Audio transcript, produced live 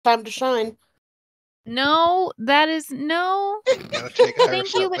Time to shine. No, that is no. Gotta take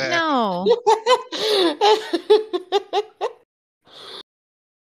Iris Thank you, out but back. no.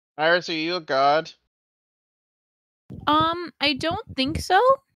 Iris, are you a god? I don't think so.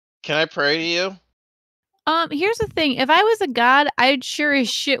 Can I pray to you? Here's the thing. If I was a god, I'd sure as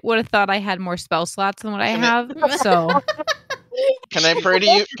shit would have thought I had more spell slots than what I have. So, Can I pray to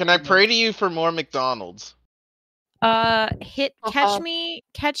you? Can I pray to you for more McDonald's? catch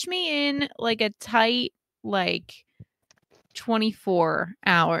me in like a tight 24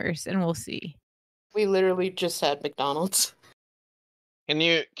 hours and we'll see. We literally just had McDonald's. Can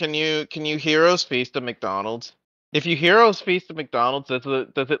you heroes feast at McDonald's? If you heroes feast at McDonald's, does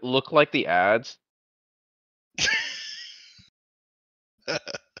it look like the ads?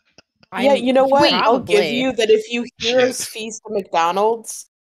 Yeah, you know what? I'll give Probably. you that if you heroes Shit. feast at McDonald's,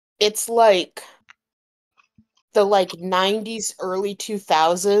 it's like the 90s, early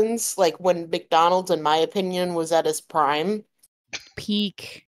 2000s, like when McDonald's, in my opinion, was at its prime.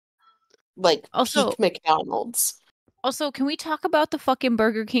 Peak. Peak McDonald's. Also, can we talk about the fucking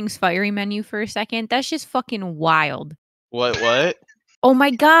Burger King's fiery menu for a second? That's just fucking wild. What? Oh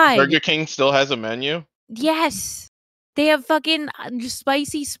my god. Burger King still has a menu? Yes. They have fucking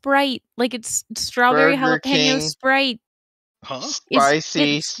spicy Sprite. Like it's strawberry Burger jalapeno King. Sprite. Huh?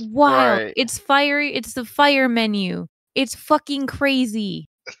 Spicy It's wild. Sprite. It's fiery. It's the fire menu. It's fucking crazy.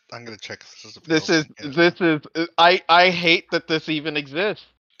 I'm gonna check if this is I hate that this even exists.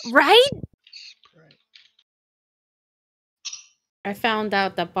 Right? I found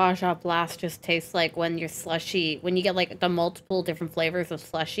out that Baja Blast just tastes like when you're slushy, when you get the multiple different flavors of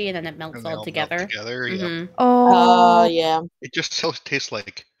slushy and then it melts all together. Yeah. Oh, yeah. It just tastes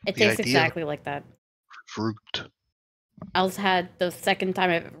like It the tastes idea exactly like that. fruit. I also had the second time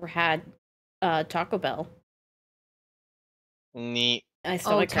I've ever had Taco Bell. Neat.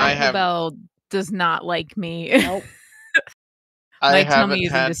 Taco Bell does not like me. Nope. My tummy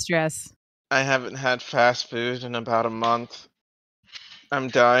is in distress. I haven't had fast food in about a month. I'm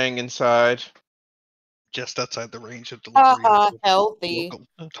dying inside. Just outside the range of delivery. Healthy.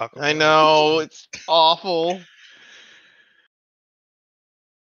 Taco I know, it's awful.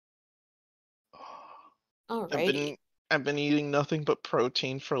 Alrighty. I've been eating nothing but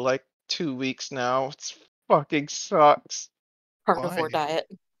protein for 2 weeks now. It's fucking sucks. Carnivore diet.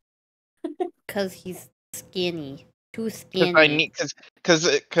 Because he's skinny. Too skinny. Because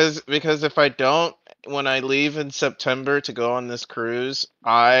if I don't, when I leave in September to go on this cruise,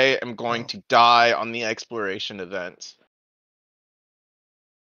 I am going to die on the exploration event.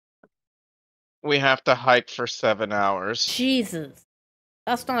 We have to hike for 7 hours. Jesus.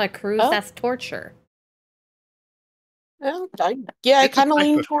 That's not a cruise, that's torture. Well, I kind of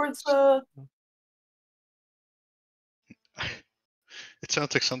lean towards It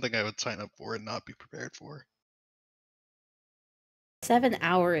sounds like something I would sign up for and not be prepared for. 7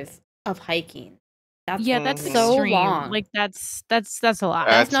 hours of hiking. That's that's so extreme. long. That's a lot.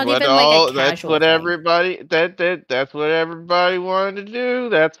 That's not even a casual thing. Everybody that's what everybody wanted to do.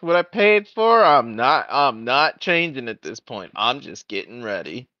 That's what I paid for. I'm not changing at this point. I'm just getting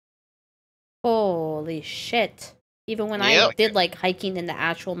ready. Holy shit. Even when I did hiking in the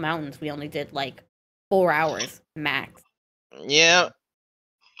actual mountains, we only did 4 hours max. Yeah.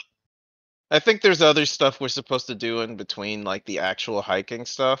 I think there's other stuff we're supposed to do in between the actual hiking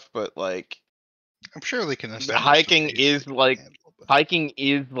stuff, but I'm sure they can hiking is the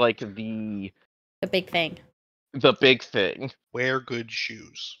big thing. The big thing. Wear good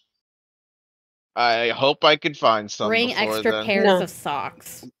shoes. I hope I could find some. Bring extra pairs of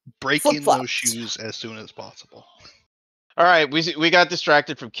socks. Break in those shoes as soon as possible. All right, we got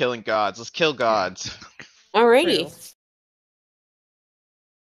distracted from killing gods. Let's kill gods. Alrighty. True.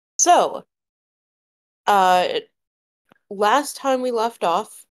 So, last time we left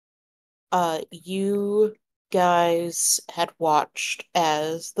off, you guys had watched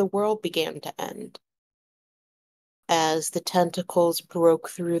as the world began to end. As the tentacles broke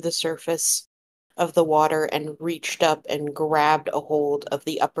through the surface of the water and reached up and grabbed a hold of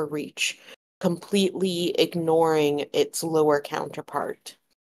the upper reach, completely ignoring its lower counterpart.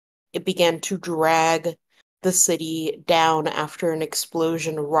 It began to drag the city down after an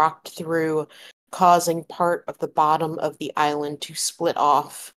explosion rocked through, causing part of the bottom of the island to split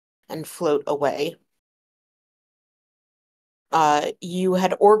off and float away. You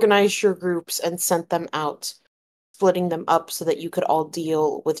had organized your groups and sent them out, splitting them up so that you could all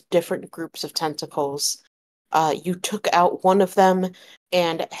deal with different groups of tentacles. You took out one of them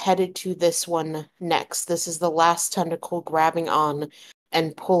and headed to this one next. This is the last tentacle grabbing on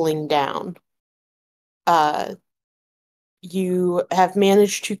and pulling down. You have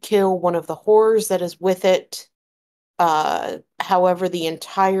managed to kill one of the horrors that is with it. However, the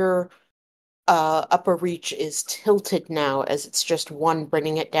entire upper reach is tilted now as it's just one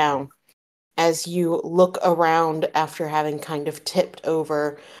bringing it down. As you look around after having kind of tipped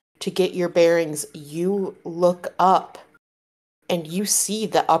over to get your bearings, you look up and you see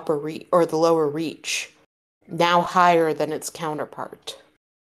the upper reach or the lower reach now higher than its counterpart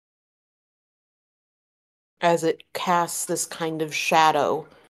as it casts this kind of shadow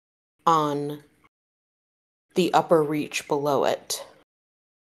on the upper reach below it.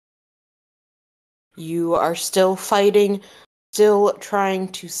 You are still fighting, still trying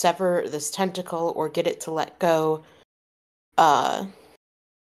to sever this tentacle or get it to let go.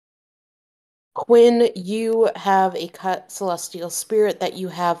 Quinn, you have a cut celestial spirit that you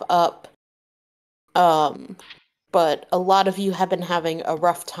have up. But a lot of you have been having a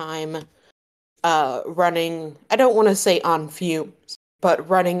rough time running, I don't want to say on fumes, but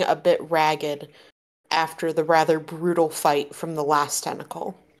running a bit ragged after the rather brutal fight from the last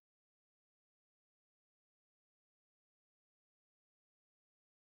tentacle.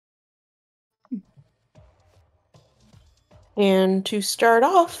 And to start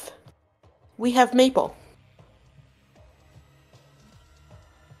off, we have Maple.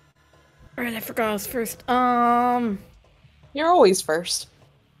 Alright, I forgot I was first. You're always first.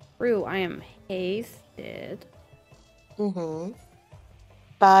 Rue, I am hasted. Mm-hmm.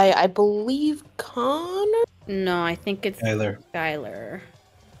 By, I believe, Connor? No, I think it's Skylar.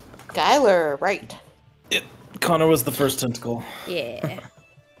 Skylar, right. Connor was the first tentacle. Yeah.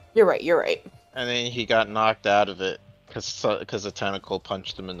 You're right. And then he got knocked out of it because a tentacle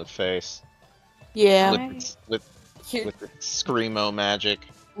punched him in the face. Yeah. With the screamo magic.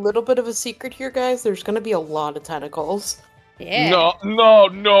 Little bit of a secret here, guys. There's gonna be a lot of tentacles. Yeah.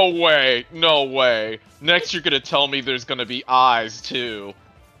 No way. No way. Next you're gonna tell me there's gonna be eyes too.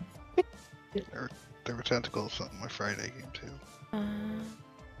 There were tentacles on my Friday game too.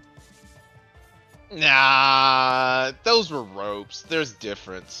 Nah, those were ropes. There's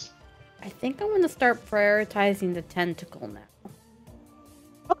difference. I think I'm gonna start prioritizing the tentacle now.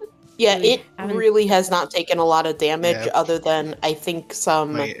 Yeah, We it haven't- really has not taken a lot of damage Yeah. other than, I think,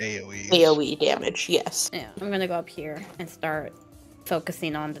 some My AoEs. AoE damage, yes. Yeah, I'm gonna go up here and start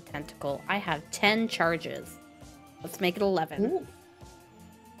focusing on the tentacle. I have 10 charges. Let's make it 11. Ooh.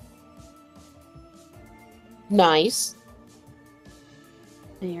 Nice.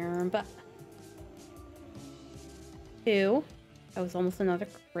 Here, but 2. That was almost another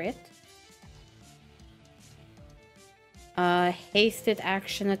crit. Hasted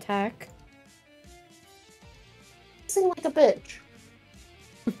action attack. Sing like a bitch.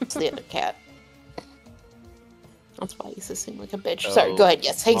 It's the other cat. That's why he's sing like a bitch. Sorry, go ahead.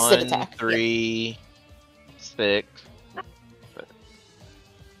 Yes, hasted 1, attack. 3, 6.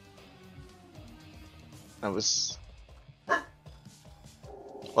 That was.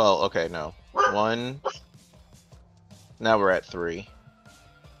 Well, okay, no. 1. Now we're at 3.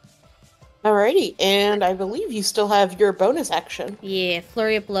 Alrighty, and I believe you still have your bonus action. Yeah,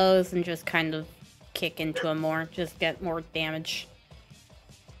 flurry of blows and just kind of kick into him more. Just get more damage.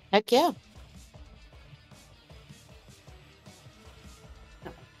 Heck yeah.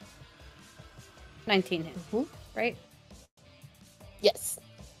 No. 19 hit, right? Yes.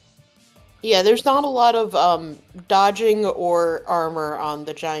 Yeah, there's not a lot of dodging or armor on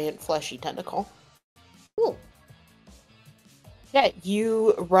the giant fleshy tentacle. Cool. Yeah,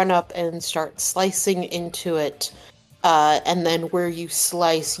 you run up and start slicing into it, and then where you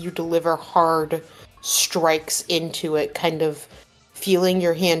slice, you deliver hard strikes into it, kind of feeling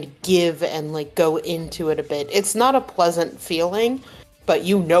your hand give and like go into it a bit. It's not a pleasant feeling, but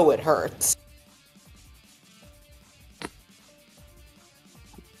you know it hurts.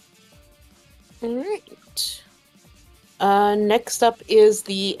 Alright. Next up is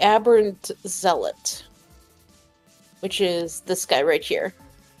the Aberrant Zealot, which is this guy right here.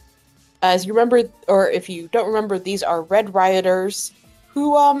 As you remember, or if you don't remember, these are Red Rioters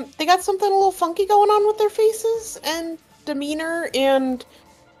who, they got something a little funky going on with their faces and demeanor and,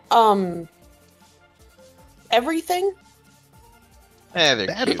 everything. They're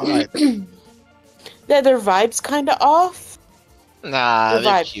Bad cute. vibe. Yeah, their vibe's kind of off. Nah, Their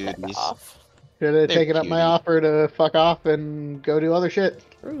they're vibe's kinda cuties. off. Should have They're taken up my cutie. offer to fuck off and go do other shit.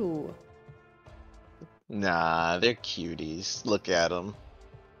 True. Nah, they're cuties. Look at them.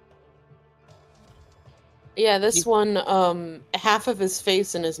 Yeah, this one, half of his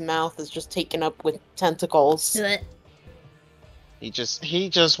face and his mouth is just taken up with tentacles. Blech. He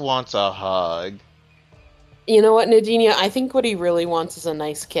just wants a hug. You know what, Nadinia? I think what he really wants is a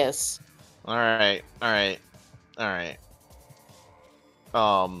nice kiss. Alright.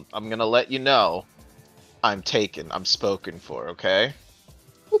 I'm gonna let you know I'm taken. I'm spoken for, okay?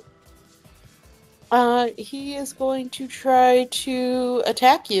 He is going to try to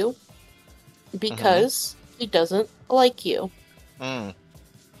attack you because he doesn't like you. Mm.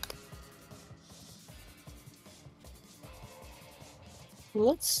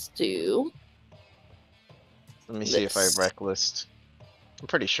 Let's do. Let me see if I This. recklist. I'm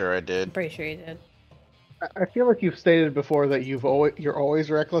pretty sure I I'm did. pretty sure you did. I feel like you've stated before that you're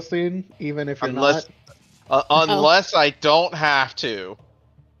always recklessing, even if you're Unless not. unless I don't have to.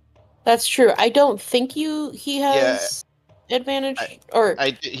 That's true. I don't think he Yeah, has advantage, or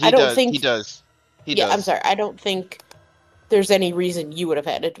he I don't does. think. He does. He Yeah, does. I'm sorry. I don't think there's any reason you would have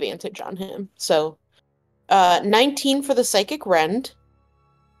had advantage on him. So, 19 for the psychic rend.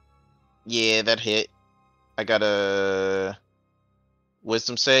 Yeah, that hit. I got a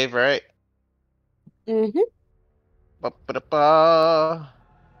wisdom save, right? Mm-hmm. Ba-ba-da-ba.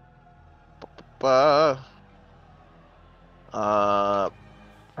 Ba-ba-ba.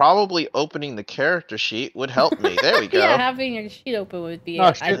 Probably opening the character sheet would help me. There we go. Yeah, having your sheet open would be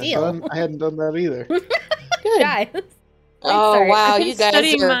Oh shit, ideal. son! I hadn't done that either. Good. Guys. Oh start. wow, I've been you guys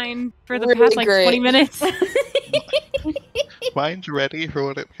studying are mine for the really past like 20 great. minutes. Mine's ready for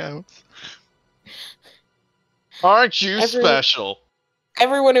what it counts. Aren't you special?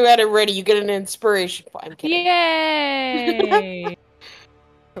 Everyone who had it ready, you get an inspiration point. I'm kidding. Yay!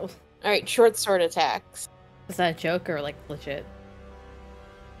 All right, short sword attacks. Is that a joke or like legit?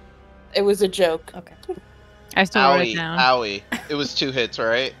 It was a joke. Okay. I still wrote it Owie, down. owie. It was 2 hits,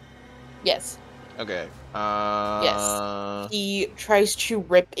 right? Yes. Okay. He tries to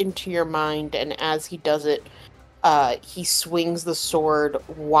rip into your mind, and as he does it, he swings the sword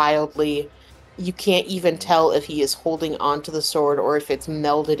wildly. You can't even tell if he is holding onto the sword or if it's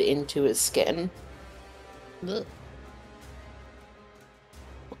melded into his skin. Ugh.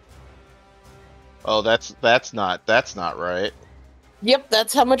 Oh, that's not right. Yep,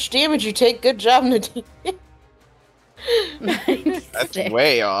 that's how much damage you take. Good job, Nadine. That's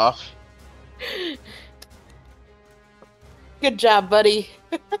way off. Good job, buddy.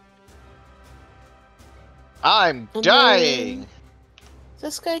 I'm And dying. Is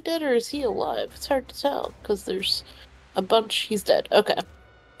this guy dead or is he alive? It's hard to tell because there's a bunch. He's dead. Okay.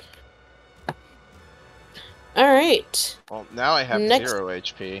 All right. Well, now I have Next- 0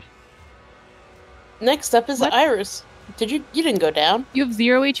 HP. Next up is What? Iris. You didn't go down? You have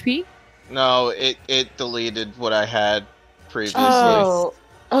 0 HP? No, it deleted what I had previously. Oh,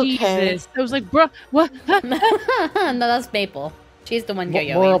 okay. Jesus. I was like, bro, what? No, that's Maple. She's the one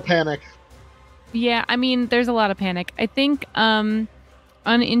yo-yoing. Moral panic. Yeah, I mean, there's a lot of panic. I think,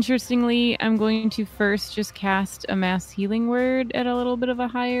 uninterestingly, I'm going to first just cast a mass healing word at a little bit of a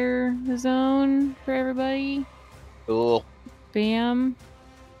higher zone for everybody. Cool. Bam.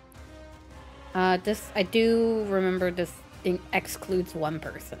 I do remember this thing excludes one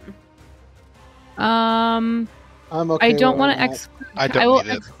person. I'm okay. I don't with want to that. exclude. I don't will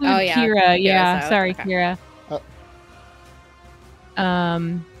need it. exclude Oh, yeah. Kira. Kira's Yeah, out. sorry, Okay. Kira. Oh.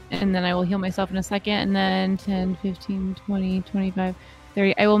 And then I will heal myself in a second, and then 10, 15, 20, 25,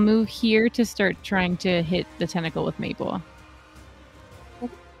 30. I will move here to start trying to hit the tentacle with Maple.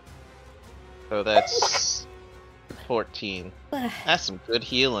 So that's 14. That's some good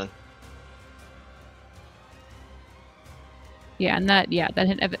healing. Yeah, and that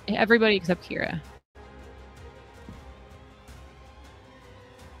hit everybody except Kira.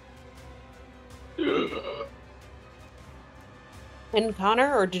 And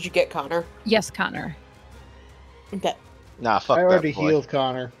Connor, or did you get Connor? Yes, Connor. Okay. Nah, fuck I that already boy. healed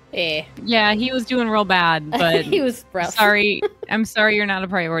Connor. Eh. Yeah, he was doing real bad, but he was rough. sorry. I'm sorry you're not a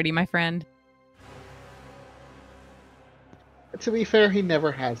priority, my friend. To be fair, he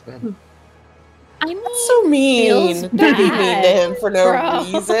never has been. I mean, That's so mean. Feels Don't be mean to bad, him for no bro.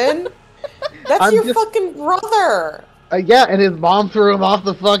 reason. That's I'm your just- fucking brother. Yeah, and his mom threw him off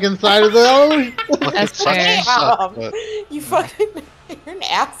the fucking side of the ocean. that's fair. Suck, but You fucking, you're an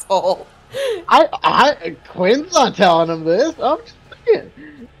asshole. Quinn's not telling him this. I'm just saying.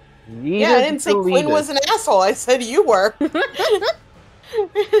 Yeah, I didn't say Quinn was an asshole. I said you were.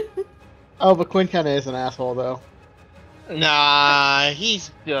 Oh, but Quinn kind of is an asshole, though. Nah,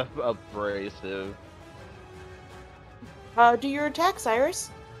 he's just abrasive. Do your attacks, Iris.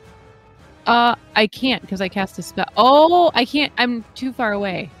 I can't because I cast a spell. Oh, I can't. I'm too far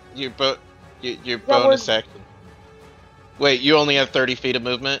away. Your we're- bonus action. Wait, you only have 30 feet of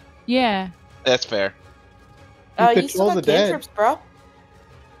movement? Yeah. That's fair. You You still control got the dead. cantrips, bro.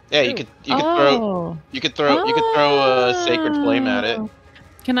 Yeah, you could throw Oh. you could throw a sacred flame at it.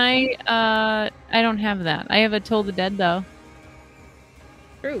 Can I? I don't have that. I have a Toll the Dead though.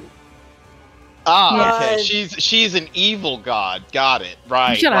 True. Ah, okay. Uh, She's an evil god. Got it.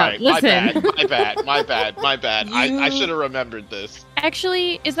 Right, Shut up, right. My listen. bad. My bad. My bad. My bad. I You- should have remembered this.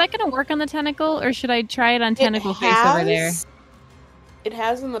 Actually, is that going to work on the tentacle, or should I try it on It tentacle face over there? has. It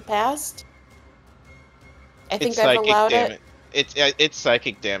has in the past. I think It's I've psychic allowed damage. it. It's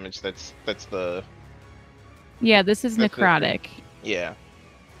psychic damage. That's the Yeah, this is That's it. necrotic. yeah.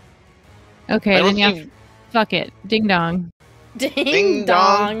 Okay, I don't then yeah, think- fuck it. Ding dong. Ding, Ding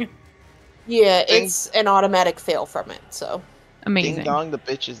dong. Yeah, Ding. it's an automatic fail from it. So Amazing. Ding dong, the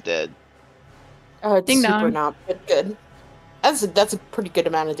bitch is dead. it's Ding super dong. not but good. That's a pretty good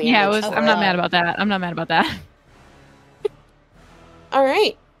amount of damage. Yeah, it was. Oh, I'm not wow. mad about that. I'm not mad about that. All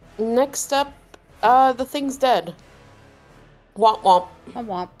right. Next up, the thing's dead. Womp womp. Womp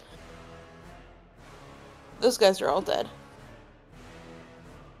womp. Those guys are all dead.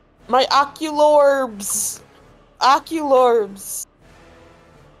 My oculorbs! Oculorbs!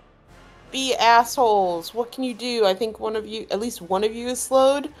 Be assholes. What can you do? I think at least one of you is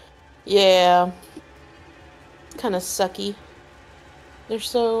slowed. Yeah. It's kind of sucky.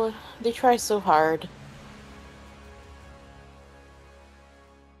 They try so hard.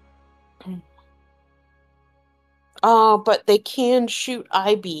 Oh, but they can shoot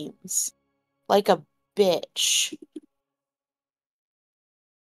eye beams. Like a bitch.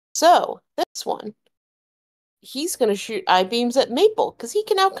 So, this one. He's gonna shoot eye beams at Maple, because he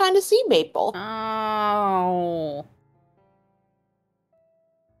can now kind of see Maple. Oh.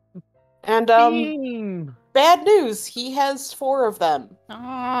 And, Beam! bad news, he has 4 of them.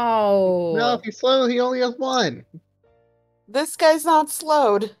 Oh. No, if he's slow, he only has one. This guy's not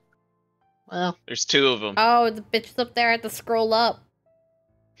slowed. Well, There's 2 of them. Oh, the bitch up there had to scroll up.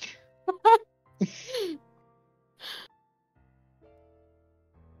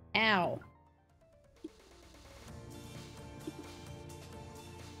 Ow.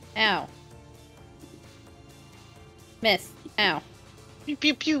 Ow. Miss. Ow. Pew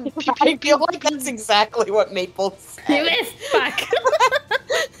pew pew pew I pew feel pew. like that's exactly what Maple You said. missed! Fuck!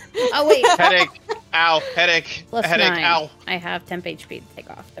 Oh, wait. Headache. Ow. Headache. Plus Headache. 9. Ow. I have temp HP to take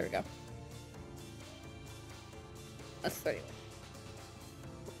off. There we go. That's 31.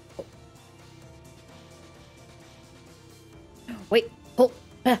 Wait. Hold.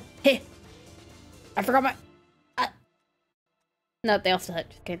 Hey. I forgot my... No, they also hit.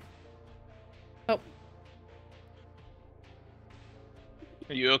 Just kidding. Oh.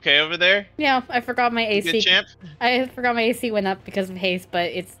 Are you okay over there? Yeah, I forgot my AC. Good champ. I forgot my AC went up because of haste, but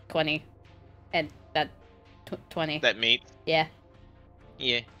it's 20. And that... 20. That meat. Yeah.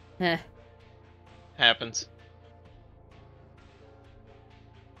 Yeah. Eh. Happens.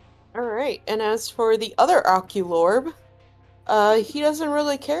 Alright, and as for the other Oculorb, he doesn't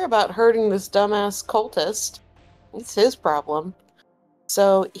really care about hurting this dumbass cultist. It's his problem.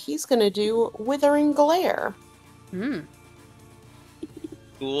 So he's gonna do Withering Glare. Hmm.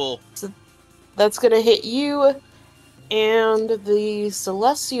 Cool. That's gonna hit you and the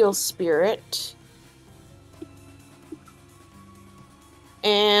Celestial Spirit.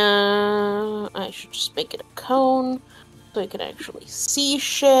 And I should just make it a cone so I can actually see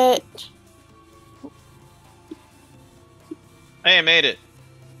shit. Hey, I made it.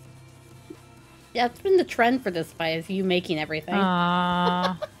 Yeah, it's been the trend for this fight, is you making everything.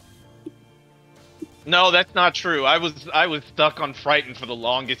 Aww. No, that's not true. I was stuck on frightened for the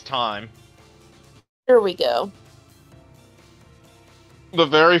longest time. Here we go. The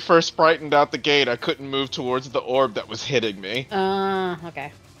very first frightened out the gate, I couldn't move towards the orb that was hitting me.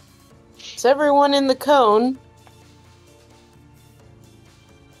 Okay. It's everyone in the cone.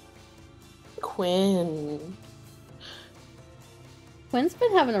 Quinn. Quinn's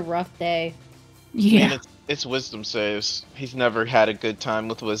been having a rough day. Yeah. Man, it's wisdom saves. He's never had a good time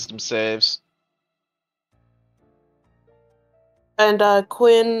with wisdom saves. And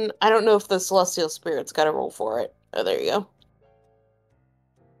Quinn, I don't know if the Celestial Spirit's got a roll for it. Oh, there you go.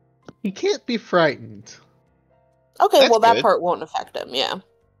 he can't be frightened. Okay, That's well that good. part won't affect him, yeah.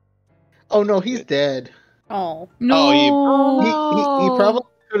 Oh no, he's dead. Oh. No. He probably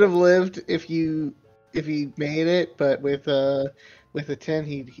could have lived if he made it, but with a 10,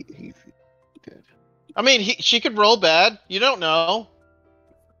 he's dead. I mean, she could roll bad. You don't know.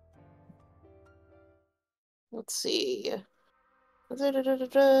 Let's see.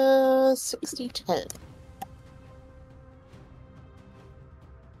 60-10.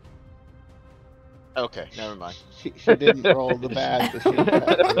 Okay, never mind. She didn't roll the bad, but she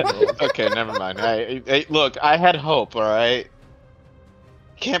rolled. Okay, never mind. Hey, look, I had hope. All right.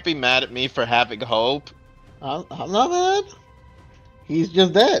 Can't be mad at me for having hope. I'm not mad. He's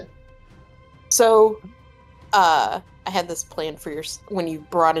just dead. So, I had this plan for your when you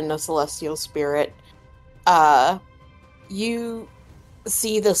brought in a celestial spirit. You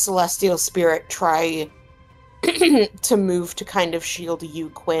see the celestial spirit try to move to kind of shield you,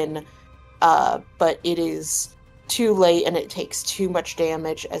 Quinn, but it is too late and it takes too much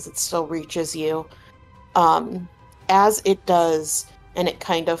damage as it still reaches you. As it does, and it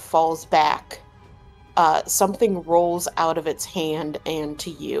kind of falls back, something rolls out of its hand and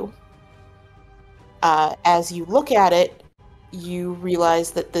to you. As you look at it, you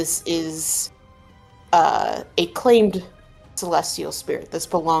realize that this is a claimed celestial spirit. This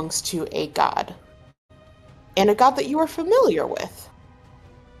belongs to a god. And a god that you are familiar with.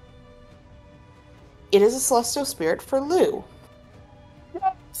 It is a celestial spirit for Lou.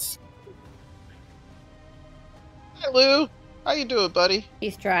 Hi, Lou. How you doing, buddy?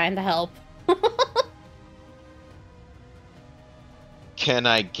 He's trying to help. Can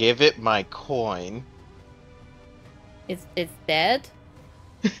I give it my coin? It's dead?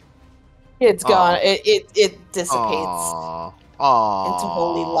 It's gone. Aw. It dissipates Aww. into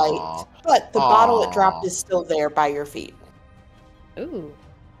holy light. But the bottle it dropped is still there by your feet. Ooh.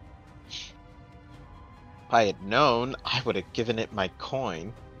 If I had known, I would have given it my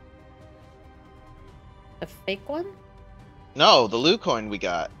coin. The fake one? No, the Lou coin we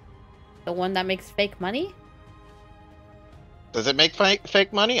got. The one that makes fake money? Does it make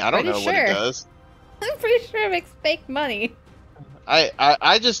fake money? I don't Pretty know what sure. it does. I'm pretty sure it makes fake money.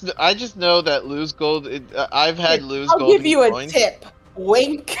 I just know that Lou's gold. I've had Lou's I'll golden give you a coins. tip.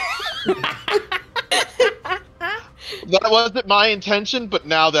 Wink. That wasn't my intention, but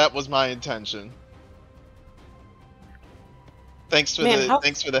now that was my intention. Thanks for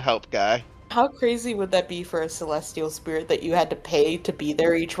thanks for the help, guy. How crazy would that be for a celestial spirit that you had to pay to be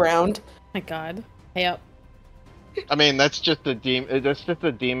there each round? My god. Pay up. I mean, that's just a demon. That's just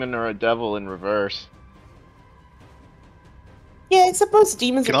a demon or a devil in reverse. Yeah, I suppose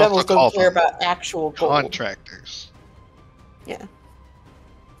demons You or can devils also call don't care them about actual gold. Contractors. Yeah.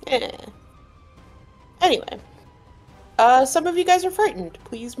 Anyway. Some of you guys are frightened.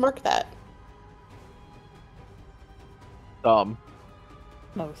 Please mark that.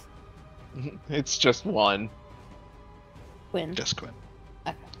 Most. It's just one. Win. Just Quinn.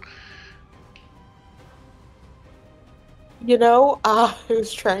 Okay. You know, I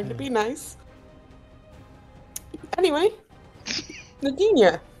was trying to be nice. Anyway.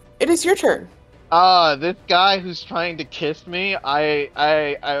 Nadinia, it is your turn. This guy who's trying to kiss me,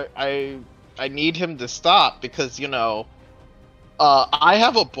 I need him to stop because, you know, I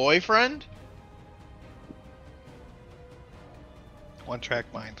have a boyfriend. One track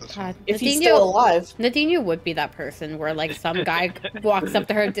mind. This God, one. If he's still alive. Nadine would be that person where like some guy walks up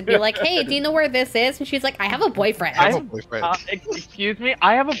to her to be like, "Hey, do you know where this is?" And she's like, "I have a boyfriend." I have a boyfriend. Excuse me,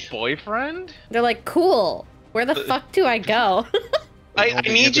 I have a boyfriend? They're like, "Cool. Where the fuck do I go?" I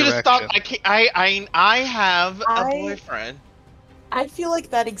Only need you to stop. indirection. I have a I- boyfriend. I feel like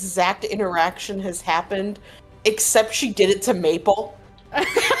that exact interaction has happened, except she did it to Maple. Maple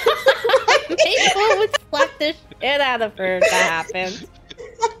would slap the shit out of her if that happened.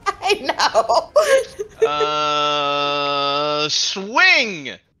 I know.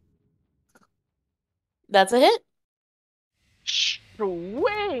 Swing! That's a hit.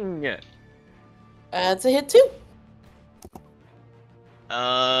 Swing! That's a hit too.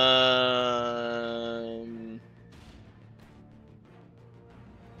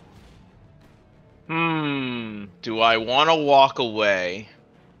 Do I want to walk away?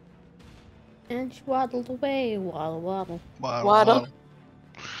 And she waddled away, waddle waddle. Waddle.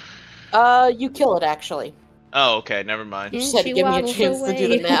 You kill it actually. Oh, okay, never mind. You And just had to she give me a waddles chance to do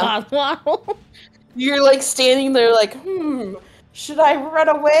the away, math. waddle waddle. You're like standing there like, should I run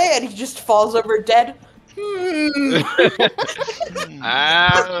away? And he just falls over dead.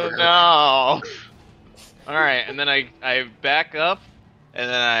 I don't know. Alright, and then I back up, and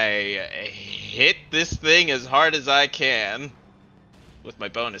then I hit this thing as hard as I can with my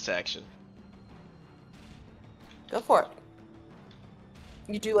bonus action. Go for it.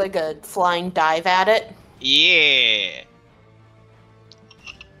 You do like a flying dive at it. Yeah!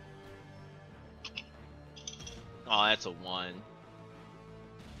 Oh, that's a 1.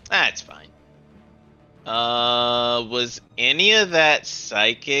 That's fine. Was any of that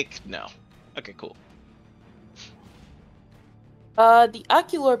psychic? No. Okay, cool. The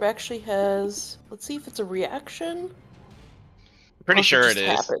Oculorb actually has. Let's see if it's a reaction. Pretty Or if sure just it is.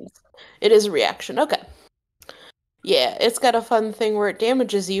 happens. It is a reaction. Okay. Yeah, it's got a fun thing where it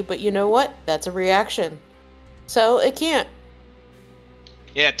damages you, but you know what? That's a reaction. So it can't.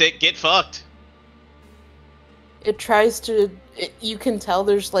 Yeah, get fucked. It tries to. You can tell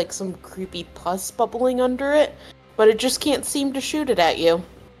there's like some creepy pus bubbling under it, but it just can't seem to shoot it at you.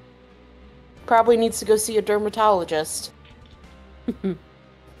 Probably needs to go see a dermatologist.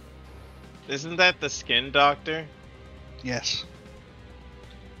 Isn't that the skin doctor? Yes.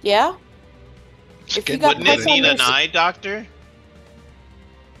 Yeah? If you Skin got Wouldn't it pus on need your an eye doctor?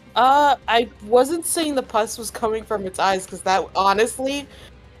 I wasn't saying the pus was coming from its eyes, because that honestly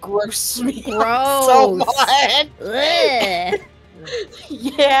grossed me out so Gross. much. Ugh.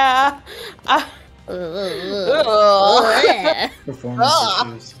 Yeah. Ugh. Ugh. Performance Ah.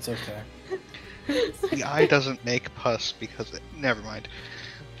 issues. It's okay. The eye doesn't make pus because it. Never mind.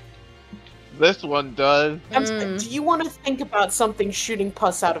 This one does. Do you want to think about something shooting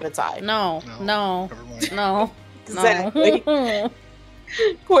pus out of its eye? No, no, Never mind. no, Exactly. no.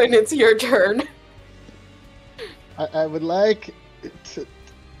 Quinn, it's your turn. I would like to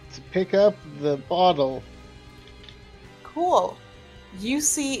pick up the bottle. Cool. You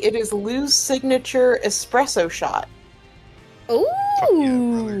see it is Lou's signature espresso shot. Ooh.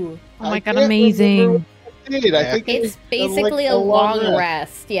 brother. Oh my I god, can't remember amazing. what I did. I Yeah. think It's was, basically like, a long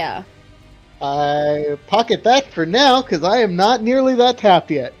rest. Yeah. I pocket that for now because I am not nearly that tapped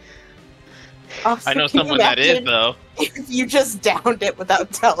yet. I know Can you someone that is, imagine though. if you just downed it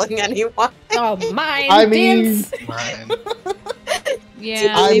without telling anyone? Oh, mine. I mean- Vince. Mine.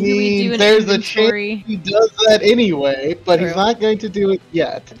 Yeah, I maybe we mean, do an there's a inventory. He does that anyway, but he's True. not going to do it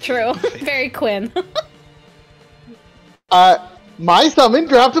yet. True. Very Quinn. My summon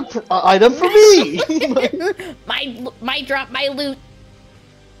dropped an item for me. my drop my loot.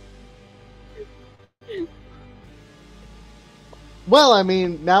 Well, I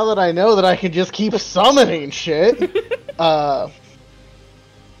mean, now that I know that I can just keep summoning shit, All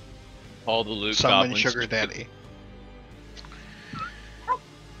the loot Summon goblins. Sugar Daddy.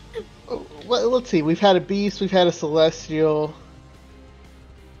 well, let's see. We've had a beast, we've had a celestial.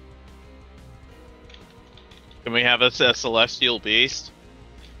 Can we have a celestial beast?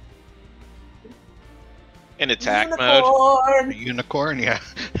 In attack mode. A unicorn, yeah.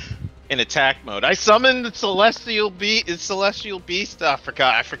 In attack mode. I summoned the celestial beast. I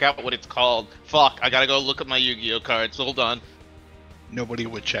forgot what it's called. Fuck, I gotta go look at my Yu-Gi-Oh cards. Hold on. Nobody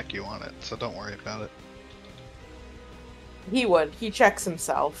would check you on it, so don't worry about it. He would. He checks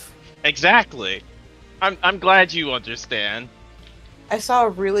himself. Exactly. I'm glad you understand. I saw a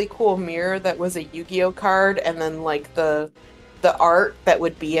really cool mirror that was a Yu-Gi-Oh card, and then like the art that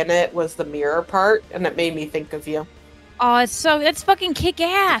would be in it was the mirror part, and it made me think of you. Oh, that's fucking kick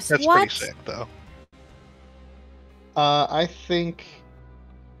ass. That's What? pretty sick, though. I think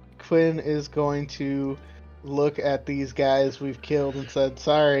Quinn is going to look at these guys we've killed and said,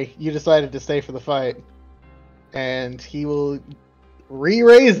 "Sorry, you decided to stay for the fight," and he will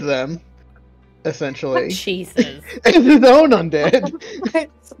re-raise them, essentially, Jesus. as his own undead.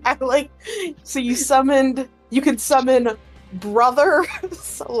 I like. So you can summon Brother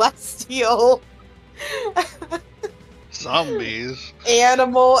Celestial, Zombies.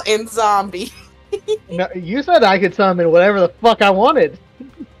 Animal, and Zombie. No, you said I could summon whatever the fuck I wanted.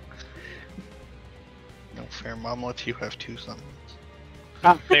 No fair, Mom lets you have 2 summons.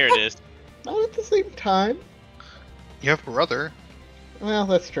 There it is. Not at the same time. You have a brother. Well,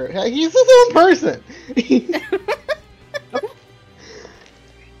 that's true. He's his own person.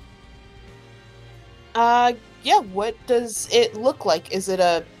 Yeah, what does it look like? Is it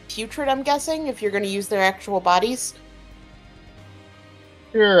a putrid, I'm guessing, if you're going to use their actual bodies?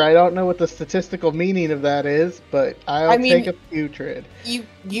 Sure, I don't know what the statistical meaning of that is, but I'll take a putrid.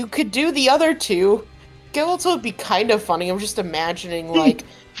 You could do the other two. It also would be kind of funny. I'm just imagining, like,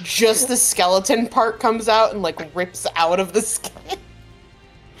 just the skeleton part comes out and, like, rips out of the skin.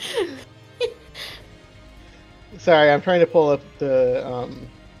 Sorry, I'm trying to pull up the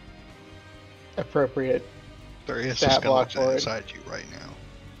appropriate. There is a Stat block skeleton for it. inside you right now.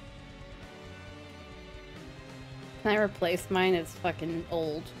 Can I replace mine? It's fucking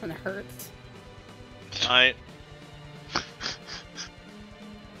old and it hurts. I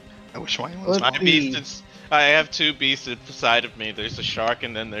wish mine was. Let's my see. beast is. I have 2 beasts inside of me. There's a shark,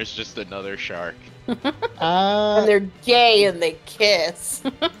 and then there's just another shark. And they're gay and they kiss.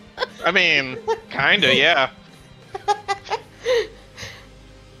 I mean, kinda, yeah.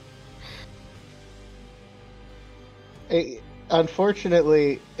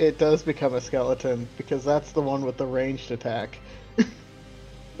 Unfortunately, it does become a skeleton because that's the one with the ranged attack.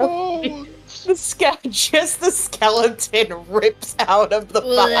 Oh, Just the skeleton rips out of the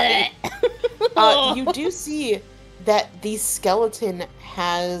body. You do see that the skeleton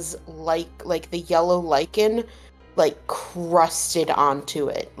has like the yellow lichen like crusted onto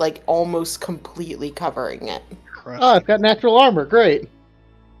it, like almost completely covering it. Oh, it's got natural armor. Great.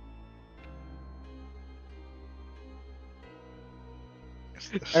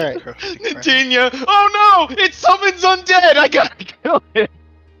 All right. Tinya! Oh no! It summons undead! I gotta kill it!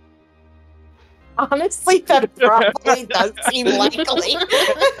 Honestly, that probably does seem likely.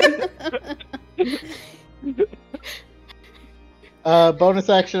 Bonus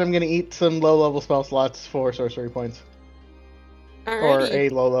action, I'm gonna eat some low-level spell slots for sorcery points. Or Alrighty. a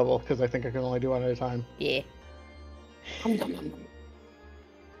low level, because I think I can only do one at a time. Yeah.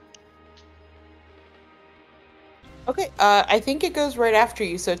 Okay, I think it goes right after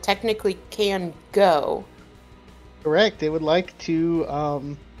you, so it technically can go. Correct. It would like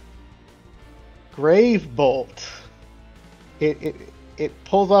to Grave Bolt. It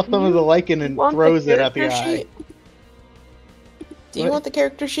pulls off some of the lichen and Want the throws it at the character eye. sheet? Do you What? want the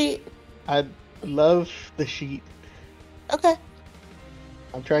character sheet? I love the sheet. Okay.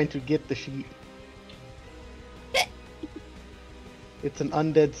 I'm trying to get the sheet. It's an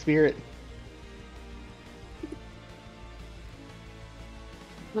undead spirit.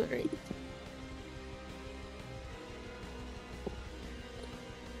 Alright.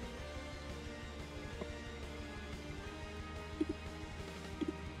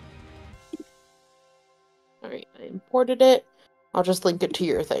 Alright, I imported it. I'll just link it to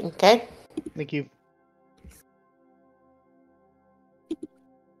your thing, okay? Thank you.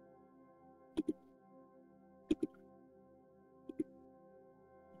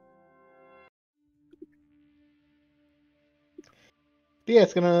 Yeah,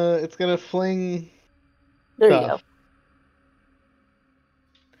 it's gonna fling There you go. stuff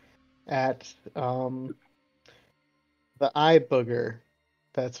at the eye booger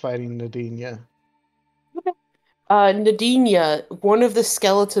that's fighting Nadinia. Nadinia, one of the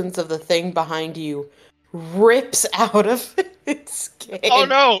skeletons of the thing behind you, rips out of its skin. Oh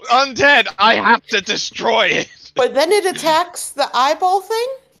no! Undead! I have to destroy it! But then it attacks the eyeball thing?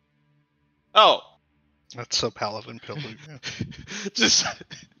 Oh. That's so Paladin Pillar. just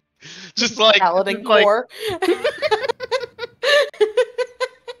like... Paladin just like- core.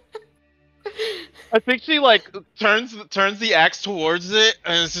 I think she like turns the axe towards it,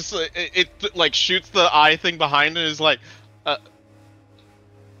 and it's just like it like shoots the eye thing behind it. And is like,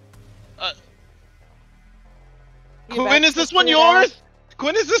 Quinn, is this one yours?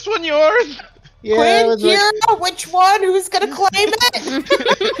 Quinn, is this one yours? Yeah, Quinn, Kira, which one? Who's gonna claim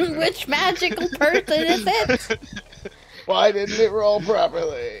it? Which magical person is it? Why didn't it roll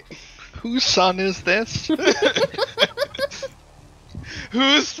properly? Whose son is this?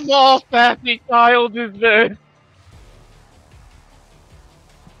 Whose small fatty child is this?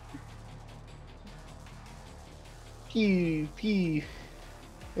 Pew, pew.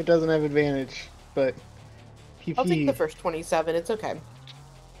 It doesn't have advantage, but pew, I'll take pew. the first 27, it's okay.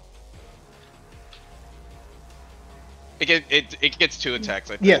 It gets 2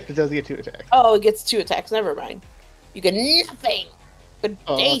 attacks, I think. Yes, it does get 2 attacks. Oh, it gets 2 attacks, never mind. You get nothing! Good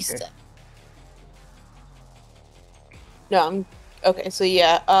Oh, day, okay. sir. No, I'm... Okay, so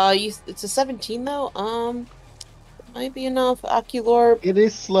yeah, it's a 17 though, might be enough. Oculorb. It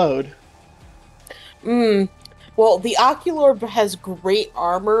is slowed. Well, the Oculorb has great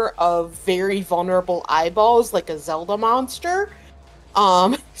armor of very vulnerable eyeballs, like a Zelda monster.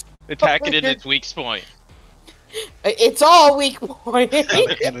 Attack it in its weak point. It's all weak point. Get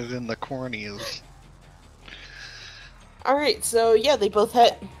it in the corneas. Alright, so yeah, they both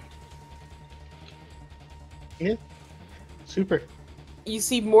hit. Yeah. Super. You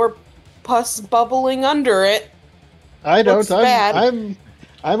see more pus bubbling under it. I don't. Looks bad. I'm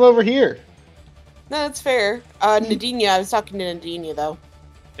over here. No, that's fair. Nadinia, I was talking to Nadinia though.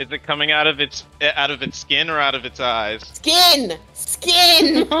 Is it coming out of its skin or out of its eyes? Skin!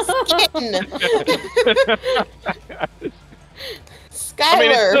 Skin! Skin! Skylar!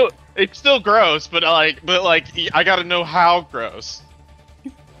 I mean, it's still gross, but like, I gotta know how gross.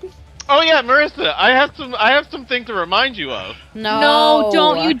 Oh yeah, Marissa, I have something to remind you of. No,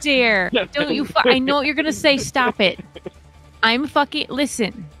 don't you dare. Don't you I know what you're going to say. Stop it. I'm fucking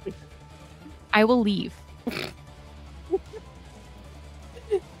listen. I will leave.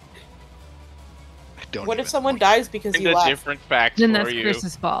 What if someone dies because And you a left? different fact Then for that's you.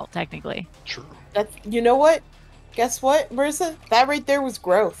 Chris's fault, technically. True. That's, you know what? Guess what, Marissa? That right there was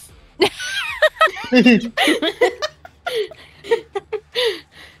growth.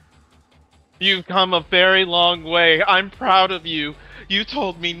 You've come a very long way. I'm proud of you. You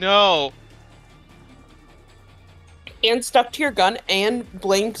told me no. And stuck to your gun and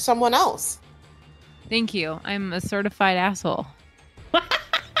blamed someone else. Thank you. I'm a certified asshole.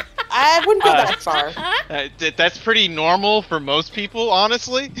 I wouldn't go that far. That's pretty normal for most people,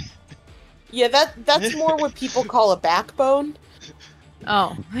 honestly. Yeah, that's more what people call a backbone.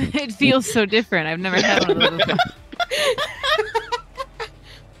 Oh, it feels so different. I've never had one of those before.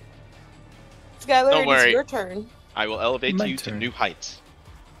 Skylar, Don't it is worry. your turn. I will elevate My you to turn. new heights.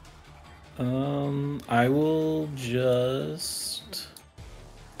 I will just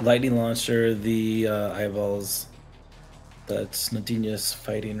lightning launcher the eyeballs that's Nadina's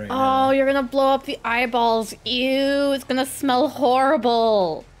fighting right Oh, now. you're gonna blow up the eyeballs. Ew, it's gonna smell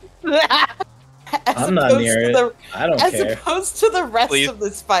horrible. I'm not near it. I don't as care. opposed to the rest Please. of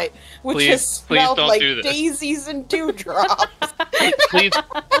this fight, which Please- has please smelled don't like do this. daisies and dewdrops. Please,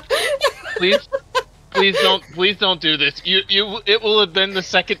 please don't do this. It will have been the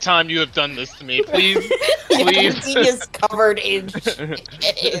second time you have done this to me. Please, please, Nadine is covered in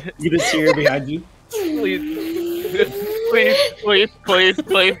shit. You the tear behind you. please,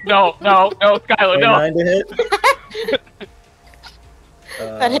 no, Skylar, no. 29 to hit.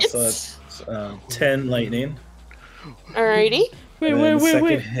 That hits. So it's 10 lightning. Alrighty. And then the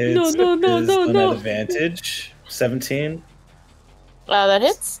second hit is an advantage. 17. That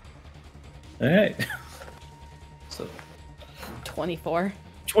hits. All right. So 24.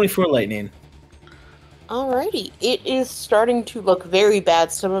 24 lightning. Alrighty. It is starting to look very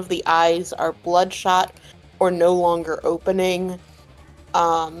bad. Some of the eyes are bloodshot or no longer opening.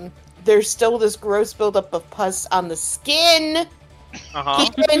 There's still this gross buildup of pus on the skin.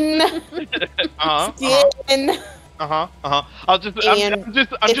 Skin. Skin. I'm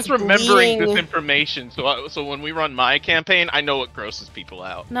just it's remembering this bleeding. information. So when we run my campaign, I know what grosses people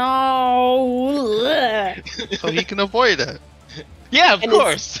out. No. So he can avoid it. Yeah, of And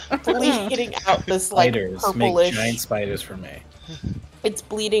course. Bleeding out this like Spiders. purplish. Make giant spiders for me. It's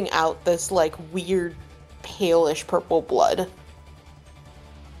bleeding out this like weird palish purple blood.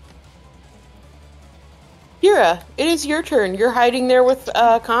 Kira, it is your turn. You're hiding there with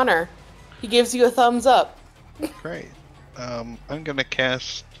Connor. He gives you a thumbs up. Great. I'm gonna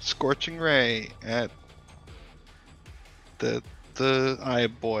cast Scorching Ray at the eye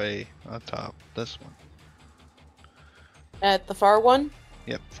boy on top. This one. At the far one?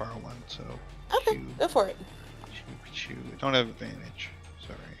 Yep, far one. So. Okay, go for it. Shoot. Don't have advantage.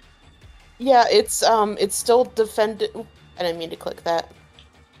 Sorry. Yeah, it's still defended. I didn't mean to click that.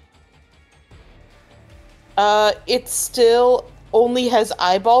 It still only has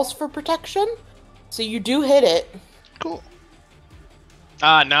eyeballs for protection, so you do hit it. Cool.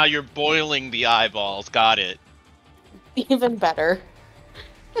 Ah, now you're boiling the eyeballs. Got it. Even better.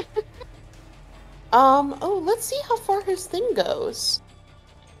 Oh, let's see how far his thing goes.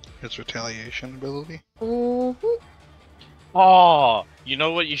 His retaliation ability. Mm-hmm. Oh, you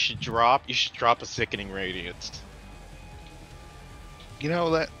know what you should drop? You should drop a Sickening Radiance. You know,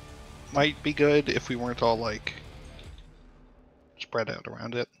 that might be good if we weren't all like spread out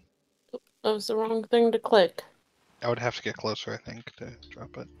around it. That was the wrong thing to click. I would have to get closer, I think, to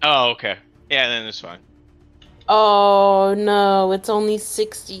drop it. Oh, okay. Yeah, then it's fine. Oh no, it's only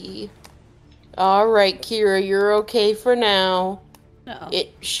 60. Alright, Kira, you're okay for now. No.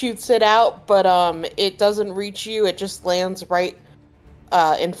 It shoots it out, but it doesn't reach you, it just lands right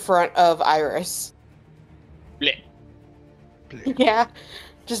in front of Iris. Blech. Yeah.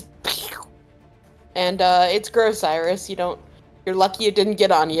 Just and it's gross, Iris. You're lucky it didn't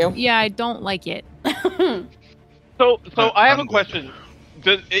get on you. Yeah, I don't like it. So I have I'm a good. question.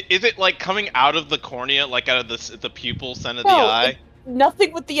 Is it like coming out of the cornea, like out of the pupil center of No, the eye?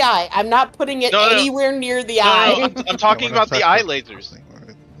 Nothing with the eye. I'm not putting it No, no. anywhere near the No, eye. I'm talking No, we're not about the talking eye about lasers.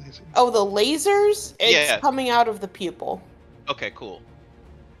 something. Oh, the lasers? It's Yeah. coming out of the pupil. Okay, cool.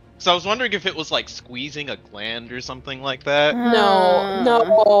 So I was wondering if it was like squeezing a gland or something like that.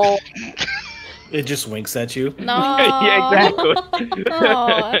 No. It just winks at you. No. Yeah, exactly.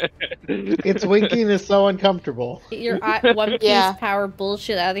 No. Its winking is so uncomfortable. Get your One Piece Yeah. power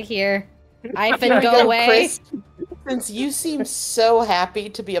bullshit out of here. I Here we go go, away. Chris. Since you seem so happy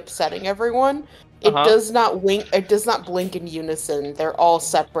to be upsetting everyone, it Uh-huh. does not wink. It does not blink in unison. They're all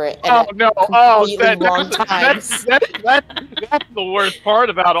separate. And Oh at no! Oh, completely wrong times. that's the worst part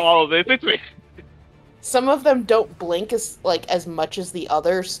about all of this. Some of them don't blink as much as the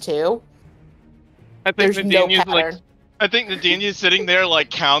others too. I think There's no Nadinia's pattern. I think Nadinia's sitting there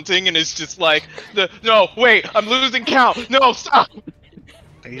like counting, and it's just like no, wait, I'm losing count. No, stop.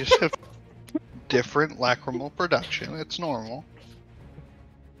 They just have different lacrimal production. It's normal.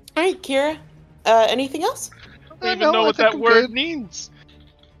 All right, Kira. Anything else? I don't even No, know I what think that I'm word good. means.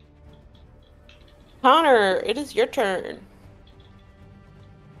 Connor, it is your turn.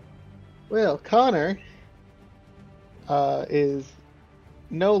 Well, Connor is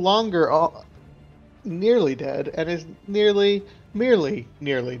no longer nearly dead and is merely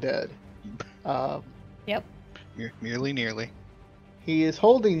dead. Nearly. He is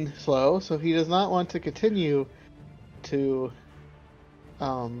holding slow, so he does not want to continue to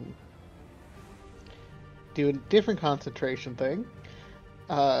do a different concentration thing.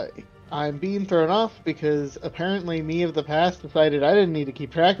 I'm being thrown off because apparently me of the past decided I didn't need to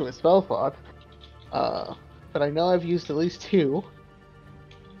keep track of a spell slot. But I know I've used at least 2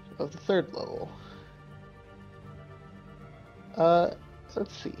 of the 3rd level.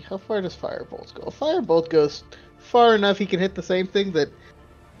 Let's see. How far does Firebolt go? Firebolt goes far enough he can hit the same thing that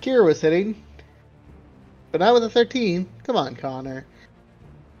Kira was hitting. But not with a 13. Come on, Connor.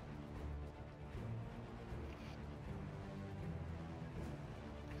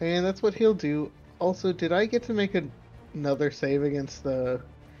 And that's what he'll do. Also, did I get to make another save against the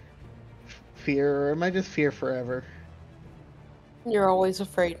fear, or am I just fear forever? You're always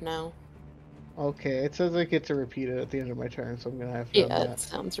afraid now. Okay, it says I get to repeat it at the end of my turn, so I'm gonna have to Yeah, do that. that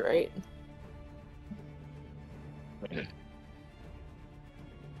sounds right.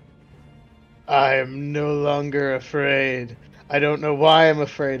 I am no longer afraid. I don't know why I'm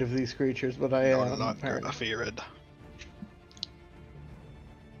afraid of these creatures, but I No am. longer apparently. afeared.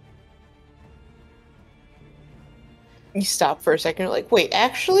 You stop for a second, you're like, wait,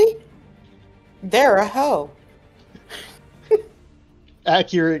 actually? They're a hoe.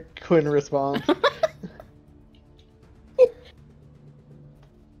 Accurate Quinn response.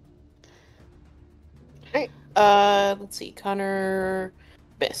 Let's see, Connor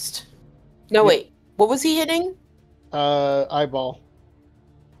missed. No, Yep. wait, what was he hitting? Eyeball.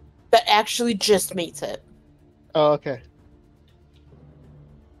 That actually just meets it. Oh, okay.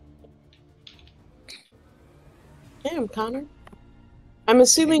 Damn, Connor. I'm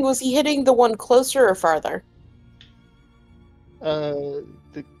assuming, was he hitting the one closer or farther? The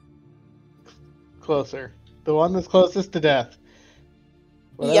closer. The one that's closest to death.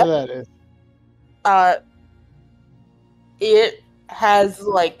 Whatever that is. It has,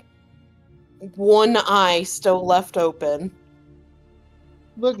 like, one eye still left open.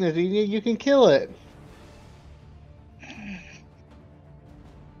 Look, Nadine, you can kill it.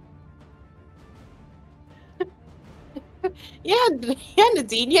 Yeah,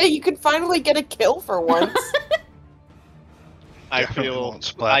 Nadinia, you can finally get a kill for once. I Definitely feel, won't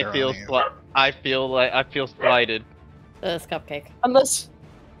splatter on you. I feel slighted. This cupcake.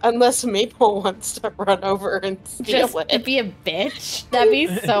 Unless Maple wants to run over and steal Just to it. be a bitch? That'd be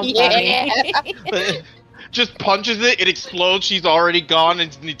so Yeah. funny. Just punches it, it explodes, she's already gone,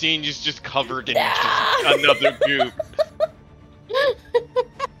 and Nadine is just covered in just another goop.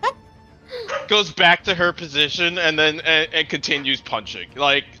 Goes back to her position and then and continues punching,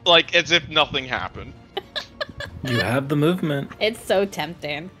 like as if nothing happened. You have the movement. It's so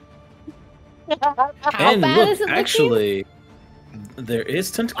tempting. How And bad look, is it looking? actually, there is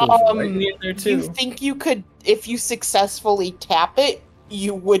tentacles right near there too. You think you could, if you successfully tap it,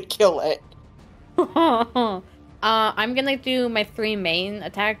 you would kill it. I'm gonna do my 3 main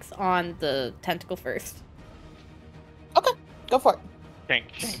attacks on the tentacle first. Okay, go for it. Shank,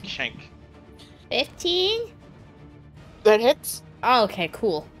 shank, shank. 15? That hits. Oh, okay,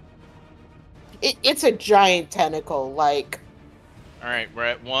 cool. It's a giant tentacle, like, Alright, we're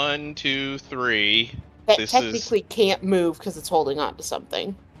at 1, 2, 3. that This technically can't move because it's holding on to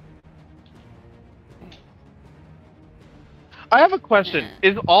something. I have a question.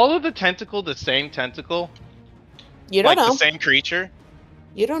 Is all of the tentacle the same tentacle? You don't like know. the same creature?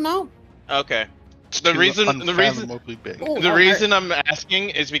 You don't know. Okay. It's The too reason unfathomably big. Ooh, the oh, reason I'm asking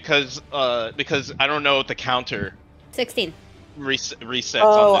is because I don't know what the counter 16. resets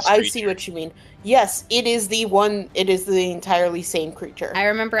Oh, on this I creature. see what you mean. Yes, it is the one. It is the entirely same creature. I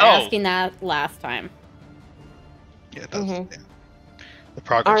remember Oh. asking that last time. Yeah, it does. Mhm. Yeah. The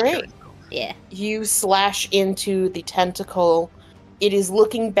progress All right. carries over. Yeah. You slash into the tentacle. It is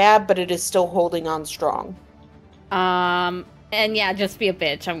looking bad, but it is still holding on strong. And yeah, just be a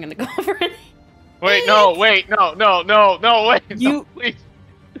bitch. I'm gonna go for it. Wait, no, wait, no, wait. You- No, please.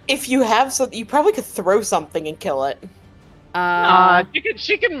 If you have something, you probably could throw something and kill it.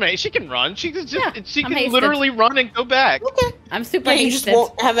 She can run. She can just Yeah, she I'm can hasted. literally run and go back. Okay. I'm super Yeah, you just hasted.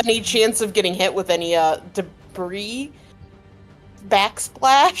 won't have any chance of getting hit with any debris.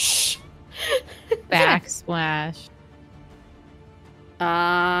 Backsplash. Backsplash.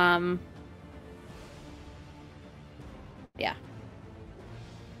 Yeah.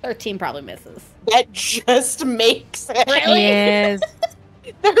 13 probably misses. That just makes it. Yes.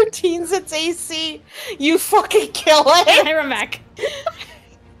 13's its AC. You fucking kill it. I run back.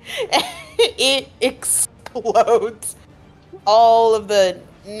 It explodes. All of the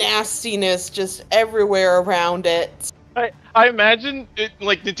nastiness just everywhere around it. I imagine it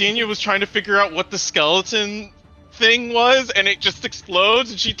like Nadine was trying to figure out what the skeleton thing was, and it just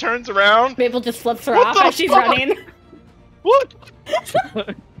explodes, and she turns around. Maple just flips her What off the as she's fuck? running. What?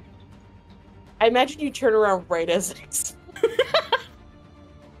 I imagine you turn around right as it explodes.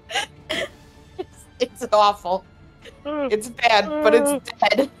 It's awful. It's bad, but it's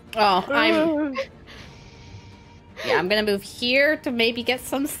dead. Oh, Yeah, I'm gonna move here to maybe get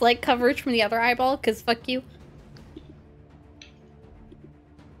some slight coverage from the other eyeball, because fuck you.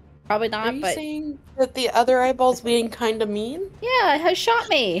 Probably Are not, you but... saying that the other eyeball's being kind of mean? Yeah, it has shot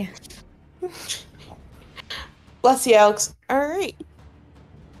me. Bless you, Alex. Alright.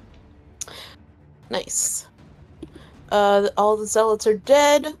 Nice. All the zealots are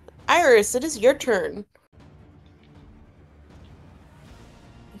dead. Iris, it is your turn.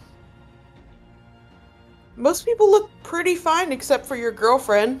 Most people look pretty fine except for your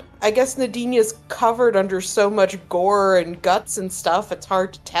girlfriend. I guess Nadinia's covered under so much gore and guts and stuff, it's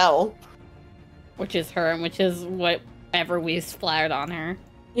hard to tell. Which is her, and which is whatever we splattered on her.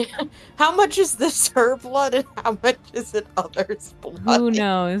 Yeah. How much is this her blood and how much is it others' blood? Who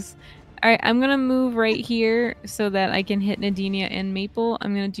knows? All right, I'm gonna move right here so that I can hit Nadinia and Maple.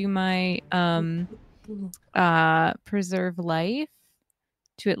 I'm gonna do my preserve life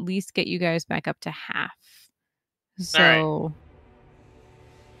to at least get you guys back up to half. So,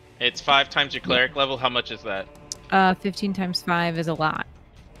 It's 5 times your cleric level. How much is that? 15 times 5 is a lot.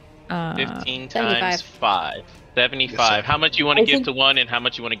 15 times 75. 5. 75. Yes, How much you want to I give think- to one and how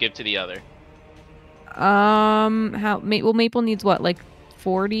much you want to give to the other? Maple needs what, like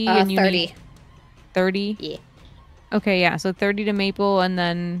 40? And you 30. need 30? Yeah. Okay, yeah, so 30 to Maple, and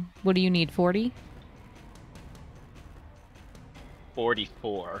then what do you need, 40?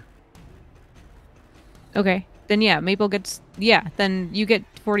 44. Okay, then yeah, Maple gets, then you get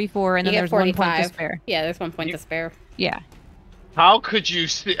 44, and You then get there's 1 point to 45. spare. Yeah, there's 1 point You- to spare. Yeah. How could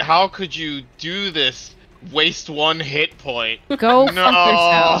you do this? Waste 1 hit point. Go fuck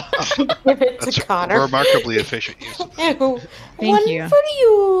yourself. Give it to That's Connor. remarkably efficient use. Ew. Thank One you. for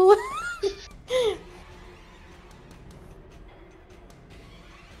you.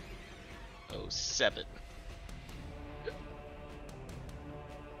 Oh, 7.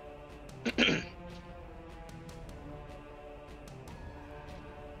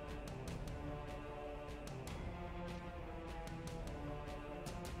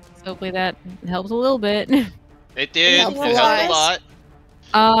 Hopefully that helps a little bit. It did. It helps helped a a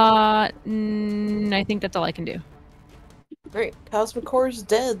lot. I think that's all I can do. Great. Cosmic Core's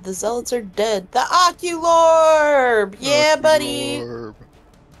dead. The zealots are dead. The Oculorb! Yeah, buddy! Oculorb.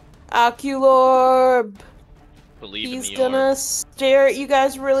 Oculorb! Believe He's in the orb. gonna stare at you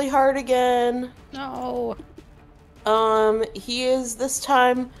guys really hard again. No. He is this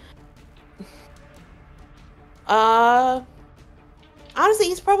time. Honestly,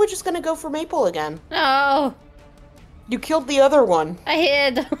 he's probably just gonna go for Maple again. No. You killed the other one. I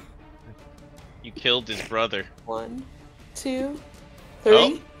hid. You killed his brother. 1, 2,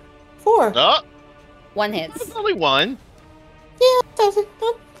 3, 4. Oh, 1 hits. that's only 1. Yeah,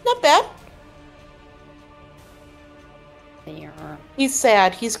 not bad. There. He's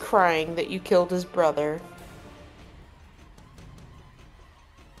sad. He's crying that you killed his brother.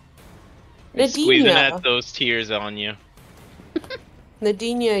 Squeezing Nadinia. at those tears on you.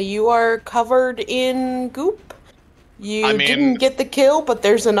 Nadinia, you are covered in goop. You I mean- didn't get the kill, but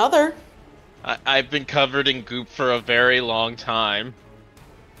there's another. I've been covered in goop for a very long time.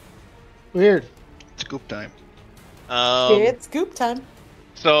 Weird. It's goop time. It's goop time.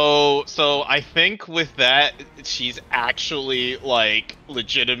 So I think with that, she's actually like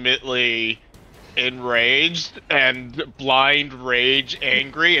legitimately enraged and blind rage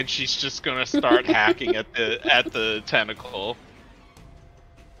angry, and she's just gonna start hacking at the tentacle.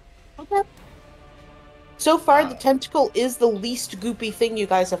 Okay. So far, the tentacle is the least goopy thing you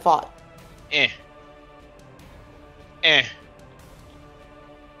guys have fought. Eh. Eh.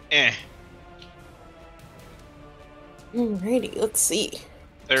 Eh. Alrighty, let's see.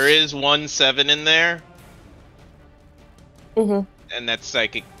 There is 1 7 in there, Mm-hmm. and that's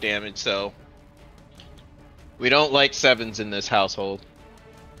psychic damage, so we don't like 7s in this household.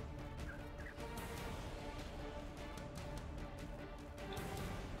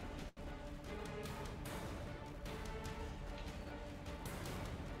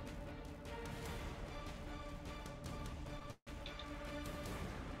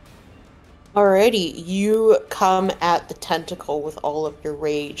 Alrighty, you come at the tentacle with all of your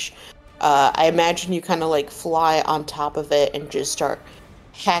rage. I imagine you kind of like fly on top of it and just start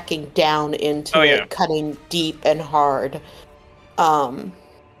hacking down into Oh, it, yeah. cutting deep and hard.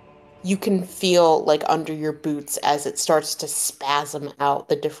 You can feel like under your boots as it starts to spasm out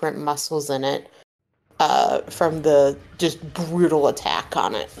the different muscles in it from the just brutal attack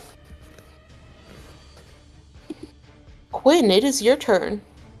on it. Quinn, it is your turn.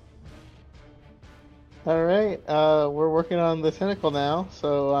 All right. We're working on the tentacle now,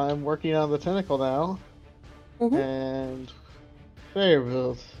 so I'm working on the tentacle now. Mhm. And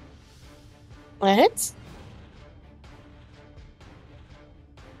Firebolt. That hits.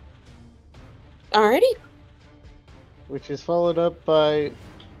 Alrighty. Which is followed up by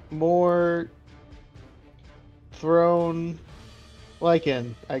more thrown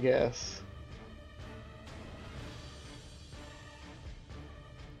lichen, I guess.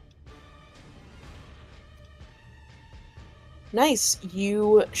 Nice.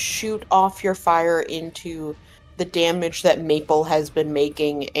 You shoot off your fire into the damage that Maple has been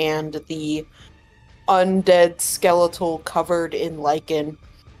making, and the undead skeletal covered in lichen.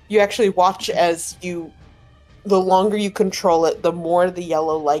 You actually watch as the longer you control it, the more the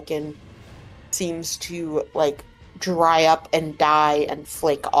yellow lichen seems to, like, dry up and die and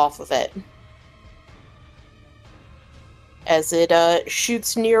flake off of it. As it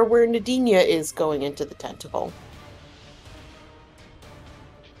shoots near where Nadinia is going into the tentacle.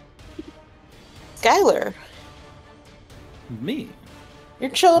 Skylar, Me, you're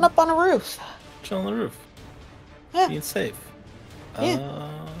chilling up on a roof. chill on the roof, Yeah. being safe.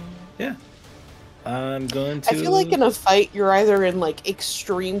 Yeah. Yeah. I'm going to. I feel like in a fight, you're either in, like,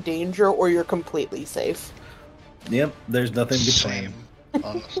 extreme danger or you're completely safe. Yep. There's nothing between. Same,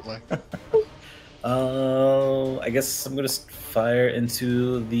 honestly. I guess I'm gonna fire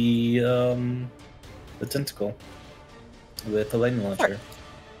into the tentacle with the lightning launcher.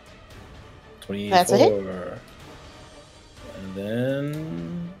 24. That's a hit. And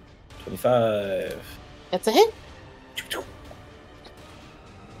then 25. That's a hit.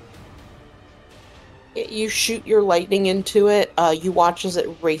 You shoot your lightning into it. You watch as it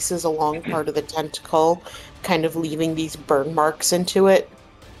races along part of the tentacle, kind of leaving these burn marks into it.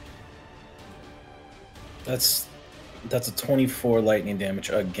 That's a 24 lightning damage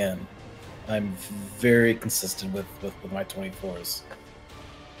again. I'm very consistent with my 24s.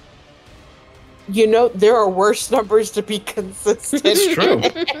 You know, there are worse numbers to be consistent. It's true.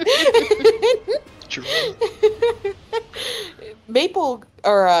 True. Maple,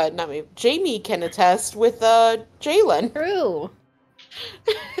 or not Maple, Jamie can attest with Jalen. True.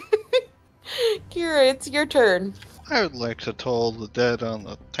 Kira, it's your turn. I would like to toll the dead on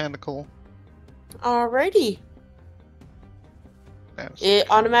the tentacle. Alrighty. That's It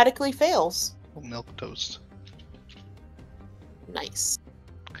automatically fails. milk toast. Nice.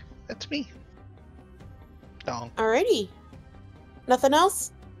 That's me. Dong. Alrighty. Nothing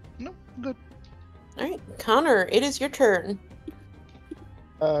else? No, good. Alright, Connor, it is your turn.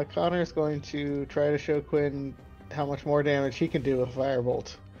 Connor's going to try to show Quinn how much more damage he can do with a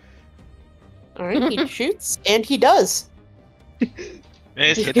firebolt. Alright, he shoots, and he does.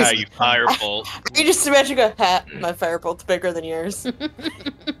 This is how you firebolt. I just imagine go, ha, my firebolt's bigger than yours.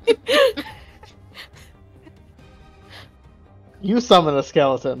 You summon a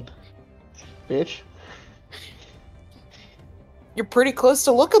skeleton, bitch. You're pretty close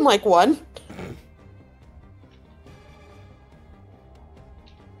to looking like one.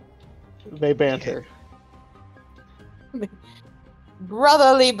 They banter.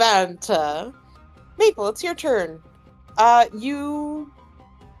 Brotherly banter. Maple, it's your turn. You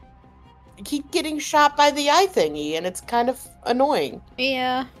keep getting shot by the eye thingy, and it's kind of annoying.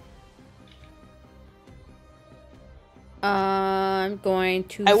 Yeah. I'm going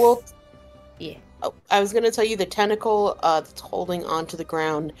to. I will. Yeah. Oh, I was going to tell you the tentacle that's holding onto the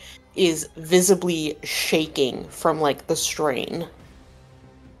ground is visibly shaking from, like, the strain.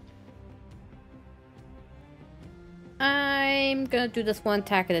 I'm gonna do this one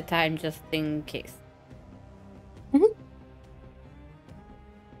attack at a time just in case. Mhm.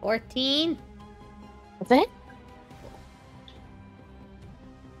 14. That's it?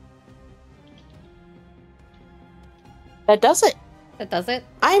 That does it. That does it.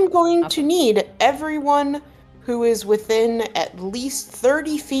 I'm going to Awesome. need everyone who is within at least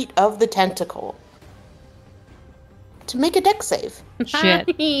 30 feet of the tentacle to make a dex save. Shit.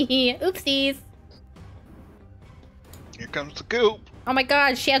 Oopsies. Here comes the goop. Oh my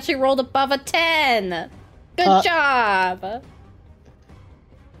god, she actually rolled above a 10. Good job.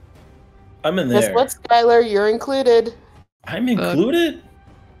 I'm in Guess there. what, Skylar? You're included. I'm included?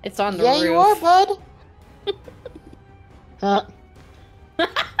 It's on the Yeah, roof. you are, bud. Huh?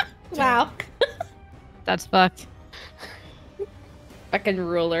 Wow. That's fucked. Fucking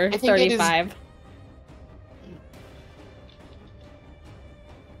ruler. I think it is- 35.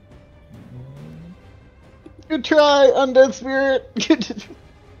 Good try, undead spirit.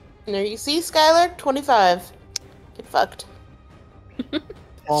 There you see, Skylar? 25. Get fucked.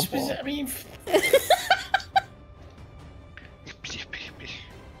 Awful. I mean,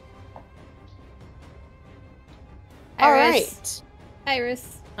 All Iris. right.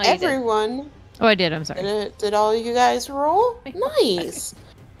 Iris. Oh, you did. Everyone, Oh, I did. I'm sorry. did all you guys roll? Nice.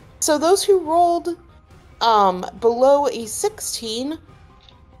 So those who rolled below a 16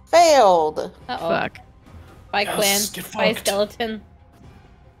 failed. Uh-oh. Fuck. Bye, Yes, Quinn. get Bye, fucked. skeleton.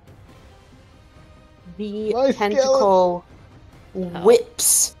 The My tentacle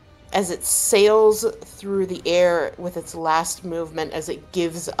whips as it sails through the air with its last movement as it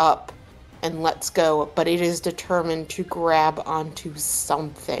gives up and lets go, but it is determined to grab onto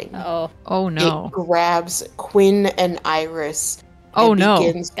something. Uh-oh. Oh no. It grabs Quinn and Iris Oh and no.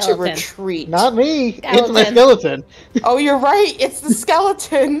 begins to Skeleton. retreat. Not me. It's my Skeleton. skeleton. Oh, you're right. It's the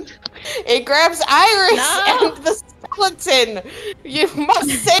skeleton. It grabs Iris No. and the skeleton. You must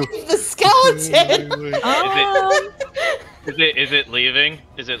save the skeleton. Is it leaving?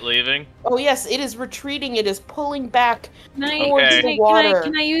 Is it leaving? Oh yes, it is retreating. It is pulling back Can I, towards Okay. the water.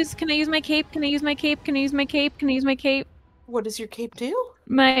 can I use my cape? Can I use my cape? Can I use my cape? Can I use my cape? What does your cape do?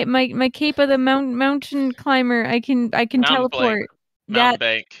 My cape of the mountain climber. I can Mountain teleport. Mountain That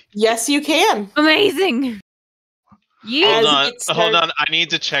Bank. Yes, you can. amazing. You As Hold on, it hold starts- on. I need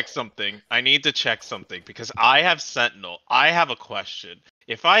to check something. Because I have Sentinel. I have a question.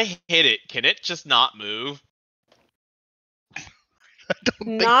 If I hit it, can it just not move? I don't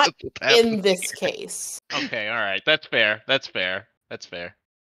think Not that's what's happening in this here. case, Okay, all right. That's fair. That's fair. That's fair.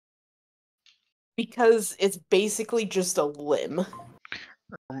 because it's basically just a limb.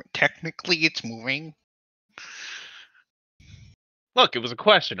 Technically, it's moving. Look, it was a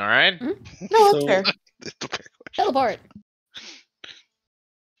question. All right. No, that's So- fair. It's a fair question. Teleport.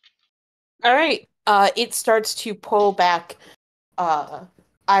 All right. It starts to pull back.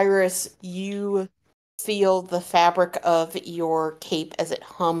 Iris, you feel the fabric of your cape as it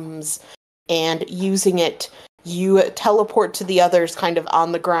hums, and using it, you teleport to the others kind of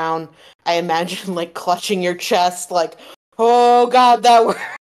on the ground. I imagine like clutching your chest, like, oh god, that worked.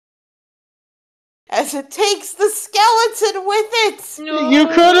 As it takes the skeleton with it! You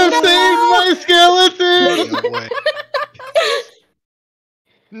could have saved my skeleton. No way.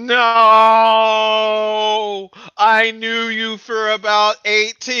 No! I knew you for about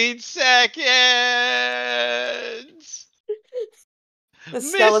 18 seconds! The Mr.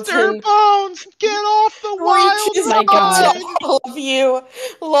 skeleton Bones, get off the wild reaches My out God. to all of you,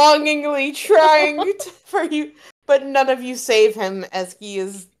 longingly trying for you, but none of you save him as he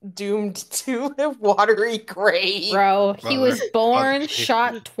is doomed to a watery grave. Bro, he was Brother. born, Brother.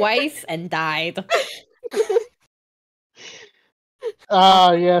 shot twice, and died.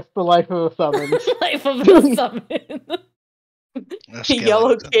 Ah, yes, the life of a summons. Life of a summon. A The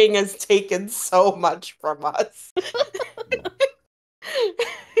Yellow skeleton. King has taken so much from us.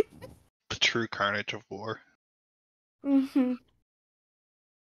 The true carnage of war. Mhm.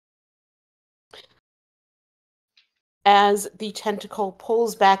 As the tentacle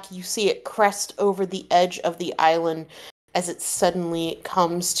pulls back, you see it crest over the edge of the island as it suddenly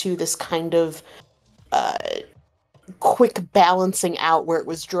comes to this kind of quick balancing out where it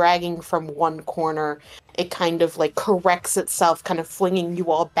was dragging from one corner. It kind of like corrects itself, kind of flinging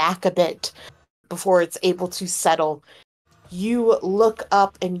you all back a bit before it's able to settle. You look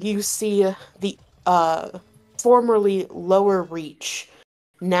up and you see the formerly lower reach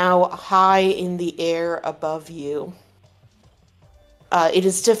now high in the air above you. It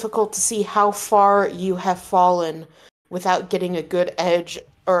is difficult to see how far you have fallen without getting a good edge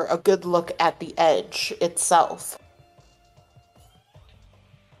or a good look at the edge itself.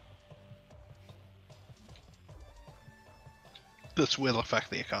 This will affect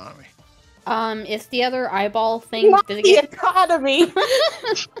the economy. Is the other eyeball thing? Not Did it the get? economy!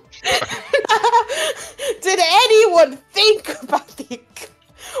 Did anyone think about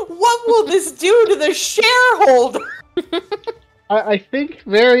what will this do to the shareholder? I think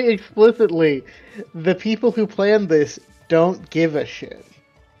very explicitly, the people who planned this don't give a shit.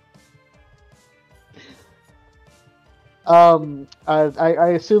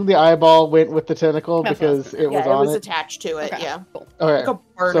 I assume the eyeball went with the tentacle That's what I was because it was Yeah, it on was it. attached to it, Okay, yeah. cool. Like Okay,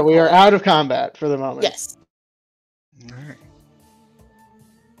 a so we are barnacle. out of combat for the moment. Yes. Alright.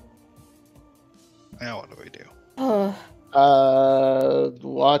 Now what do we do?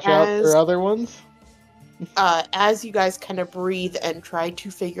 Watch out As- for other ones. As you guys kind of breathe and try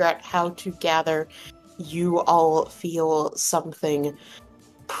to figure out how to gather, you all feel something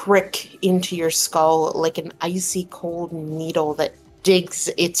prick into your skull like an icy cold needle that digs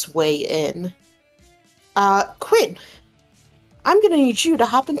its way in. Quinn, I'm gonna need you to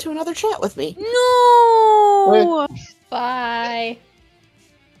hop into another chat with me. No. Bye.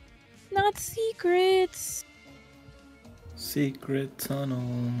 Not secrets. Secret tunnel.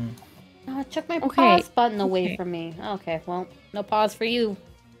 Oh, it took my Okay, pause button away okay. from me. Okay, well, no pause for you.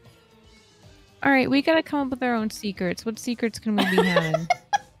 All right, we gotta come up with our own secrets. What secrets can we be having?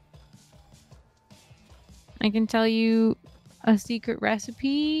 I can tell you a secret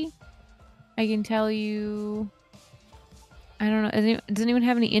recipe. I can tell you. I don't know. Does anyone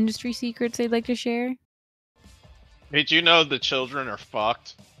have any industry secrets they'd like to share? Did you know the children are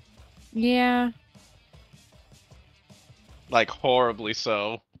fucked? Yeah. Like, horribly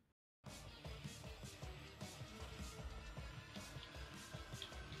so.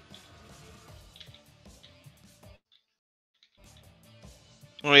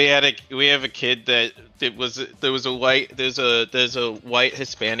 We have a kid that there's a white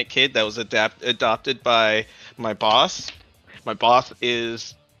Hispanic kid that was adopted by my boss. My boss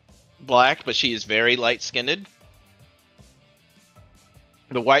is black, but she is very light skinned.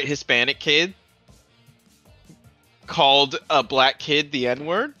 The white Hispanic kid called a black kid the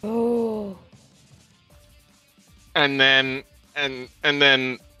N-word, Oh. and then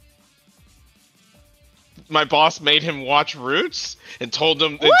my boss made him watch Roots and told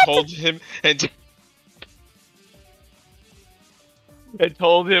him and told him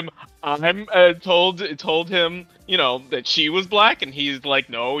told him, you know, that she was black, and he's like,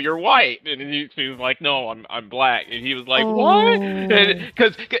 no, you're white, and she was like, no, I'm black, and he was like, what?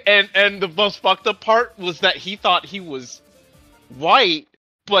 And the most fucked up part was that he thought he was white,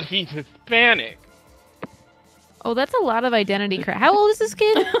 but he's Hispanic. Oh, that's a lot of identity crap. How old is this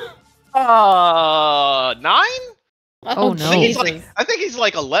kid? 9? Oh, no. I think he's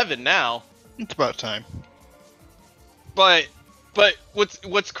like 11 now. It's about time. But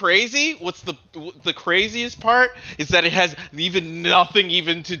what's crazy? What's the craziest part is that it has even nothing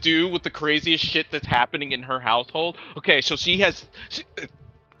even to do with the craziest shit that's happening in her household. Okay, so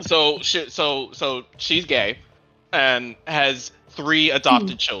so she's gay and has 3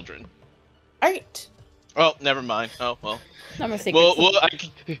 adopted children. Right. Oh, never mind. Oh well. Number secrets.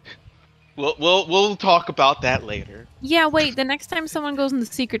 We'll talk about that later. Yeah, wait. The next time someone goes in the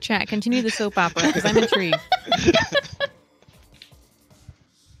secret chat, continue the soap opera because I'm intrigued.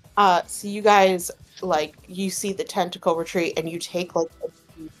 So you guys, like, you see the tentacle retreat and you take, like, a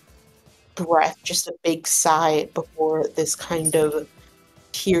deep breath, just a big sigh before this kind of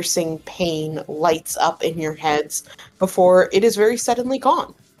piercing pain lights up in your heads before it is very suddenly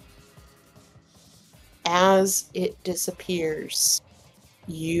gone. As it disappears,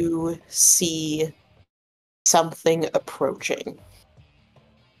 you see something approaching.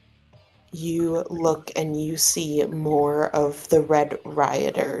 You look and you see more of the red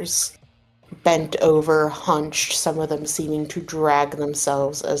rioters, bent over, hunched, some of them seeming to drag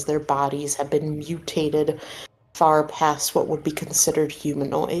themselves as their bodies have been mutated far past what would be considered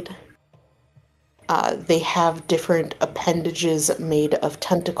humanoid. They have different appendages made of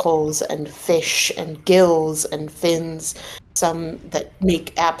tentacles and fish and gills and fins, some that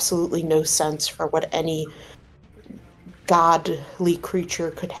make absolutely no sense for what any godly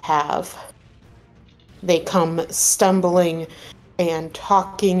creature could have. They come stumbling and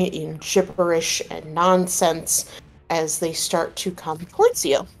talking in gibberish and nonsense as they start to come towards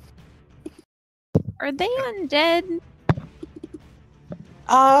you. Are they undead?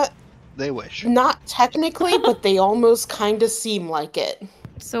 They wish. Not technically, but they almost kind of seem like it.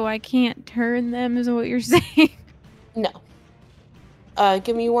 So I can't turn them, is what you're saying? No.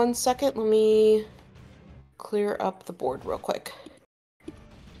 Give me 1 second. Let me clear up the board real quick.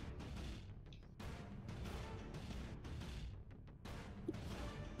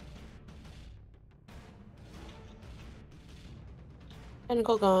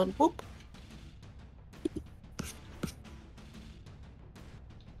 Tentacle gone. Whoop.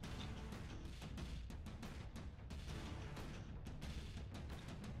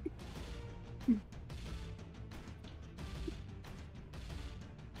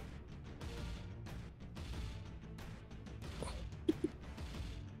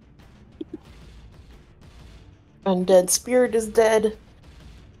 Undead spirit is dead.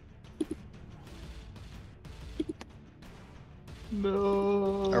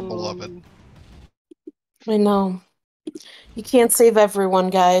 No. Our beloved. I know. You can't save everyone,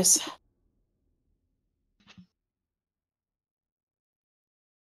 guys.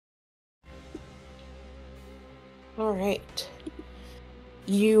 Alright.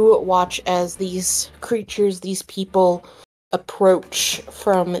 You watch as these creatures, these people, approach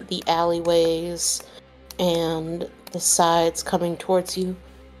from the alleyways and the sides coming towards you.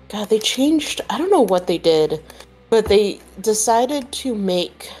 God, they changed. I don't know what they did, but they decided to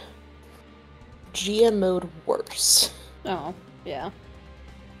make GM mode worse. Oh, yeah.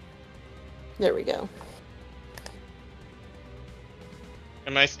 There we go.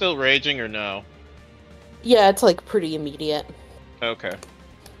 Am I still raging or no? Yeah, it's like pretty immediate. Okay.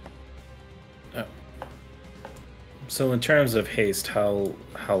 So in terms of haste, how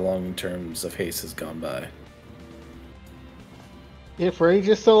long in terms of haste has gone by? If rage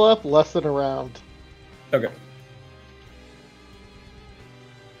is still up, less than a round. Okay.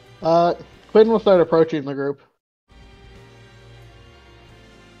 Quinn will start approaching the group.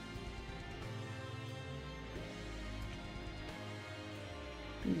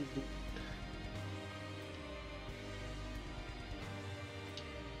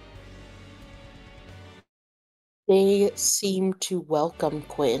 They seem to welcome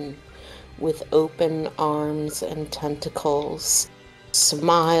Quinn with open arms and tentacles,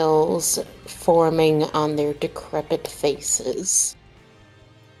 smiles forming on their decrepit faces.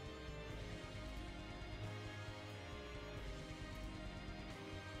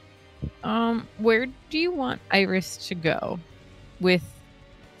 Where do you want Iris to go? With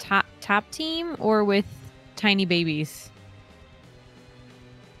top team or with tiny babies?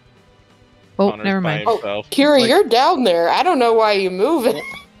 Oh, Connor's never by mind. himself. Kira, Like- you're down there. I don't know why you're moving.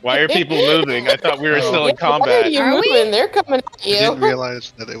 Why are people moving? I thought we were Oh. still in Why are combat. you Are we? moving? They're coming at I didn't you.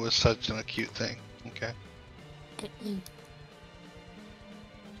 realize that it was such an acute thing. Okay.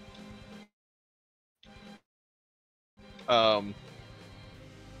 I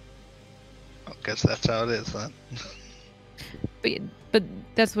guess that's how it is then. But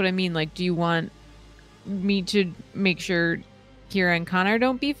that's what I mean. Like, do you want me to make sure Kira and Connor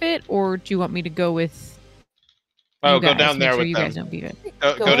don't beef it, or do you want me to go with? Oh, you go guys, down make there sure with you them. guys don't beef it.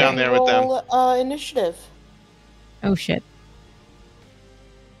 Go down there with them. Roll, initiative. Oh shit!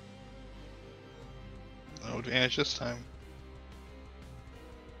 No advantage this time.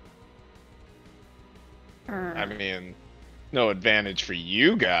 I mean, no advantage for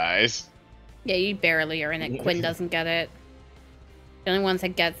you guys. Yeah, you barely are in it. Quinn doesn't get it. The only ones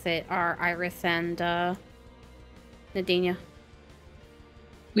that gets it are Iris and Nadine.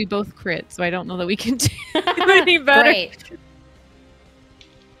 We both crit, so I don't know that we can do any better. Great.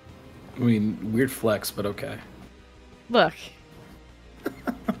 I mean, weird flex, but okay. Look,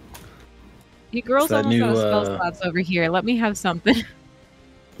 you girls that almost new, out of spell slots over here. Let me have something.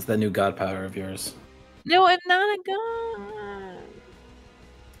 It's that new god power of yours. No, I'm not a god.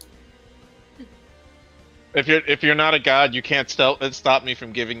 If you're not a god, you can't stop me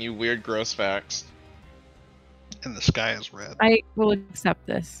from giving you weird, gross facts. And the sky is red. I will accept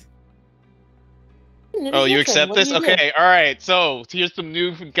this. It Oh, is you your turn. accept What do this? you do? Okay, all right. So here's some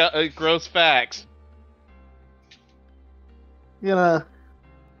new gross facts. Gonna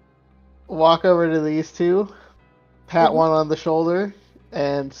walk over to these two, pat Mhm. one on the shoulder,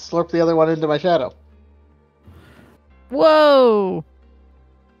 and slurp the other one into my shadow. Whoa!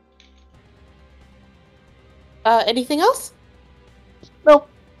 Anything else? Nope.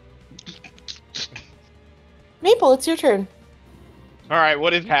 Maple, it's your turn. All right,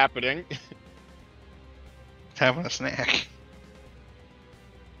 what is happening? Having a snack.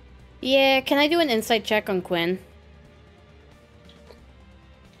 Yeah, can I do an insight check on Quinn?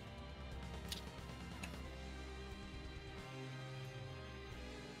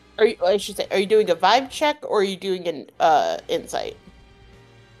 I should say, are you doing a vibe check or are you doing an insight?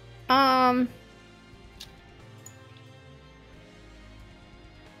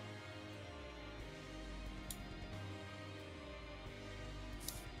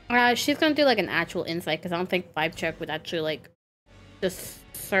 She's gonna do like an actual insight because I don't think vibe check would actually like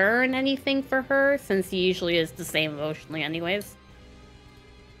discern anything for her since he usually is the same emotionally anyways.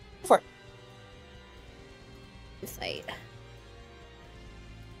 For it. Insight.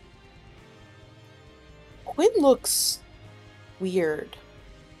 Quinn looks weird.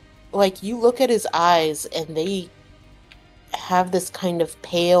 Like, you look at his eyes and they have this kind of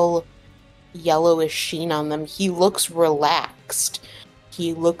pale yellowish sheen on them. He looks relaxed.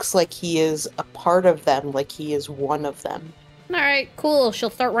 He looks like he is a part of them, like he is one of them. Alright, cool. She'll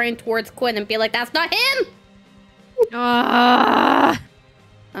start running towards Quinn and be like, that's not him! Ah!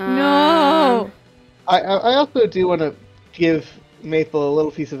 No! I also do want to give Maple a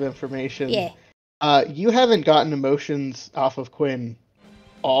little piece of information. Yeah. You haven't gotten emotions off of Quinn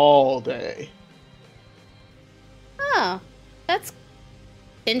all day. Oh, that's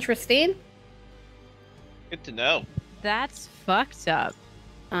interesting. Good to know. That's fucked up.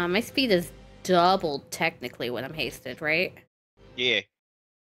 My speed is doubled technically when I'm hasted, right? Yeah.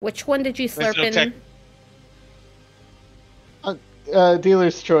 Which one did you There's slurp no in?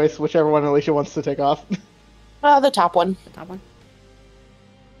 Dealer's choice, whichever one Alicia wants to take off. The top one. The top one.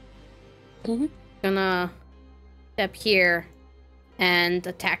 Mhm. Gonna step here and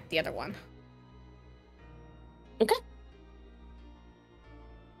attack the other one. Okay.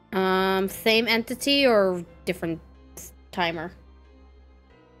 Same entity or different timer?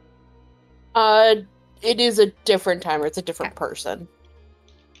 It is a different timer. It's a different person.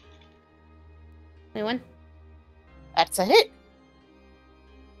 Anyone? That's a hit.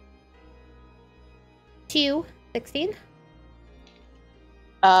 2, 16.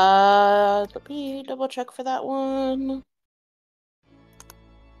 Let me double check for that one.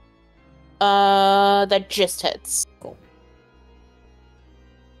 That just hits. Cool.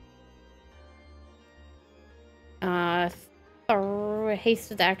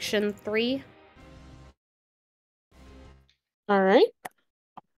 Hasted action 3. All right.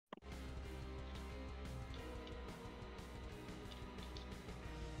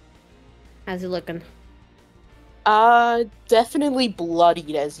 How's it looking? Definitely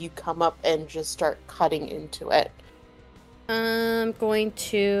bloodied as you come up and just start cutting into it. I'm going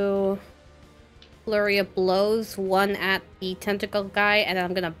to flurry of blows, one at the tentacle guy, and then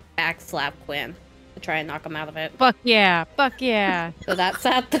I'm gonna backslap Quinn to try and knock him out of it. Fuck yeah. Fuck yeah. So that's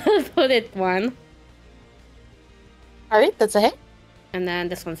at the hooded one, All right, that's a hit. and then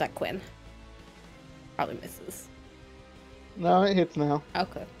this one's at Quinn. Probably misses. No, it hits now.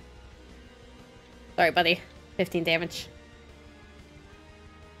 Okay. Sorry, buddy. 15 damage.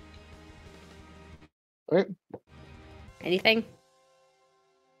 Alright. Anything?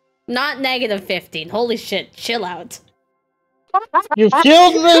 Not negative 15. Holy shit, chill out. You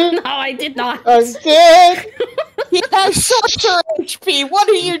killed me! No, I did not. I'm dead! He has sorcerer HP. What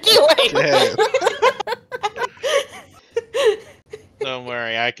are you doing? Don't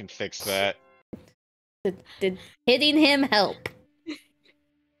worry, I can fix that. Did hitting him help?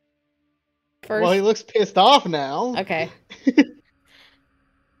 First, Well, he looks pissed off now. okay.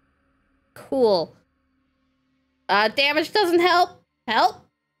 Cool. Damage doesn't help. Help?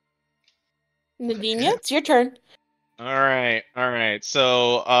 Nadinia, it's your turn. All right.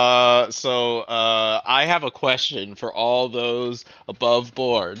 So, I have a question for all those above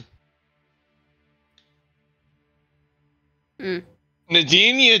board. Mm.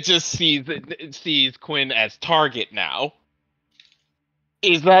 Nadinia just sees Quinn as target now.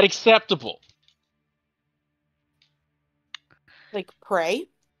 Is that acceptable? Like prey.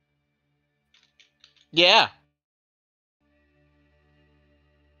 Yeah.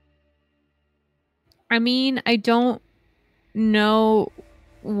 I mean, I don't know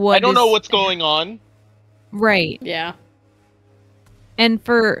what I don't know is- what's going on. Right. Yeah. And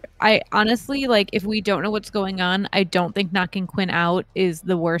I honestly, like, if we don't know what's going on, I don't think knocking Quinn out is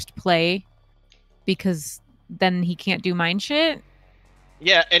the worst play because then he can't do mind shit.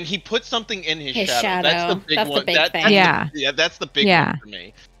 Yeah, and he put something in his His shadow. That's the shadow. big That's the one. big thing. Yeah. That's the big Yeah. one for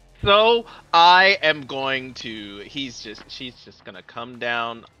me. So I am going to. She's just gonna come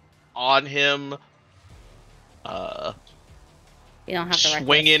down on him. You don't have to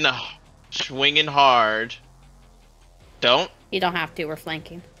wreck Swinging hard. Don't. You don't have to. We're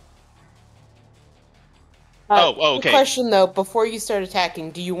flanking. Oh, Good okay. Question though, before you start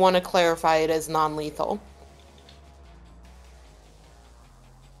attacking, do you want to clarify it as non-lethal?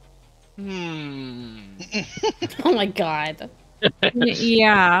 Oh my god.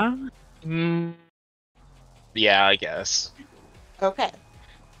 Yeah. Yeah, I guess. Okay.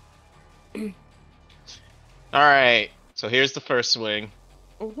 All right. So here's the first swing.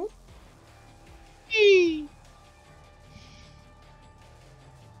 Mm-hmm. Eee.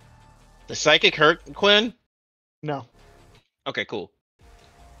 The psychic hurt Quinn? No. Okay, cool.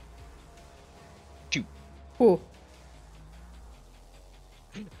 Ooh.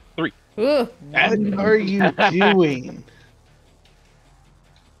 3. Ooh. What are you doing?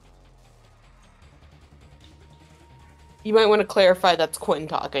 You might want to clarify that's Quinn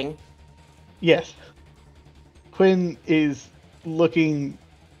talking. Yes. Quinn is looking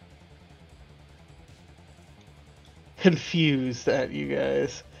confused at you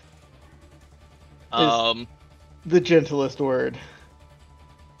guys. The gentlest word.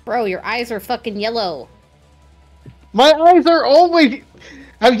 Bro, your eyes are fucking yellow. My eyes are always.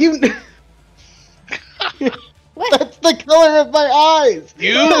 Have you? What? That's the color of my eyes.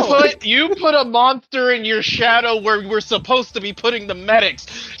 You put a monster in your shadow where we're supposed to be putting the medics.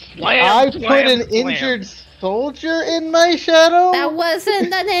 I put an injured soldier in my shadow. That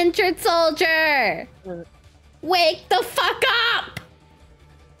wasn't an injured soldier. Wake the fuck up!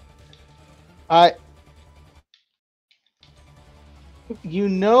 You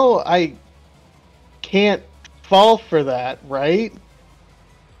know I can't fall for that, right?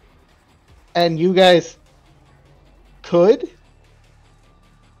 And you guys could?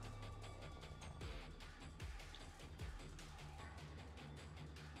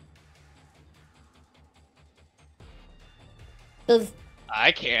 Does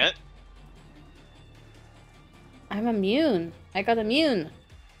I can't. I'm immune. I got immune.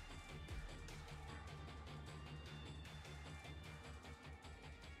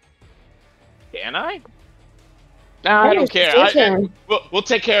 Can I? Nah, I don't care. We'll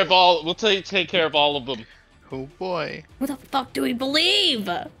take care of all. We'll take care of all of them. Oh boy. Who the fuck do we believe?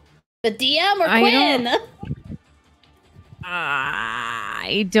 The DM or I Quinn?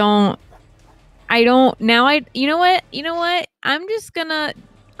 I don't. Now you know what? You know what? I'm just gonna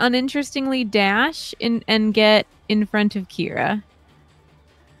uninterestingly dash and get in front of Kira.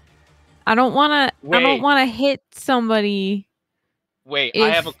 I don't wanna hit somebody. Wait,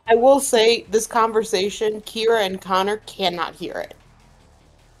 If I will say this conversation, Kira and Connor cannot hear it.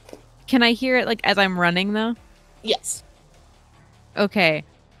 Can I hear it like as I'm running though? Yes. Okay.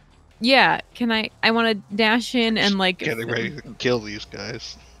 Yeah, can I want to dash in and like Getting ready to kill these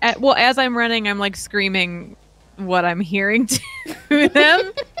guys. well, as I'm running, I'm like screaming what I'm hearing to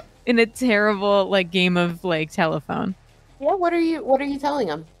them in a terrible like game of like telephone. Yeah, what are you telling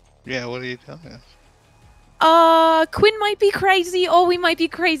them? Yeah, what are you telling us? Quinn might be crazy, or we might be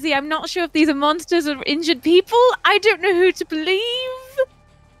crazy. I'm not sure if these are monsters or injured people. I don't know who to believe.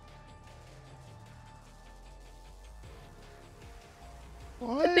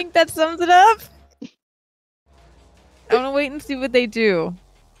 What? I think that sums it up. I want to wait and see what they do.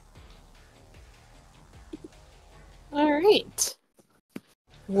 All right.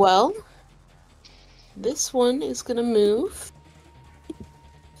 Well, this one is gonna move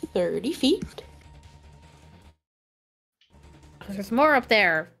 30 feet. There's more up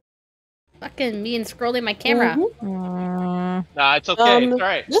there. Fucking me and scrolling my camera. Mhm. Nah, it's okay. It's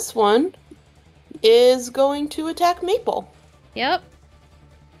alright. This one is going to attack Maple. Yep.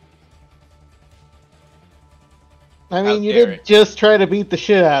 I How mean, you dare did it. just try to beat the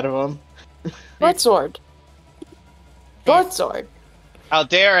shit out of him. Broadsword. Broadsword. How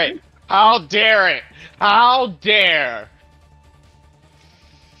dare it? How dare it? How dare?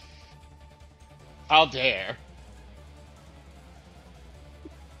 How dare?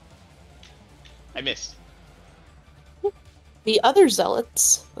 I missed. The other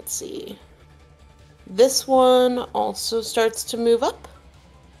zealots, let's see. This one also starts to move up.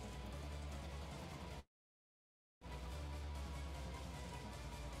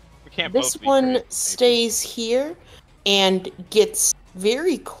 We can't This both be one crazy, maybe. stays here and gets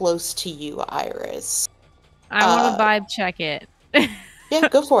very close to you, Iris. I want to vibe check it. Yeah,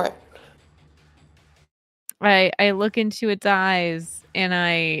 go for it. I look into its eyes and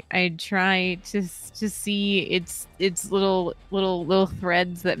I try to see its little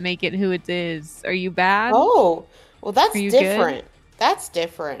threads that make it who it is. Are you bad? Oh, well, that's Are you different. That's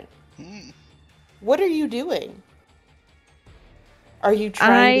different. Hmm. What are you doing? Are you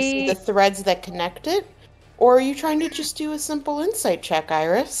trying to see I- the threads that connect it? Or are you trying to just do a simple insight check,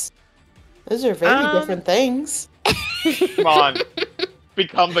 Iris? Those are very different things. Come on.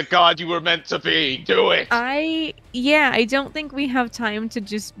 Become the god you were meant to be. Do it. I don't think we have time to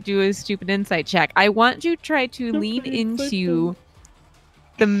just do a stupid insight check. I want you to try to lean into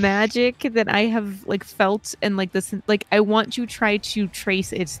the magic that I have like felt and like this like I want you to try to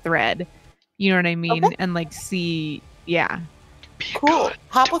trace its thread. You know what I mean? Okay. And like see yeah. Cool.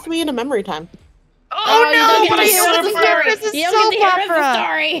 Hop with me in a memory time. Oh, you no! don't get But to I hear don't the want to hear story. this is You don't get to soap hear the opera.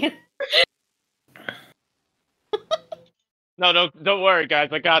 story. No, don't worry, guys.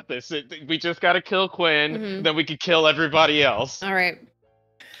 I got this. We just gotta kill Quinn, Mhm. then we can kill everybody else. All right.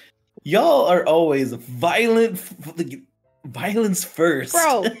 Y'all are always violence first.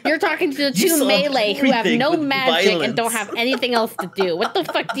 Bro, you're talking to the You two solve melee who have everything no with magic and violence. don't have anything else to do. What the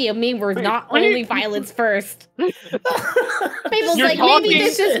fuck do you mean we're not only violence first? Mabel's You're like, maybe talking-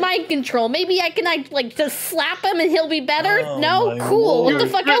 this is mind control. Maybe I can like just slap him and he'll be better. Oh No, my cool. What the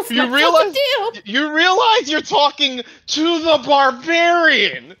lord. fuck else You am I realize- supposed to do? You realize you're talking to the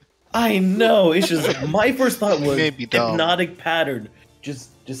barbarian. I know. It's just my first thought was may be dumb. hypnotic pattern. Just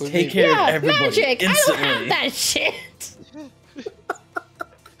We take may- care Yeah, of everybody magic. instantly. I don't have that shit.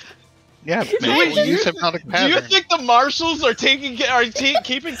 Yeah, maybe we'll use hypnotic Do you pattern. think the marshals are keeping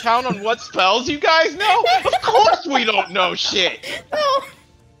count on what spells you guys know? Of course we don't know shit. No.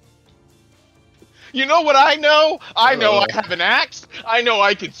 You know what I know? I know I Oh. have an axe. I know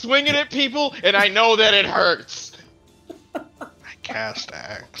I can swing it at people, and I know that it hurts. Cast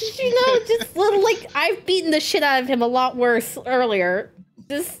axe. You know, just little like I've beaten the shit out of him a lot worse earlier.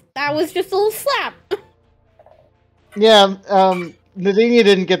 That was just a little slap. Yeah, Nadinia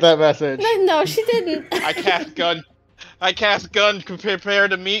didn't get that message. No, she didn't. I cast gun. I cast gun. Prepare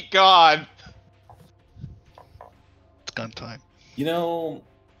to meet God. It's gun time. You know,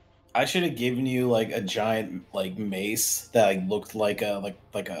 I should have given you like a giant like mace that looked like a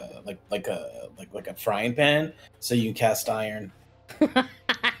frying pan, so you can cast iron.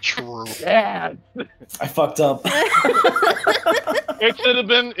 True. Yeah. I fucked up. It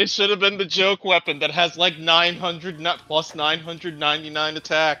should have been the joke weapon that has like 900 not plus 999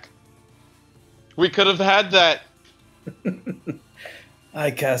 attack. We could have had that.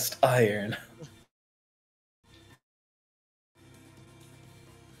 I cast iron.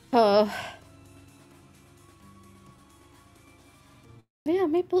 Oh. Yeah,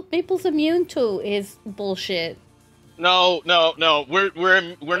 Maple's immune to his bullshit. No.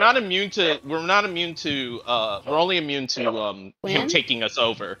 We're not immune to we're only immune to him When? taking us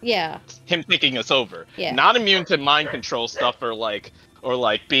over. Yeah. Him taking us over. Yeah. Not immune to mind control stuff or like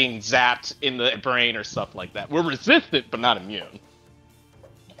being zapped in the brain or stuff like that. We're resistant but not immune.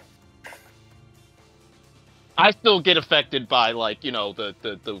 I still get affected by like,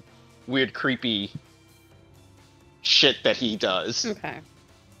 the weird creepy shit that he does. Okay.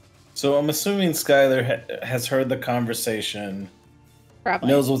 So I'm assuming Skylar has heard the conversation, Probably.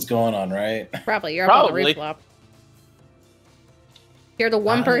 knows what's going on, right? Probably. You're up on the Probably. roof flop. You're the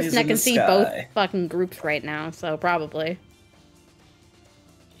one Eyes person that in can the see both sky. fucking groups right now, so probably.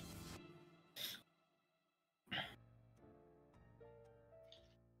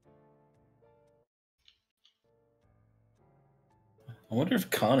 I wonder if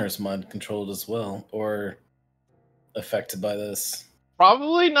Connor's mind controlled as well, or affected by this.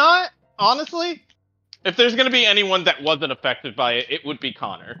 Probably not, honestly. If there's gonna be anyone that wasn't affected by it, it would be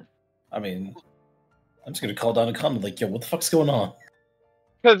Connor. I mean, I'm just gonna call down to Connor, like, yo, what the fuck's going on?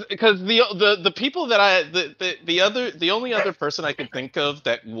 Because the people that the only other person I could think of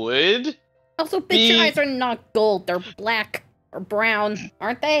that would Also, bitch, your eyes are not gold. They're black or brown,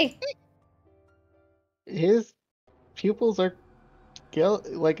 aren't they? His pupils are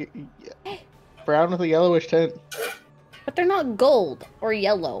like brown with a yellowish tint. But they're not gold or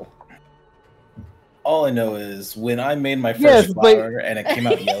yellow. All I know is when I made my first Yes, but- flower and it came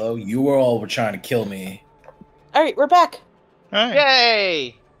out yellow, you all were trying to kill me. All right, we're back. Alright.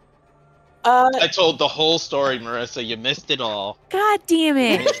 Yay! Uh, I told the whole story, Marissa. You missed it all. God damn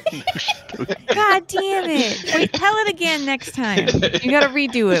it. God damn it. Wait, tell it again next time. You gotta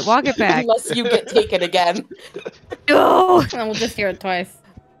redo it. Walk it back. unless you get taken again. No. And we'll just hear it twice.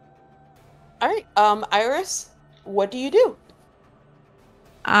 All right, Iris, what do you do?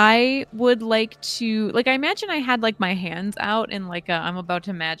 I would like to, like, I imagine I had like my hands out in like a I'm about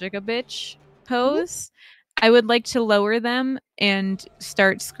to magic a bitch pose. I would like to lower them and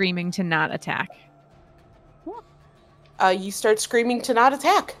start screaming to not attack. You start screaming to not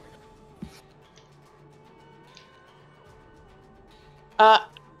attack.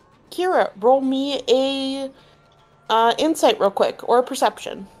 Kira, roll me a insight real quick, or a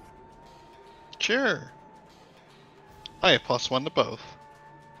perception. Sure. I have +1 to both.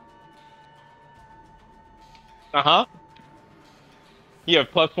 Uh-huh. You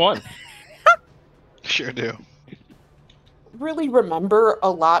have +1. Sure do. Really remember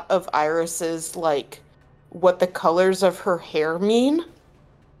a lot of Iris's, like, what the colors of her hair mean.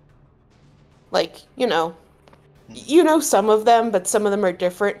 Like, you know some of them, but some of them are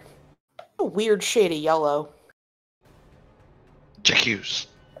different. A weird shade of yellow. Jacuse.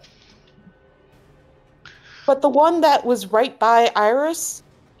 But the one that was right by Iris,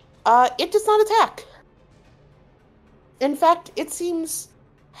 it does not attack. In fact, it seems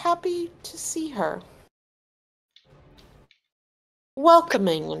happy to see her.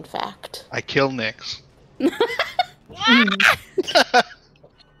 Welcoming, in fact. I kill Nyx.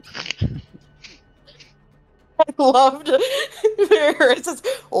 I loved Iris.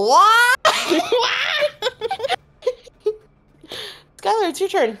 What? Skylar, it's your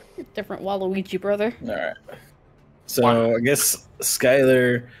turn. Different Waluigi, brother. Alright. So I guess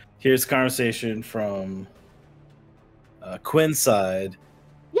Skylar hears conversation from Quinn's side.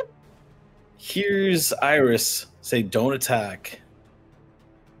 Yep. Here's Iris say, "Don't attack."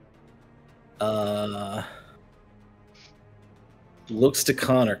 Looks to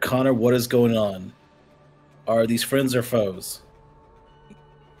Connor. Connor, what is going on? Are these friends or foes?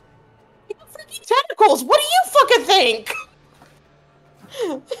 You have freaking tentacles. What do you fucking think?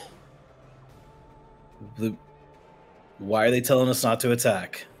 Why are they telling us not to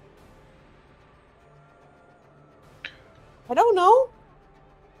attack? I don't know.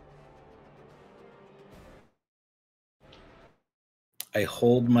 I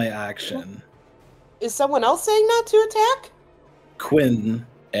hold my action. Is someone else saying not to attack? Quinn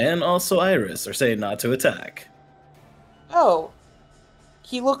and also Iris are saying not to attack. Oh.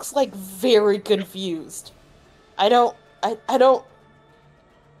 He looks like very confused. I don't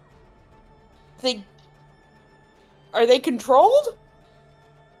they... Are they controlled?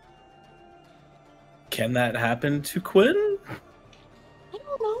 Can that happen to Quinn? I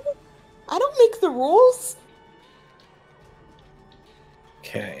don't know. I don't make the rules.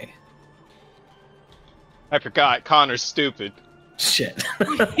 Okay. I forgot. Connor's stupid. Shit.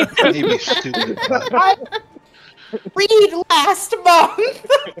 Maybe stupid. But Read last month.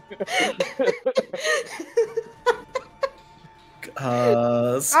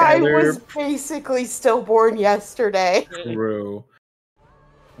 I Skylar was basically stillborn yesterday. True.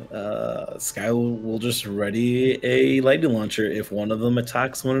 Skylar will just ready a lightning launcher if one of them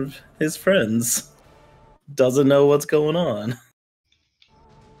attacks one of his friends. Doesn't know what's going on.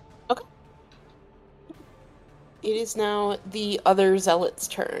 It is now the other zealot's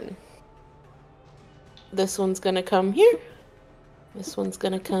turn. This one's gonna come here. This one's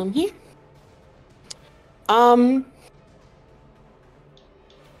gonna come here.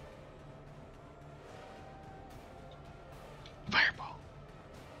 Fireball.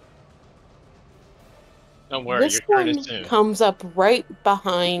 Don't worry, This your turn one is soon. comes up right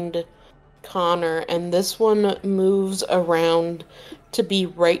behind Connor, and this one moves around to be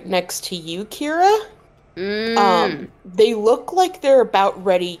right next to you, Kira. They look like they're about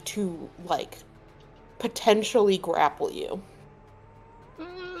ready to, like, potentially grapple you.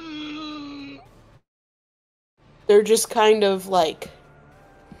 They're just kind of, like,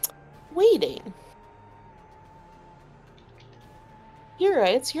 waiting. Kira,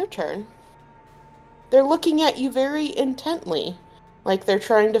 it's your turn. They're looking at you very intently, like they're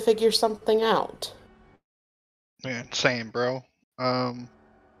trying to figure something out. man, same, bro. I'll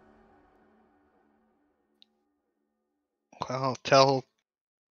tell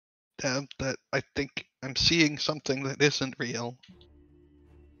them that I think I'm seeing something that isn't real.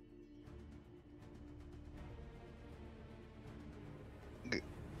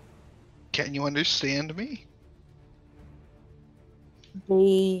 Can you understand me?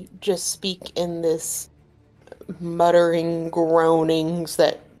 They just speak in this muttering groanings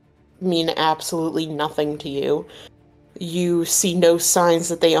that mean absolutely nothing to you. You see no signs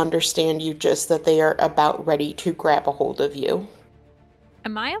that they understand you, just that they are about ready to grab a hold of you.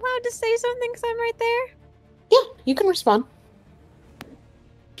 Am I allowed to say something because I'm right there? Yeah, you can respond.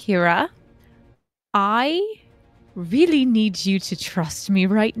 Kira, I really need you to trust me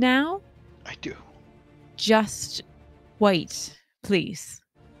right now. I do. Just wait, please.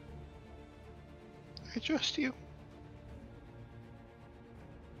 I trust you.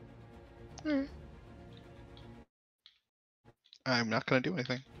 I'm not gonna do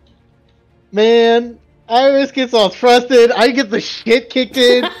anything. Man, Iris gets all trusted. I get the shit kicked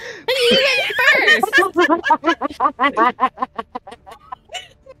in.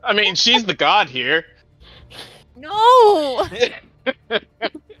 I mean, she's the god here. No!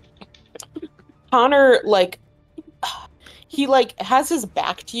 Connor, like, he, like, has his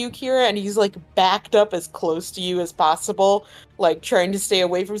back to you, Kira, and he's, like, backed up as close to you as possible, like, trying to stay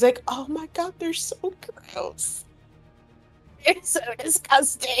away from. He's like, oh my god, they're so gross. They're so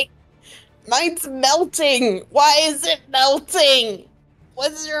disgusting. Mine's melting. Why is it melting?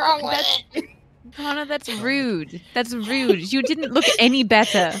 What's wrong with it? Connor, that's rude. That's rude. You didn't look any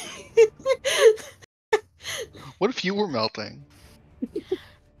better. What if you were melting?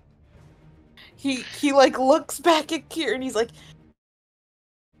 He like looks back at Kira and he's like,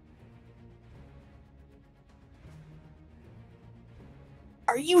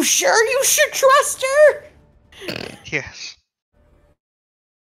 are you sure you should trust her? Yes.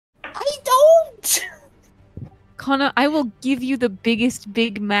 I don't. Connor, I will give you the biggest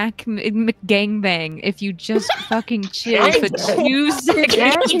Big Mac gangbang if you just fucking chill for 2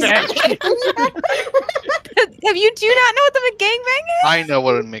 seconds. Do you not know what the gangbang is? I know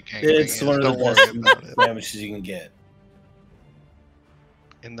what a McGangbang is. It's one of Don't the worry best about it. sandwiches you can get.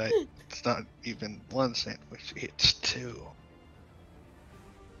 And that it's not even one sandwich; it's two.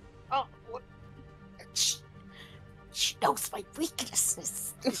 Oh, she knows my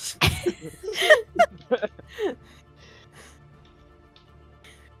weaknesses.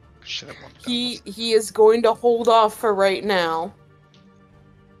 He is going to hold off for right now.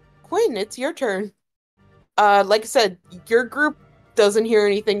 Quinn, it's your turn. Like I said, your group doesn't hear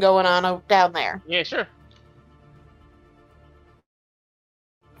anything going on down there. Yeah, sure.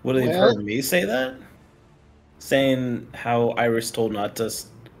 Would they have Well- heard me say that? Saying how Iris told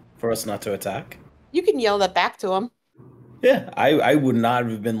for us not to attack? You can yell that back to him. Yeah, I would not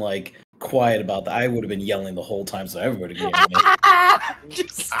have been like quiet about that. I would have been yelling the whole time so everybody could hear me.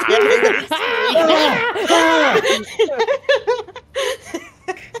 Just standing there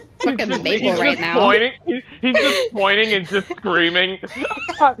Fucking Mabel right now. He's just pointing and just screaming.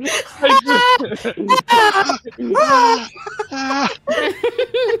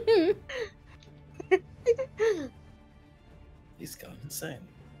 He's gone insane.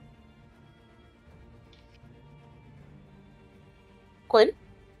 Quinn?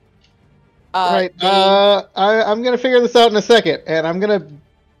 Right. They- I'm gonna figure this out in a second, and I'm gonna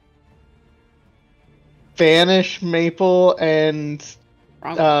banish Maple and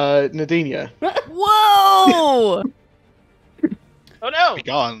Wrong. Nadinia. Whoa! Oh no! Be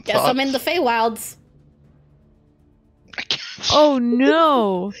gone. Guess I'm in the thoughts. Feywilds. I can't. Oh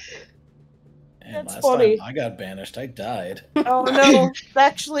no! And That's last funny. time I got banished, I died. Oh no.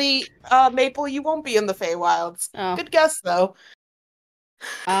 Actually, Maple, you won't be in the Feywilds. Oh. Good guess, though.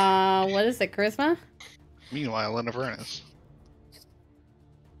 What is it? Charisma? Meanwhile, in Avernus.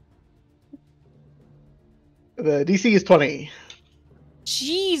 The DC is 20.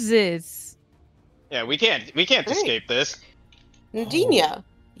 Jesus! Yeah, we can't Right. escape this. Nadinia,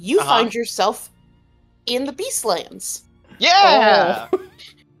 you Uh-huh. find yourself in the Beastlands. Yeah.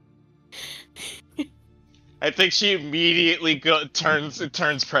 I think she immediately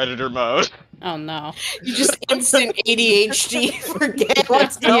turns predator mode. Oh no. You just instant ADHD forget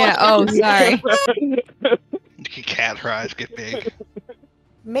what's going Yeah, on. oh, sorry. Cat her eyes get big.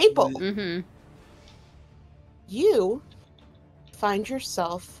 Maple, Mm-hmm. you find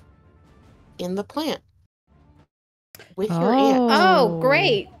yourself in the plant with your aunt. Oh,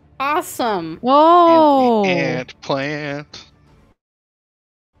 great. Awesome. Oh! And plant.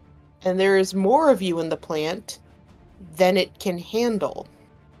 And there is more of you in the plant than it can handle.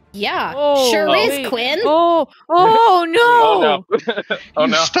 Yeah. Oh, sure is, wait. Quinn. Oh no! Oh You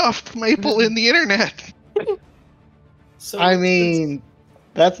no! stuffed Maple in the internet. So I mean,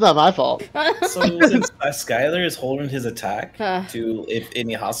 that's not my fault. so since Skylar is holding his attack Uh. to if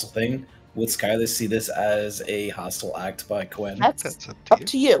any hostile thing, would Skylar see this as a hostile act by Quinn? That's That's up up to you.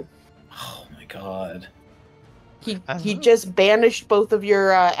 to you. Oh my god. He just banished both of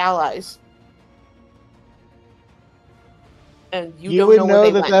your allies. And you You don't would know know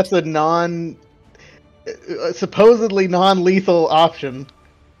where they that went. that's a supposedly non-lethal option.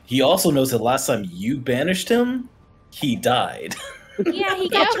 He also knows that last time you banished him, he died. Yeah, he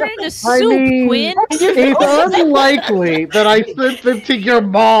got turned into I soup, mean, Quinn. it's unlikely that I sent them to your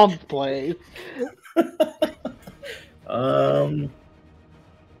mom's place.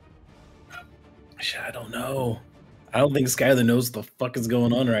 Shit, I don't know. I don't think Skylar knows what the fuck is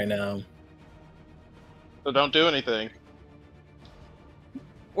going on right now. So don't do anything.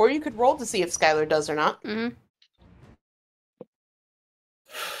 Or you could roll to see if Skylar does or not. Mm-hmm.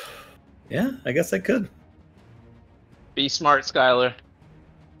 Yeah, I guess I could. Be smart, Skylar.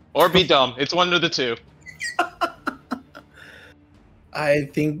 Or be dumb. It's one of the two. I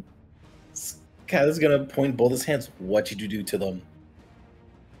think Skylar's gonna point both his hands. What did you do to them?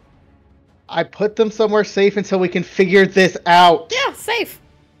 I put them somewhere safe until we can figure this out. Yeah, safe.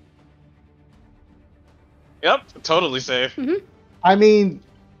 Yep, totally safe. I mean,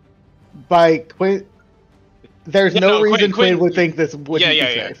 by Quinn, there's Yeah, no no, Quinn Quinn would think this wouldn't Yeah,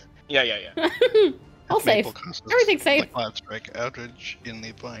 be yeah. safe. Yeah. All safe. Maple causes Everything's safe. the cloud strike outage in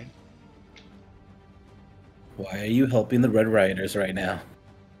the plane. Why are you helping the Red Riders right now?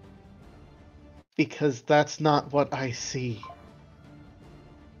 Because that's not what I see.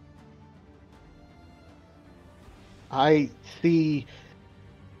 I see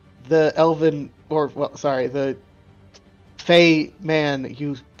the the Fey man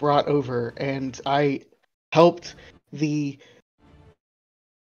you brought over, and I helped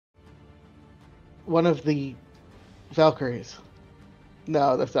one of the Valkyries.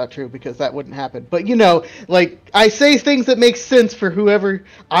 No, that's not true because that wouldn't happen. But I say things that make sense for whoever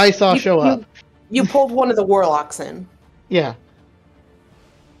I saw show up. You pulled one of the warlocks in. Yeah.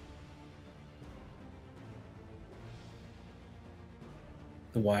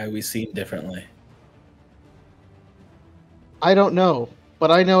 Why are we seen differently? I don't know,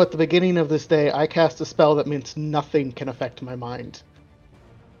 but I know at the beginning of this day I cast a spell that means nothing can affect my mind.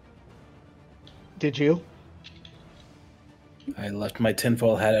 Did you? I left my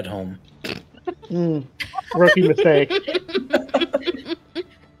tinfoil hat at home. Rookie mistake. I'm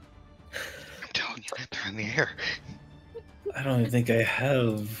telling you, they're in the air. I don't even think I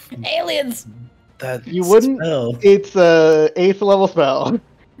have Aliens. that You wouldn't? spell. It's a 8th level spell.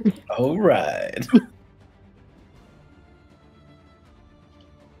 All right.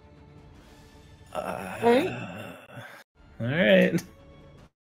 All right.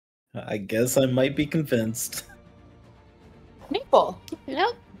 I guess I might be convinced. Maple, Yep.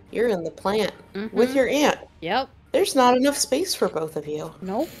 you're in the plant Mhm. with your aunt. Yep. There's not enough space for both of you.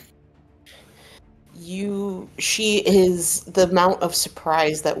 Nope. The amount of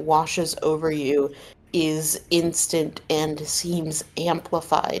surprise that washes over you is instant and seems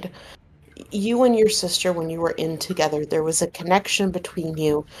amplified. You and your sister, when you were in together, there was a connection between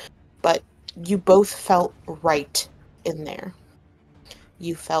you, but you both felt right in there.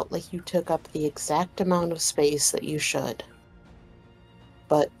 You felt like you took up the exact amount of space that you should.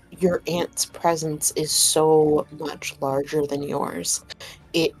 But your aunt's presence is so much larger than yours.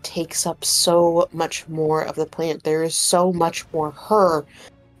 It takes up so much more of the plant. There is so much more her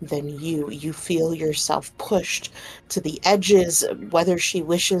than you. You feel yourself pushed to the edges, whether she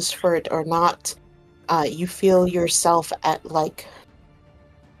wishes for it or not. You feel yourself at, like,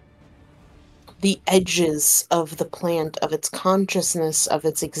 the edges of the plant, of its consciousness, of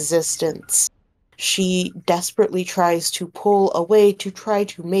its existence. She desperately tries to pull away to try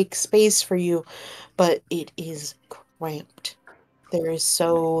to make space for you, but it is cramped. There is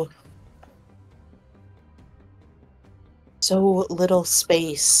so little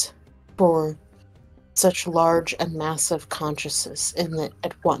space for such large and massive consciousness in it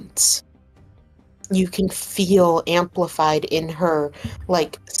at once. You can feel amplified in her,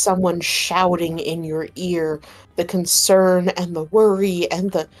 like someone shouting in your ear, the concern and the worry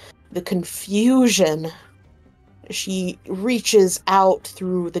and the confusion. She reaches out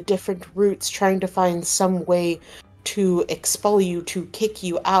through the different roots, trying to find some way to expel you, to kick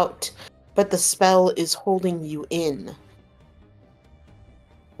you out, but the spell is holding you in.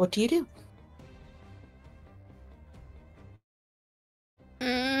 What do you do?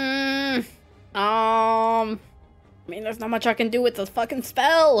 I mean, there's not much I can do with this fucking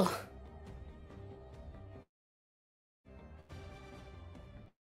spell.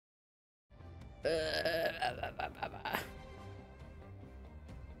 Did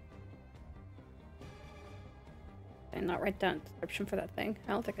I not write down a description for that thing?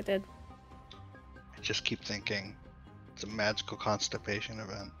 I don't think I did. I just keep thinking it's a magical constipation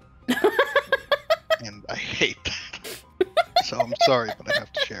event. And I hate that. So I'm sorry, but I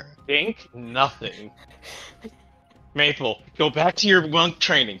have to share it. Think nothing. Maple, go back to your monk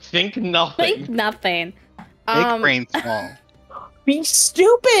training. Think nothing. Think nothing. Make brain small. Be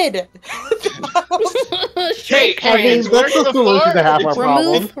stupid! Hey, I mean, that's the solution to half our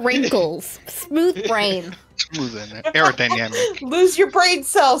problem. Remove wrinkles. Smooth brain. Smooth and aerodynamic. Lose your brain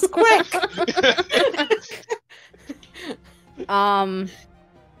cells, quick!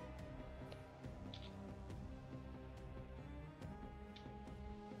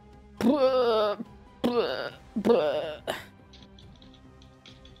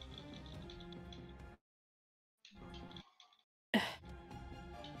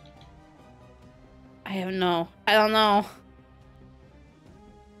 I don't know.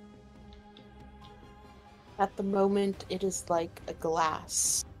 At the moment, it is like a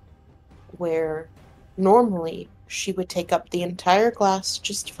glass, where normally she would take up the entire glass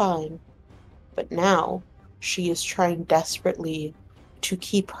just fine, but now she is trying desperately to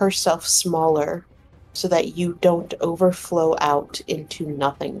keep herself smaller so that you don't overflow out into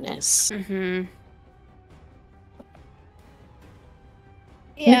nothingness. Mm-hmm.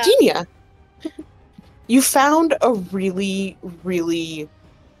 Yeah. Nadinia, you found a really, really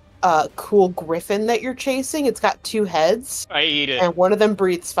cool griffin that you're chasing. It's got 2 heads, I eat it. and one of them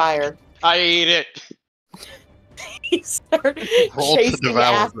breathes fire. I eat it. You start Roll to chasing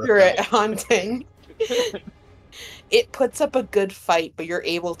devour after it, hunting. It puts up a good fight, but you're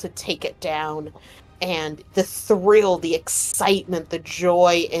able to take it down. And the thrill, the excitement, the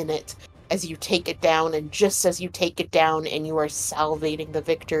joy in it as you take it down, and just as you take it down and you are salivating the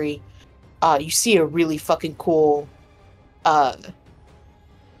victory, you see a really fucking cool,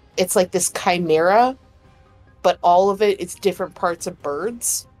 it's like this chimera, but all of it is different parts of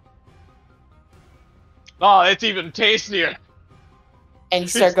birds. Oh, it's even tastier. And you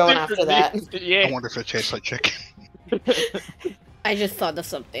start It's going after that. different. Yeah. I wonder if it tastes like chicken. I just thought of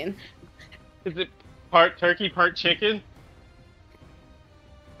something. Is it part turkey, part chicken?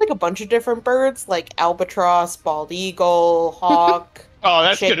 Like a bunch of different birds, like albatross, bald eagle, hawk. Oh,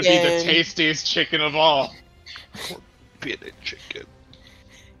 that's gonna be the Chicken. tastiest chicken of all. Forbidden chicken.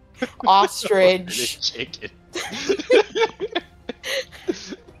 Ostrich. Chicken.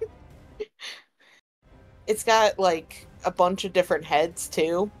 It's got like a bunch of different heads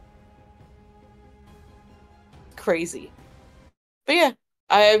too. Crazy. But yeah,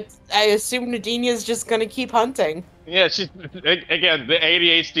 I assume Nadinia's just gonna keep hunting. Yeah, she's again. The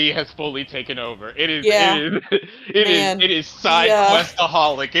ADHD has fully taken over. It is. Yeah. It is side Yeah.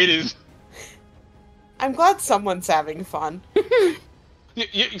 questaholic. It is. I'm glad someone's having fun.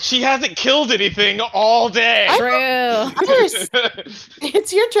 She hasn't killed anything all day. True. Iris,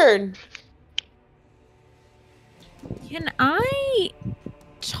 it's your turn. Can I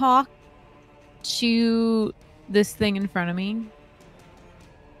talk to this thing in front of me?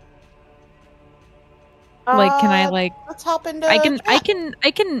 Like, can I like? Let's hop into I chat.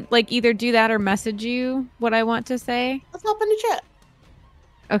 can like either do that or message you what I want to say. Let's hop into chat.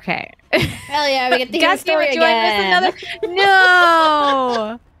 Okay. Hell yeah, we get to hear God a story damn it, do again. I miss another?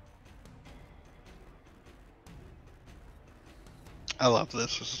 No. I love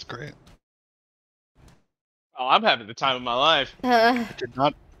this. This is great. Oh, I'm having the time of my life. I did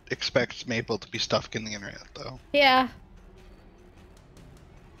not expect Maple to be stuck in the internet, though. Yeah.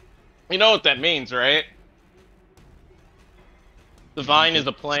 You know what that means, right? The vine is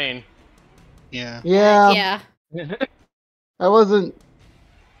a plane. Yeah. Yeah. Yeah. I wasn't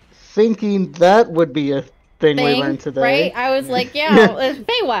thinking that would be a thing we learned today. Right? I was like, yeah, it's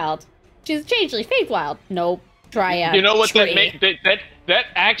Feywild. She's a changeling. Feywild. Nope. Dryad. You know what tree. that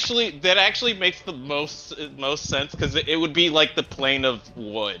actually makes the most sense because it would be like the plane of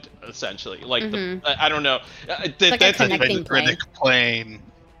wood essentially. Like I don't know. like a That's connecting plane. plane.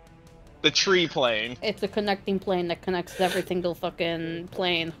 the tree plane. It's a connecting plane that connects every single fucking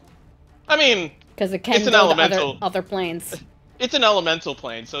plane. I mean, Because it can it's an go elemental. to other planes. It's an elemental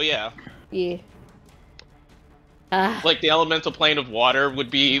plane, so yeah. Yeah. Like the elemental plane of water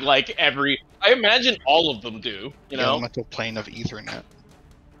would be like every. I imagine all of them do. You The know. elemental plane of Ethernet.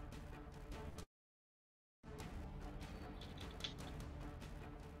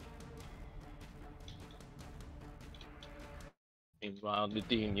 Meanwhile,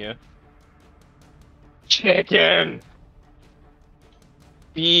 Gardenia. Chicken.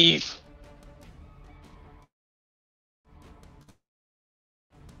 Beef.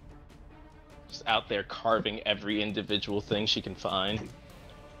 Just out there carving every individual thing she can find.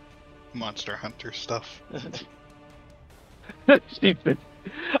 Monster Hunter stuff. She's been.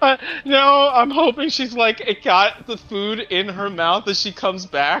 No, I'm hoping she's like it got the food in her mouth as she comes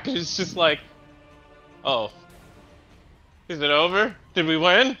back, and it's just like, oh, is it over? Did we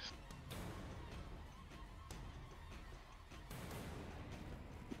win?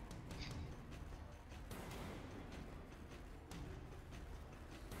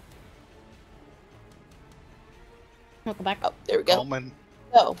 Welcome back. Oh, there we go. Almond.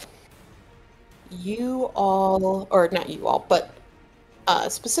 So, you all, or not you all, but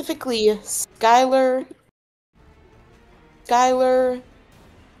specifically Skylar,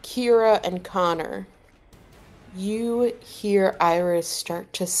 Kira, and Connor, you hear Iris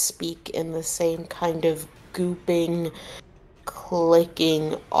start to speak in the same kind of gooping,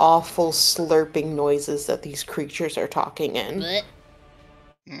 clicking, awful slurping noises that these creatures are talking in. Blech.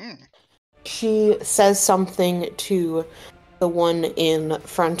 Mm. She says something to the one in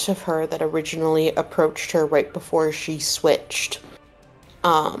front of her that originally approached her right before she switched.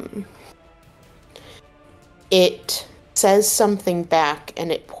 It says something back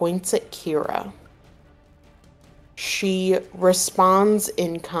and it points at Kira. She responds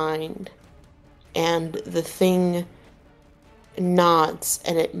in kind, and the thing nods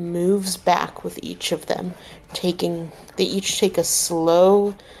and it moves back with each of them, they each take a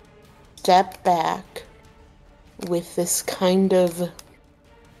slow step back with this kind of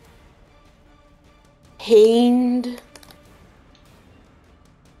pained,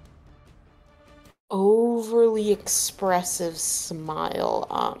 overly expressive smile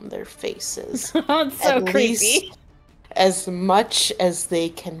on their faces. It's so At creepy. least as much as they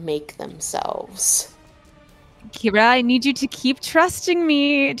can make themselves. Kira, I need you to keep trusting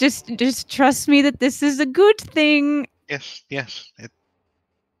me. Just trust me that this is a good thing. Yes, yes. It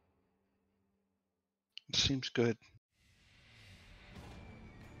seems good.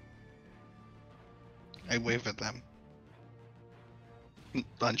 I wave at them.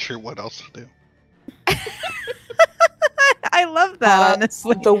 Unsure what else to do. I love that,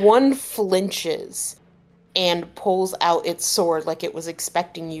 honestly. The one flinches and pulls out its sword like it was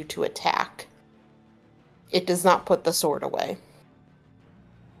expecting you to attack. It does not put the sword away.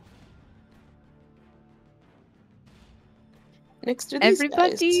 Next to these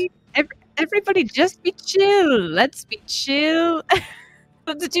guys. Everybody just be chill. Let's be chill.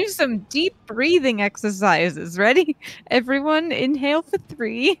 Let's do some deep breathing exercises. Ready? Everyone inhale for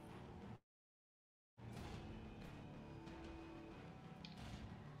 3.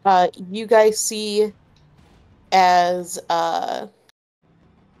 You guys see as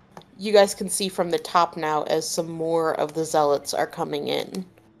you guys can see from the top now as some more of the zealots are coming in.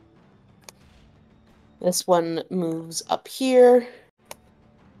 This one moves up here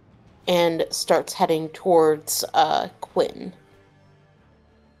and starts heading towards Quinn.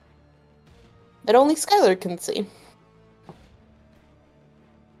 That only Skylar can see.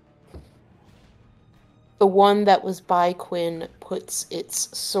 The one that was by Quinn puts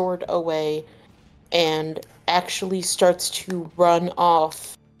its sword away and actually starts to run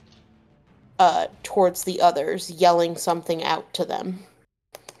off towards the others, yelling something out to them.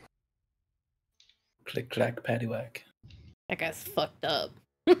 Click, clack, paddywhack. That guy's fucked up.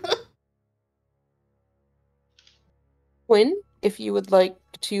 Quinn, if you would like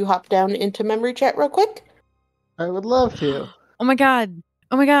to hop down into memory chat real quick. I would love to. Oh my god.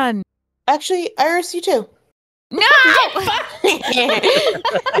 Oh my god. Actually, Iris, you too. No! You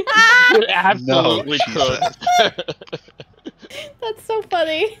absolutely she could. That's so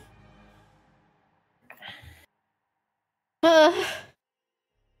funny. Hooey.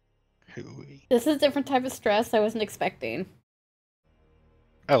 This is a different type of stress I wasn't expecting.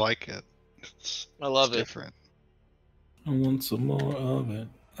 I like it. I love it's it. different. I want some more of it.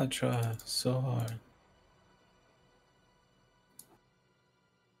 I try so hard.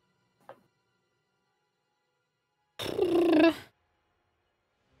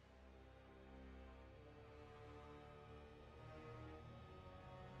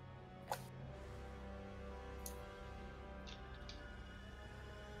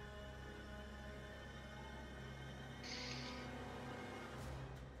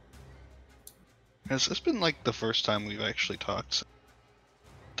 Has this been like the first time we've actually talked since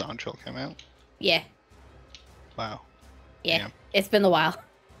Dawn Trail came out? Yeah, Wow. yeah. Damn. It's been a while.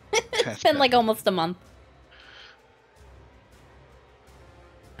 It's That's been bad. like almost a month.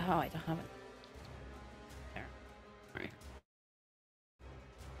 Oh, I don't have it. There. Alright.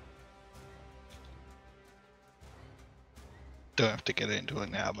 Don't have to get into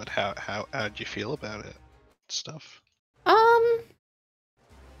it now, but how'd you feel about it? Stuff.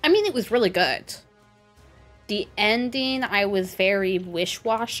 I mean, it was really good. The ending, I was very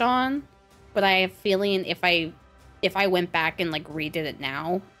wish-wash on, but I have a feeling if I went back and like redid it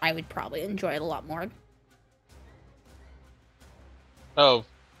now, I would probably enjoy it a lot more. Oh,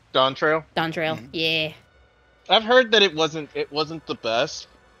 Dawn Trail? Dawn Trail, yeah. I've heard that it wasn't the best.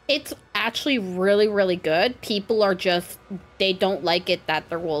 It's actually really, really good. People are just, they don't like it that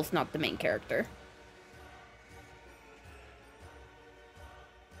the role's not the main character.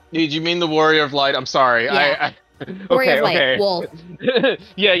 Did you mean the Warrior of Light? I'm sorry. Yeah. Okay, Warrior of Light, okay. wolf.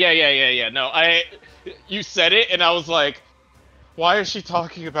 Yeah. No, you said it, and I was like, why is she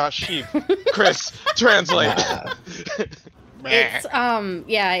talking about sheep? Chris, translate. It's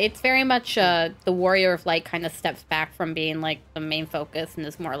yeah, it's very much the Warrior of Light kind of steps back from being like the main focus and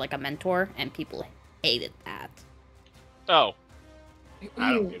is more like a mentor, and people hated that. Oh,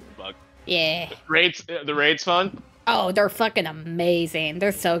 I don't give a fuck. Yeah. The raid's fun. Oh, they're fucking amazing.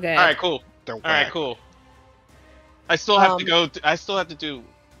 They're so good. All right, cool. They're All right, whack. cool. I still have to go. I still have to do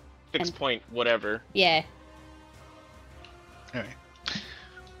 6 point whatever. Yeah. Alright.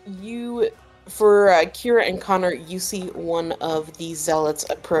 You, for Kira and Connor, you see one of the zealots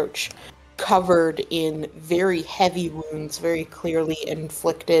approach, covered in very heavy wounds, very clearly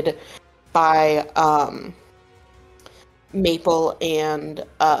inflicted by Maple and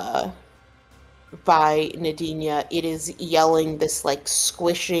by Nadinia. It is yelling this like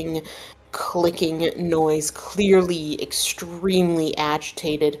squishing, clicking noise, clearly extremely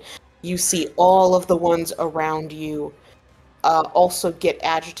agitated. You see all of the ones around you also get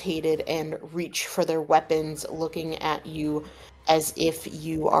agitated and reach for their weapons, looking at you as if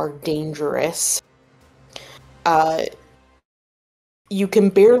you are dangerous. You can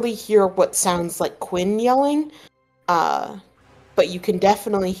barely hear what sounds like Quinn yelling, but you can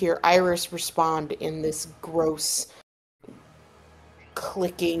definitely hear Iris respond in this gross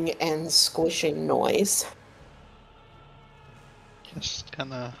clicking and squishing noise. Just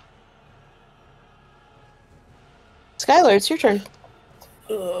kinda. Skylar, it's your turn.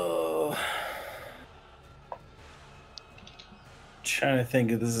 Trying to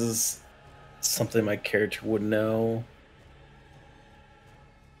think if this is something my character would know.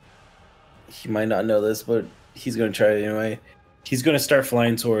 He might not know this, but he's going to try it anyway. He's going to start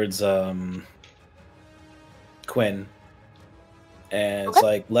flying towards Quinn. And it's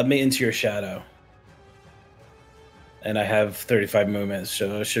like, let me into your shadow. And I have 35 movements,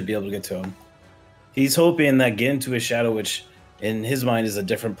 so I should be able to get to him. He's hoping that get into his shadow, which in his mind is a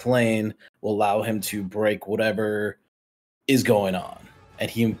different plane, will allow him to break whatever is going on. And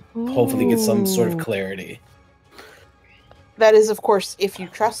he hopefully gets some sort of clarity. That is, of course, if you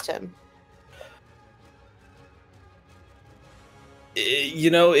trust him. You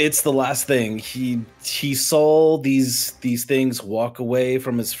know, it's the last thing. He saw these things walk away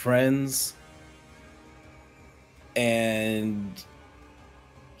from his friends, and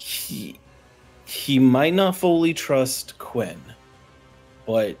he might not fully trust Quinn,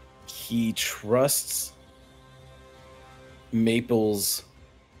 but he trusts Maple's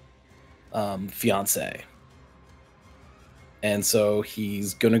fiance. And so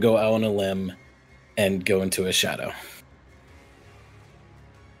he's going to go out on a limb and go into a shadow.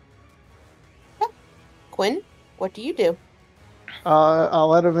 Quinn, what do you do? I'll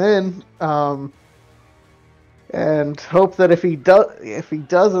let him in, and hope that if he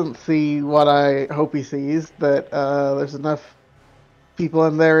doesn't see what I hope he sees, that there's enough people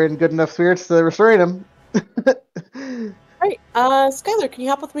in there in good enough spirits to restrain him. Right. Skylar, can you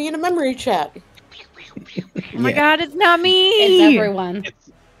help with me in a memory chat? Oh my god, it's not me! It's everyone.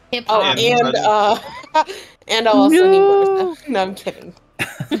 It's Hip Oh, hop. and I'll also need No. Martha. No, I'm kidding.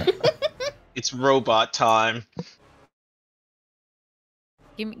 it's robot time.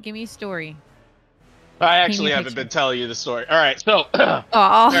 Give me a story. I actually me a haven't picture. been telling you the story. All right, so Oh.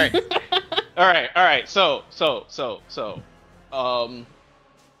 all right. So,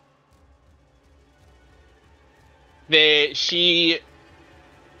 she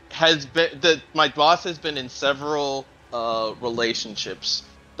has been my boss has been in several relationships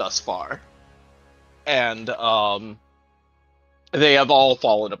thus far, and they have all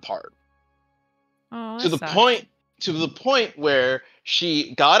fallen apart Oh, to that the point where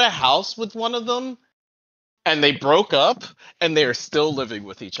she got a house with one of them, and they broke up, and they are still living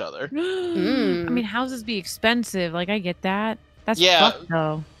with each other. I mean, houses be expensive. Like, I get that. That's Yeah. fucked,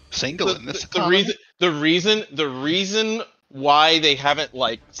 though. Single in this The economy? reason why they haven't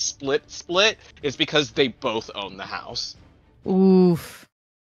like split is because they both own the house. Oof.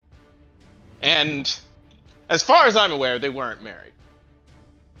 And as far as I'm aware, they weren't married.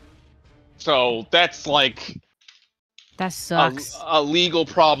 So that's like That sucks. a legal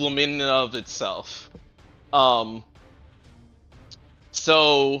problem in and of itself.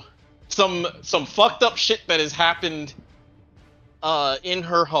 So some fucked up shit that has happened in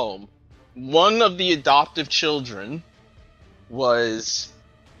her home. One of the adoptive children was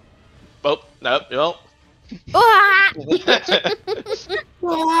no. Ah!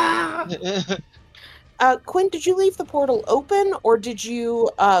 Quinn, did you leave the portal open, or did you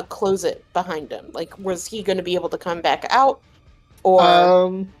close it behind him? Like, was he going to be able to come back out,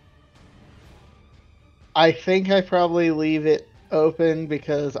 or? I think I probably leave it open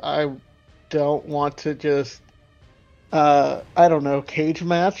because I don't want to just, I don't know, cage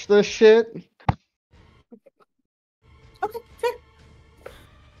match this shit. Okay, fair.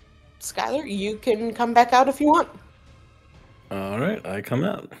 Skylar, you can come back out if you want. All right, I come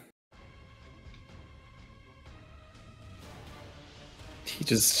out. He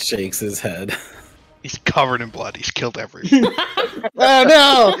just shakes his head. He's covered in blood. He's killed everyone. Oh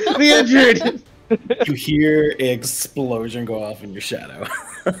no! The injured! You hear an explosion go off in your shadow.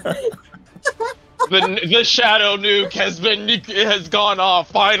 The shadow nuke has gone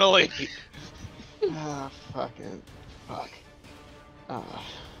off finally. Ah, fucking fuck.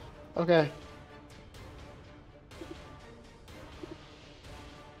 Okay.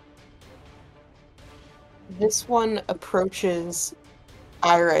 This one approaches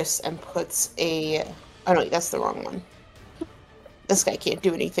Iris and puts a... Oh no, that's the wrong one. This guy can't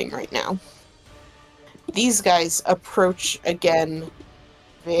do anything right now. These guys approach again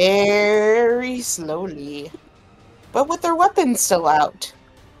very slowly, but with their weapons still out,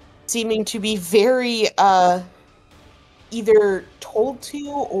 seeming to be very either told to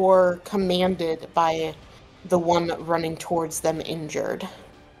or commanded by the one running towards them injured.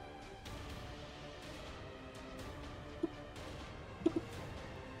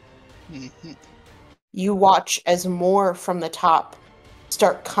 You watch as more from the top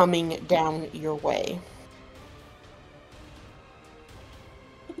start coming down your way.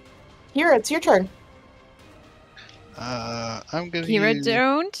 Here, it's your turn. I'm gonna Kira, use...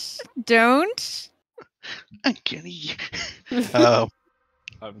 don't. I'm gonna use...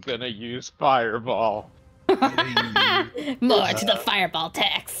 I'm gonna use fireball. More to the fireball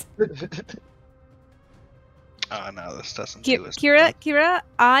tax. No, this doesn't do us. Kira,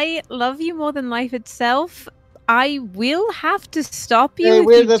 I love you more than life itself. I will have to stop you Hey, if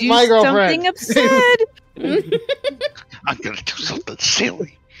Wiz, you that's do my something girlfriend. absurd. I'm gonna do something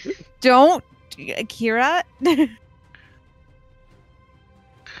silly. Don't, Kira.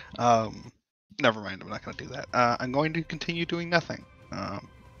 Never mind. I'm not gonna do that. I'm going to continue doing nothing.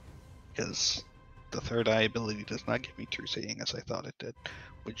 Because the third eye ability does not give me true seeing as I thought it did,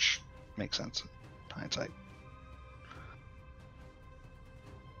 which makes sense in hindsight.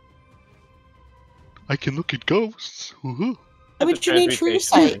 I can look at ghosts. Woohoo. Why would you need true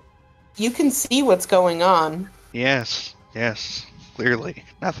sight? You can see what's going on. Yes. Clearly,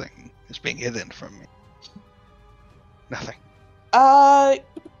 nothing is being hidden from me. Nothing.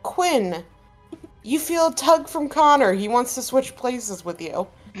 Quinn, You feel a tug from Connor. He wants to switch places with you.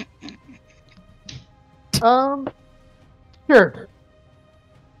 Sure.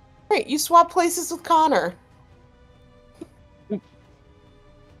 Great, you swap places with Connor.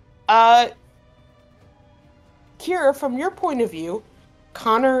 Kira, from your point of view,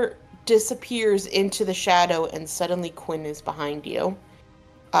 Connor disappears into the shadow and suddenly Quinn is behind you.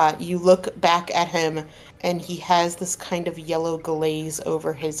 You look back at him and he has this kind of yellow glaze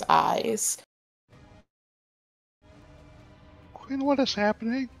over his eyes. Quinn, what is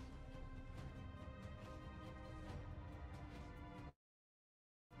happening?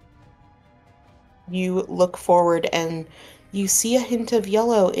 You look forward and you see a hint of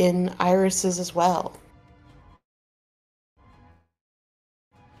yellow in Iris's as well.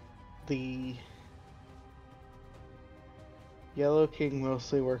 The Yellow King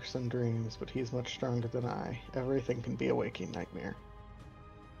mostly works in dreams, but he's much stronger than I. Everything can be a waking nightmare.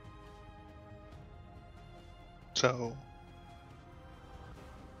 So,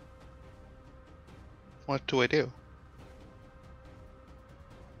 what do I do?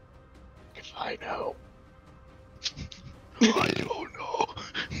 If I know. I don't know.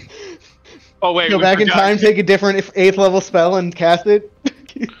 Oh wait, Go we back in forgot- time, take a different 8th level spell, and cast it.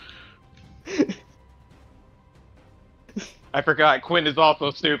 I forgot. Quinn is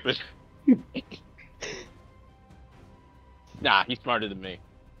also stupid. Nah, he's smarter than me.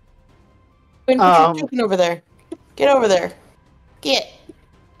 Quinn, put your chicken over there. Get over there. Get.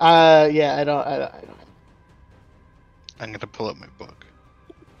 Yeah, I don't. I'm gonna pull up my book.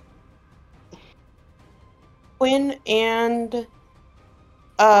 Quinn and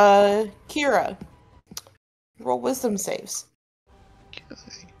Kira. Roll wisdom saves. Okay.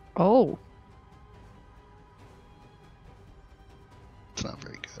 Oh. It's not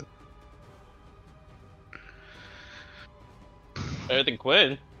very good. Better than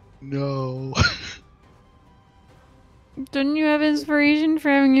Quinn. No. Didn't you have inspiration for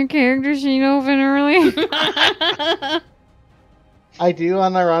having your character sheet open early? I do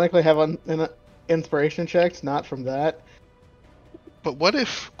unironically have an inspiration checks, not from that. But what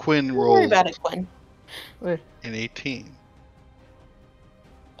if Quinn Don't worry rolled about it, Quinn. an 18?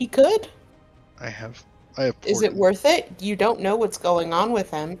 He could. I have Is it 14. worth it? You don't know what's going on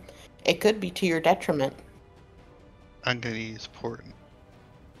with him. It could be to your detriment. I'm gonna use Portent.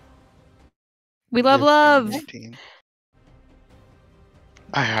 We love love. 18.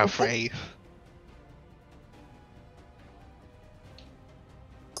 I have Okay. faith.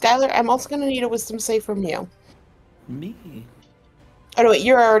 Skylar, I'm also going to need a wisdom save from you. Me. Oh, no, wait,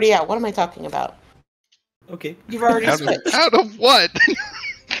 you're already out. What am I talking about? Okay. You've already Out of, switched. out of what?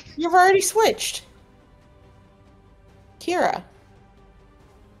 You've already switched. Kira,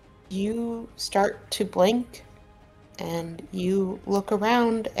 you start to blink and you look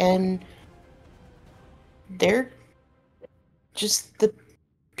around and they're just the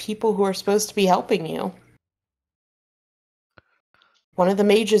people who are supposed to be helping you. One of the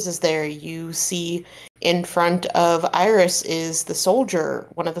mages is there. You see in front of Iris is the soldier,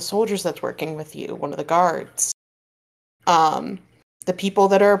 one of the soldiers that's working with you, one of the guards. The people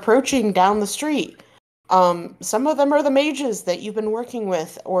that are approaching down the street. Some of them are the mages that you've been working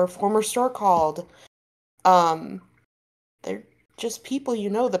with or former store called. They're just people you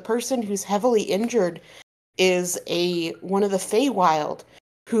know. The person who's heavily injured is one of the Feywild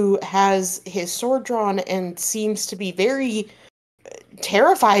who has his sword drawn and seems to be very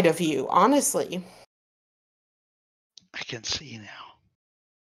terrified of you, honestly. I can see now.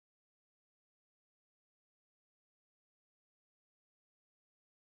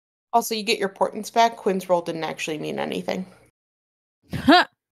 Also, you get your portents back. Quinn's roll didn't actually mean anything.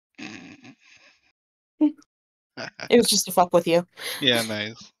 It was just to fuck with you. Yeah,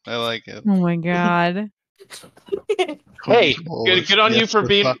 nice. I like it. Oh my god. Hey, Quinn's role good is on you yes for to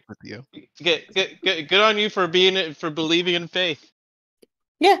being fuck with you. good on you for believing in faith.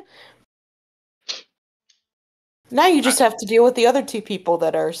 Yeah. Now you just have to deal with the other two people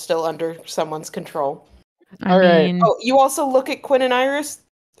that are still under someone's control. I All right. mean, Oh, you also look at Quinn and Iris.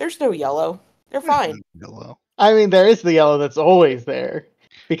 There's no yellow. They're fine. Yellow. I mean, there is the yellow that's always there.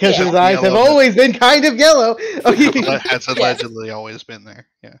 Because Yeah. his eyes have Yellow that- always been kind of yellow. Has allegedly always been there.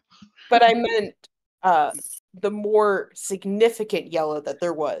 Yeah. But I meant the more significant yellow that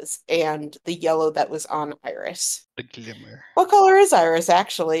there was, and the yellow that was on Iris. The glimmer. What color is Iris,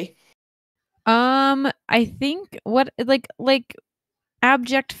 actually? I think what like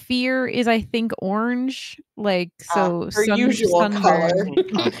abject fear is I think orange. Like so Her usual sunburn.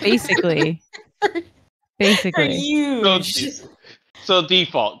 color. Basically. Her Basically. huge. So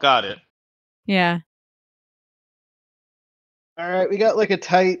default, got it. Yeah. All right, we got like a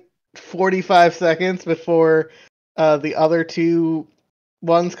tight 45 seconds before the other two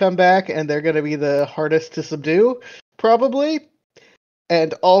ones come back, and they're going to be the hardest to subdue, probably.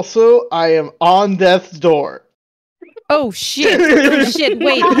 And also, I am on death's door. Oh shit! Oh shit!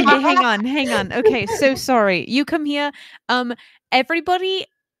 Wait, hang on. Okay, so sorry. You come here. Everybody,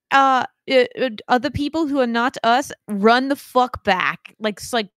 other people who are not us, run the fuck back. Like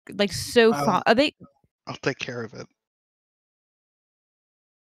so far. Are they? I'll take care of it.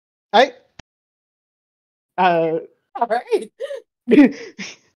 All right.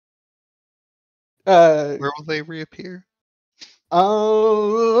 Where will they reappear?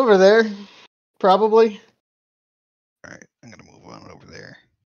 Over there, probably. All right, I'm gonna move on over there.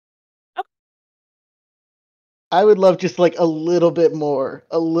 I would love just like a little bit more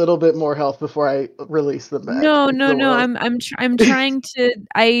health before I release them back. No. into the world. I'm trying to.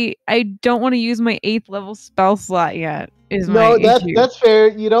 I don't want to use my 8th level spell slot yet. Is No, my issue. that's fair.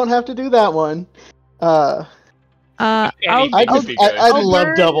 You don't have to do that one. I'd love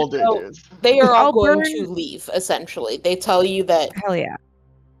burn- double digits. They are all I'll going burn- to leave, essentially. They tell you that, Hell yeah.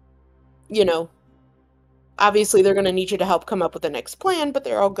 you know, obviously they're going to need you to help come up with the next plan, but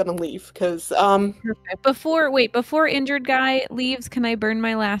they're all going to leave because, Perfect. Before injured guy leaves, can I burn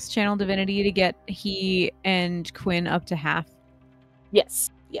my last channel divinity to get he and Quinn up to half?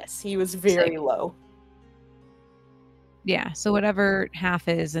 yes, he was very low. Yeah, so whatever half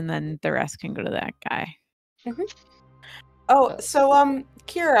is, and then the rest can go to that guy. Oh, so,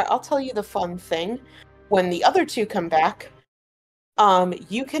 Kira, I'll tell you the fun thing. When the other two come back,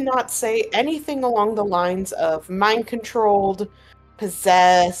 you cannot say anything along the lines of mind-controlled,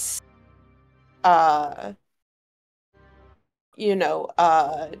 possessed,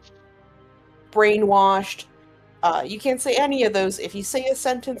 brainwashed. You can't say any of those. If you say a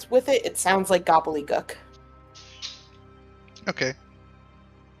sentence with it, it sounds like gobbledygook. Okay.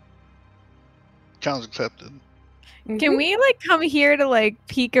 Challenge accepted. Can we come here to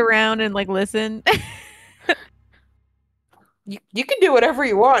peek around and listen? You can do whatever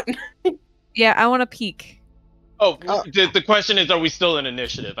you want. Yeah, I want to peek. Oh, the question is, are we still in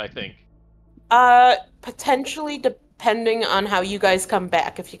initiative? I think. Potentially, depending on how you guys come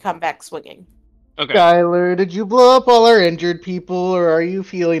back. If you come back swinging. Okay. Skylar, did you blow up all our injured people, or are you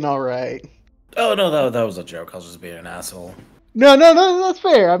feeling all right? Oh no, that was a joke. I was just being an asshole. No, that's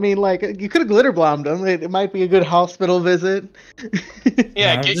fair. I mean, you could have glitter bombed them. It might be a good hospital visit.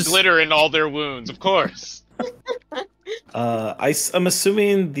 Yeah, No, get just- glitter in all their wounds, of course. I'm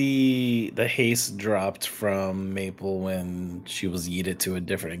assuming the haste dropped from Maple when she was yeeted to a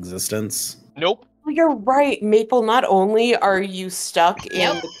different existence. Nope. You're right, Maple. Not only are you stuck in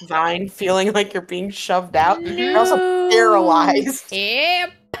Yep. the vine, feeling like you're being shoved out, you're No. also paralyzed.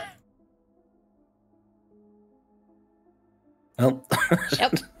 Yep. Well,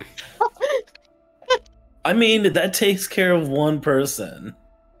 Yep. I mean that takes care of one person.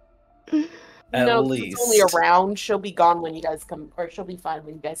 At no, least. it's only around. She'll be gone when you guys come, or she'll be fine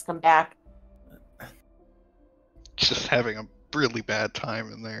when you guys come back. Just having a really bad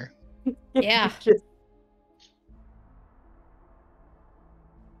time in there. Yeah.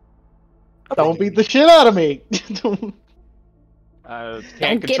 Don't beat the shit out of me. Don't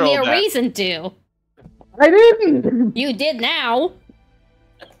Can't give me control a that. reason to. I didn't. You did now.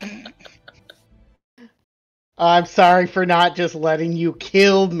 I'm sorry for not just letting you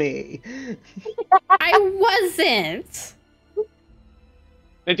kill me. I wasn't.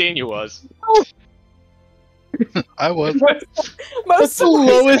 Nathaniel was. I was. That's the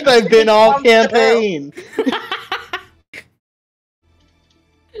lowest I've been all campaign.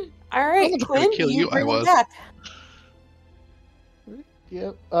 All right, I'm not gonna Quinn, kill you, I bring him was. back.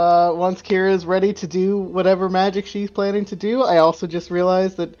 Yep. Once Kira's ready to do whatever magic she's planning to do, I also just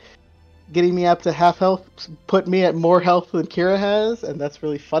realized that getting me up to half health put me at more health than Kira has, and that's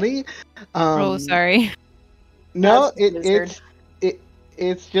really funny. Oh, sorry. No, That's wizard.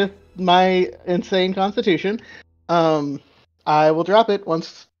 it's just my insane constitution. I will drop it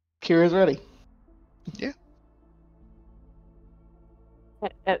once Kira's ready.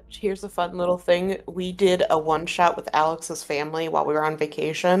 Here's a fun little thing. We did a one-shot with Alex's family while we were on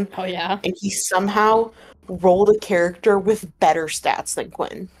vacation, Oh yeah. and he somehow rolled a character with better stats than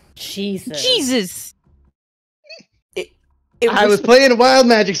Quinn. Jesus. I was playing a wild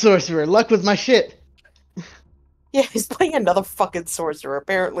magic sorcerer. Luck was my shit. Yeah, he's playing another fucking sorcerer.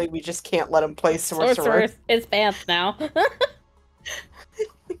 Apparently, we just can't let him play sorcerer. Sorcerer is banned now. At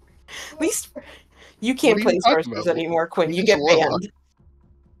least you can't What are play you talking sorcerers about? anymore, Quinn. He's You a get warlock. banned.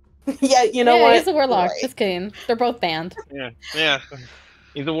 Yeah, you know yeah, what? he's a warlock. Right. Just kidding. They're both banned. Yeah.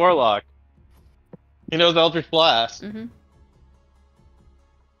 He's a warlock. He knows Eldritch Blast. Mm-hmm.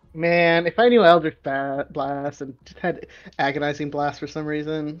 Man, if I knew Eldritch Blast and just had Agonizing Blast for some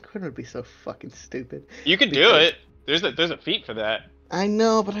reason, Quinn would be so fucking stupid. You could do it. There's a feat for that. I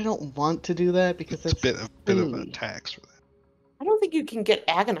know, but I don't want to do that because It's that's a bit of a tax for that. I don't think you can get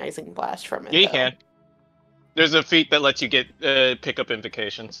Agonizing Blast from it. Yeah, you though. can. There's a feat that lets you get pick up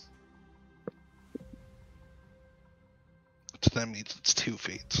invocations. So that means it's 2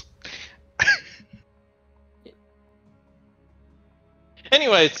 feats.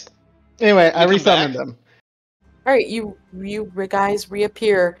 Anyways, Anyway, I come resummoned back. them. All right, you guys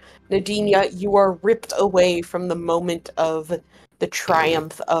reappear. Nadinia, you are ripped away from the moment of the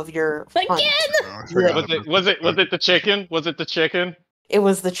triumph of your hunt. Again! Oh, I forgot Was about it the chicken? Was it the chicken? It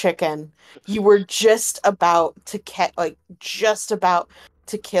was the chicken. You were just about to kill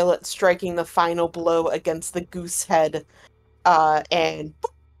it, striking the final blow against the goose head, and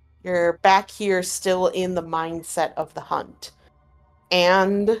you're back here still in the mindset of the hunt.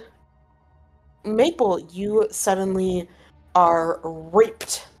 And Maple, you suddenly are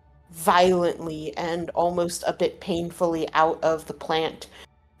ripped violently and almost a bit painfully out of the plant.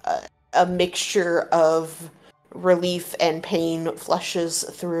 A mixture of relief and pain flushes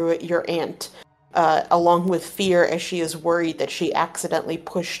through your aunt, along with fear as she is worried that she accidentally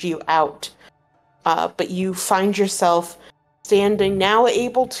pushed you out. But you find yourself standing, now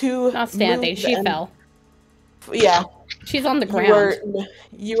able to Not standing. move She and- fell. Yeah. She's on the ground.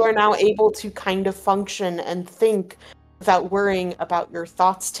 You are now able to kind of function and think without worrying about your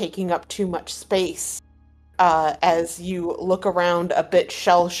thoughts taking up too much space, as you look around a bit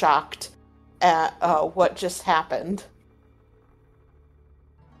shell-shocked at what just happened.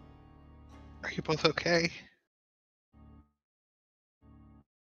 Are you both okay?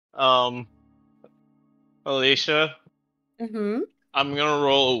 Alicia, Mm-hmm. I'm gonna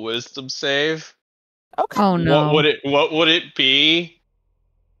roll a wisdom save. Okay. Oh no. What would it be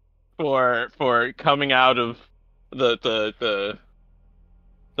for coming out of the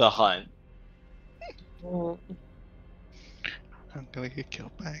hunt? Mm. I'm gonna get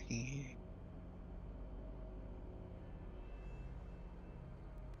killed by E.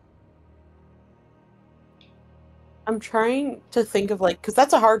 I'm trying to think of, like, because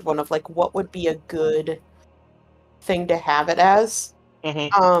that's a hard one, of, like, what would be a good thing to have it as.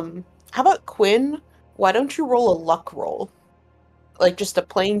 Mm-hmm. How about Quinn? Why don't you roll a luck roll? Like, just a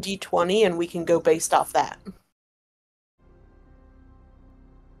plain d20, and we can go based off that.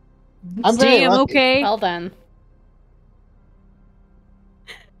 I'm very Damn, lucky. okay. Well then.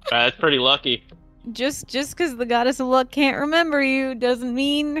 That's pretty lucky. Just because the goddess of luck can't remember you doesn't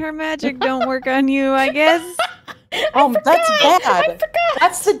mean her magic don't work on you, I guess. Oh, that's bad.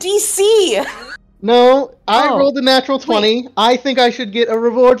 That's the DC. No, I Oh, rolled a natural 20. I think I should get a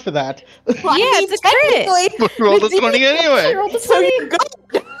reward for that. Yeah, it's a crit. technically, Roll the 20 She anyway! rolled a so 20. you're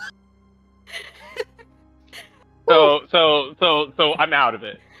good. So I'm out of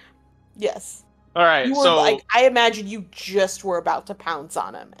it. Yes. All right. You were So like, I imagine you just were about to pounce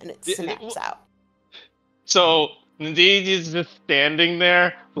on him, and it It- snaps out. So Nadine is just standing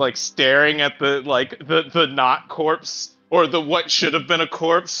there, like staring at the not corpse, or the what should have been a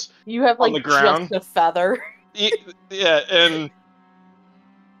corpse. You have, on like, the ground? just a feather. Yeah, and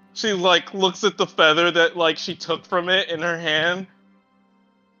she like looks at the feather that like she took from it in her hand,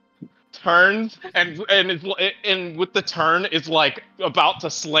 turns, and with the turn is like about to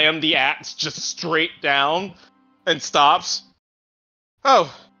slam the axe just straight down, and stops.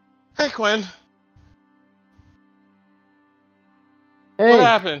 Oh, hey Quinn, Hey, what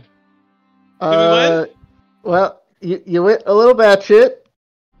happened? Did we win? well, you went a little batshit,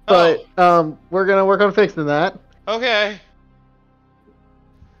 but we're gonna work on fixing that. Okay.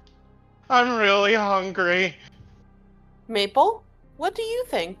 I'm really hungry. Maple, what do you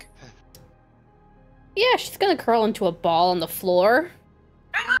think? Yeah, she's gonna curl into a ball on the floor.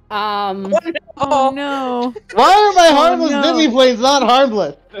 Oh no. Why are my harmless no. Disney planes not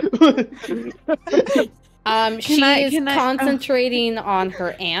harmless? She is can I- concentrating on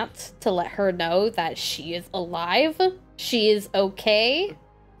her aunt to let her know that she is alive. She is okay.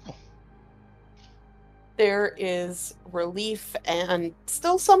 There is relief and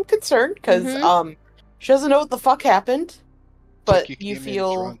still some concern, because Mhm. she doesn't know what the fuck happened, but you you came in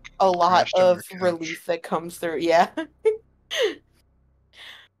feel drunk a and lot crashed on of her couch. relief that comes through. Yeah.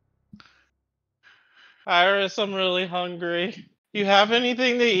 Iris, I'm really hungry. You have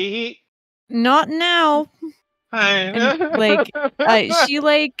anything to eat? Not now. And, like, she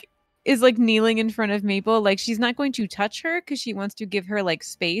like is like kneeling in front of Maple. Like, she's not going to touch her because she wants to give her like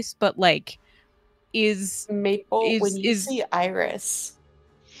space, but like is Maple, when you is- see Iris,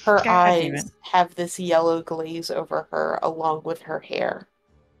 her God damn eyes it. have this yellow glaze over her along with her hair.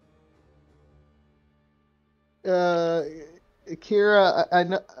 Kira, I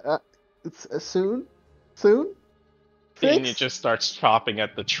know. It's soon. Soon. Dania Fix? just starts chopping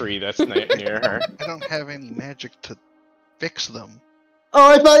at the tree that's near her. I don't have any magic to fix them.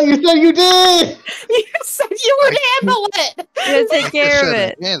 Oh, I thought you said you did. You said you would handle it. Yeah, take I care just of said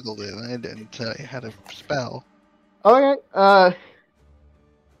it. I handled it. I didn't tell you how to spell. Okay.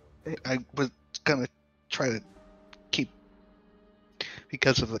 I was gonna try to keep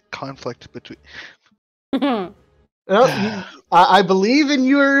because of the conflict between. No, I believe in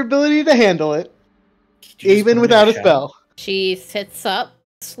your ability to handle it, even without a spell. She sits up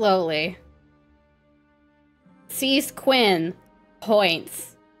slowly, sees Quinn,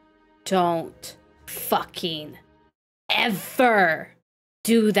 points. Don't fucking ever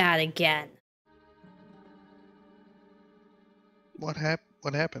do that again. What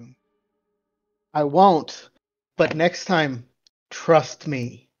happened? I won't. But next time, trust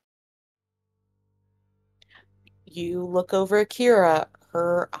me. You look over at Kira.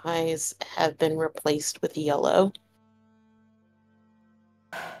 Her eyes have been replaced with yellow.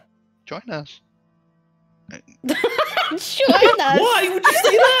 Join us. Join us. Why would you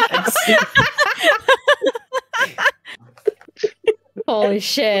say that? Holy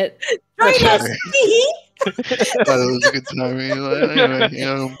shit. Join us, Sorry. me! Thought it was a good time.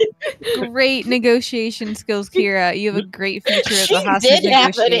 Anyway, Great negotiation skills, Kira. You have a great future as She a hostage did have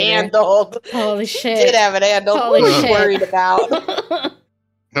it negotiator. handled. Holy She shit. did have it handled. Holy What are you shit. worried about?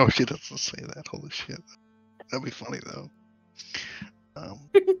 no, she doesn't say that. Holy shit. That'd be funny though.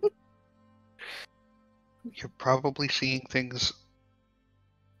 You're probably seeing things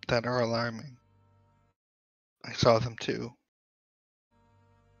that are alarming. I saw them too.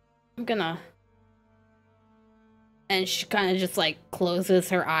 I'm gonna. And she kind of just like closes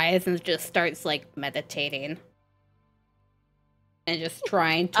her eyes and just starts like meditating. And just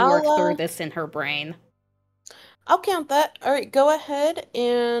trying to work through this in her brain. I'll count that. Alright, go ahead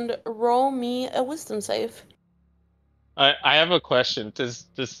and roll me a wisdom save. I have a question. Does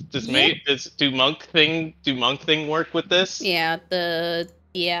do monk thing work with this? Yeah,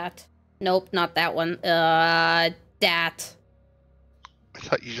 nope, not that one. Dat. I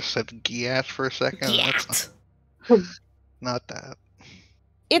thought you just said Giat for a second. Giat. Not that.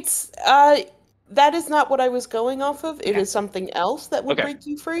 It's that is not what I was going off of. It Okay. is something else that would Okay. break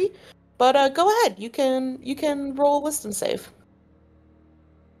you free. But go ahead. You can roll a wisdom save.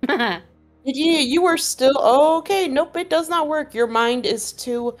 You are still okay. Nope, it does not work. Your mind is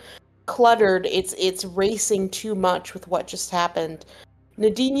too cluttered. It's racing too much with what just happened.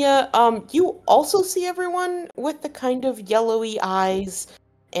 Nadinia, you also see everyone with the kind of yellowy eyes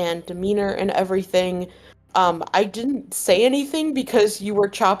and demeanor and everything. I didn't say anything because you were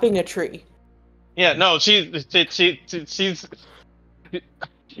chopping a tree. Yeah, no, she's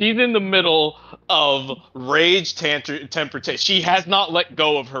in the middle of rage temper. She has not let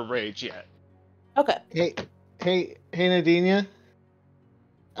go of her rage yet. Okay. Hey, Nadinia.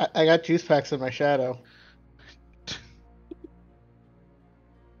 I got juice packs in my shadow.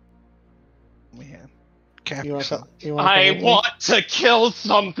 Man. Cap You want yourself. to? I want to kill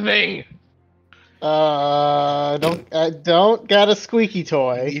something. Don't got a squeaky You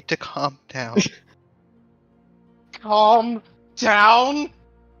toy. need to calm down. Calm down.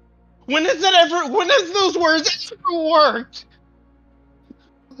 When has those words ever worked?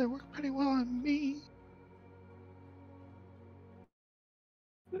 They work pretty well on me.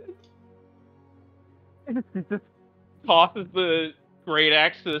 Just tosses the great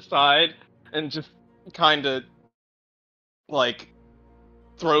axe to the side and just kind of like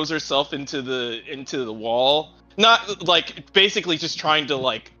throws herself into the wall. Not like basically just trying to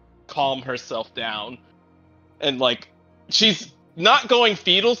like calm herself down, and like she's not going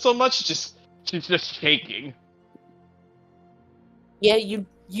fetal so much. She's just shaking. Yeah,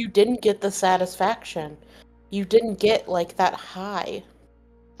 you didn't get the satisfaction. You didn't get like that high.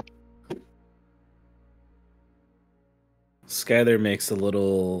 Skylar makes a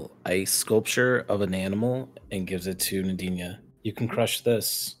little ice sculpture of an animal and gives it to Nadinia. You can crush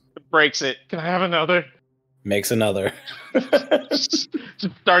this. Breaks it. Can I have another? Makes another. Just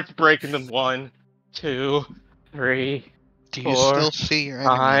starts breaking them. 1, 2, 3, Do you 4, still see your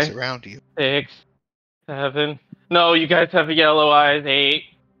enemies 5, around you? 6, 7. No, you guys have yellow eyes. 8,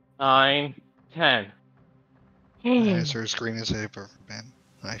 9, 10. My eyes are as green as they've ever been.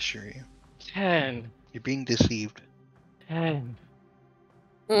 I assure you. 10. You're being deceived. 10.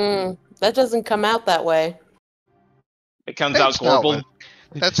 That doesn't come out that way. It comes out That's not gorbled. what-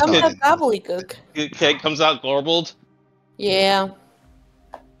 That's Comes not out it. gobbledygook. It comes out gorbled. Yeah.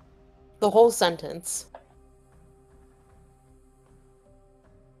 The whole sentence.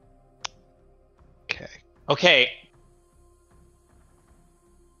 Okay. Okay.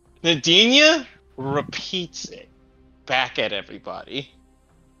 Nadinia repeats it back at everybody.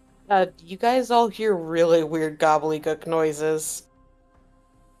 You guys all hear really weird gobbledygook noises.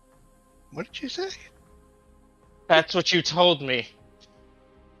 What did you say? That's what you told me.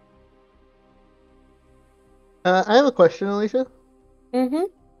 I have a question, Alicia. Mm-hmm.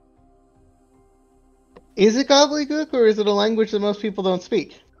 Is it gobbledygook, or is it a language that most people don't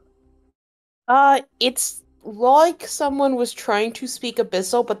speak? It's like someone was trying to speak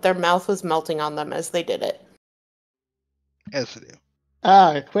Abyssal, but their mouth was melting on them as they did it. Yes, I do.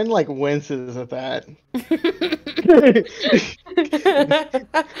 Ah, Quinn like winces at that.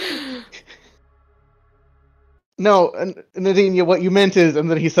 No, Nadine, what you meant is, and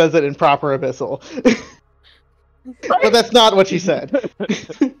then he says it in proper Abyssal. But that's not what she said.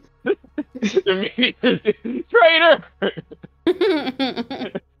 Traitor!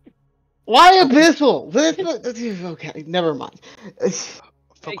 Why Abyssal? Okay, never mind.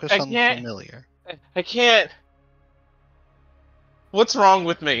 Focus I on the can't- familiar. I can't. What's wrong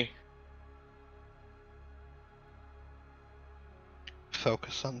with me?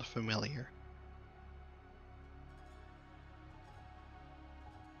 Focus on the familiar.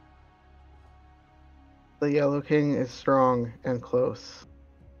 The Yellow King is strong and close.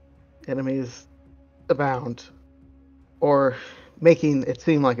 Enemies abound. Or making it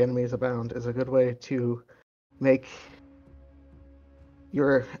seem like enemies abound is a good way to make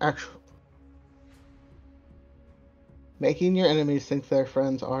your actual. Making your enemies think their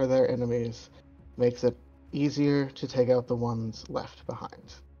friends are their enemies makes it easier to take out the ones left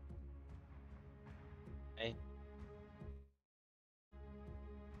behind.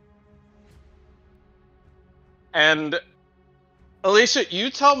 And Alicia, you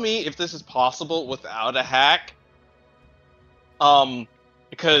tell me if this is possible without a hack.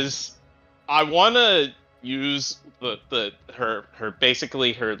 Because I want to use her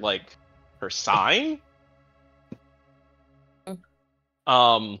basically her like her sign.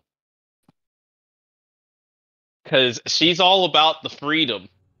 Because she's all about the freedom.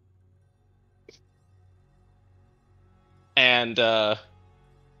 And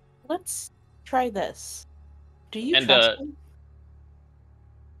Let's try this. Do you And, trust them?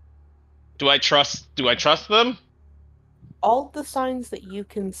 do I trust them? All the signs that you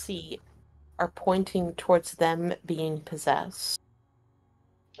can see are pointing towards them being possessed.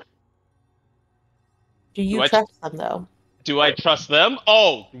 Do you trust them, though? Do I trust them?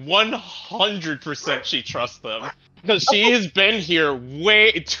 Oh, 100% she trusts them. Because she has been here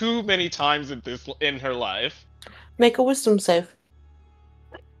way too many times in her life. Make a wisdom save.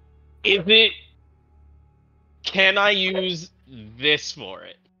 Is it... Can I use this for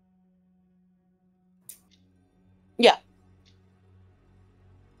it? Yeah.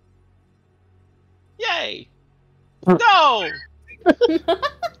 Yay! No!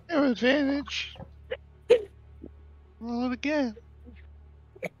 Have advantage. Roll it again.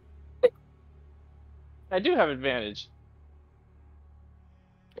 I do have advantage.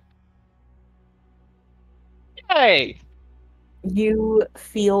 Yay! You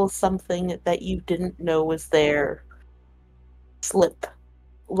feel something that you didn't know was there slip,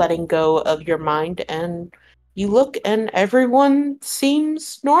 letting go of your mind, and you look and everyone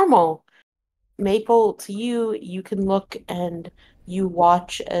seems normal. Maple, to you, you can look and you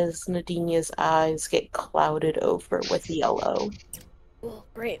watch as Nadinia's eyes get clouded over with yellow. Oh,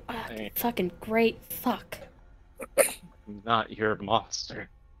 great. Hey. Fucking great. Fuck. I'm not your monster.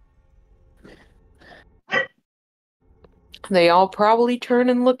 They all probably turn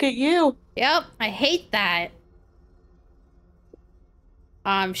and look at you. Yep, I hate that.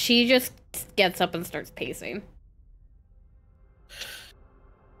 She just gets up and starts pacing.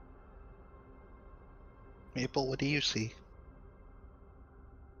 Maple, what do you see?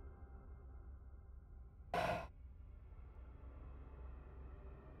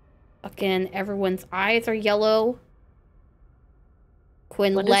 Fucking everyone's eyes are yellow.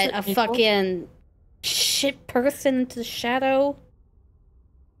 Quinn What is let it, a Maple? fucking shit person into the shadow.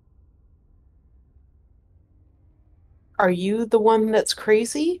 Are you the one that's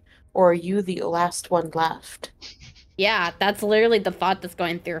crazy, or are you the last one left? Yeah, that's literally the thought that's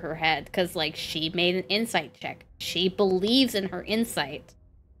going through her head. Because, like, she made an insight check. She believes in her insight.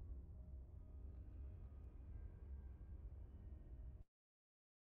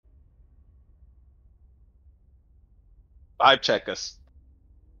 Vibe check us.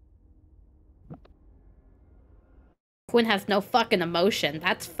 Quinn has no fucking emotion.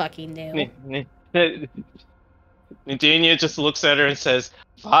 That's fucking new. Nadinia just looks at her and says,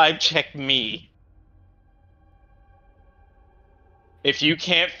 "Vibe check me. If you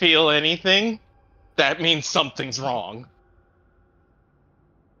can't feel anything, that means something's wrong.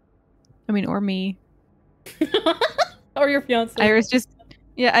 I mean, or me. Or your fiance. Iris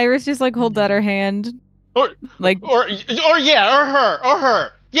just like holds out her hand. Or Like, or yeah, or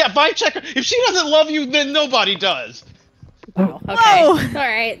her. Yeah, vibe check her. If she doesn't love you, then nobody does. Wow. Okay. Whoa! All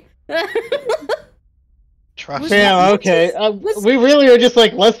right. Trust Was me. that- Yeah, okay. was- We really are just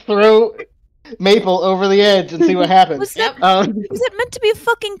like, let's throw Maple over the edge and see what happens. Was that Yep. was it meant to be a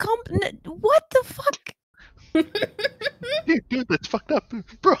fucking what the fuck? Dude, that's fucked up,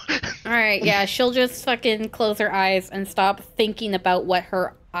 bro. All right. Yeah, she'll just fucking close her eyes and stop thinking about what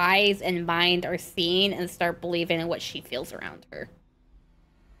her eyes and mind are seeing and start believing in what she feels around her.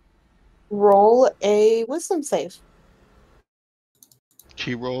 Roll a wisdom save.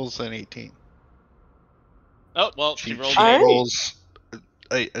 She rolls an 18. Oh well, she rolled She an 8. Alright. rolls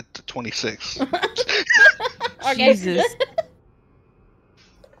a 26. Okay. Jesus.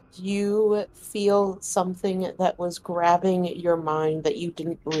 You feel something that was grabbing your mind that you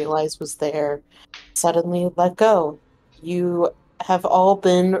didn't realize was there. Suddenly let go. You have all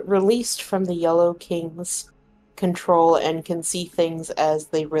been released from the Yellow King's control and can see things as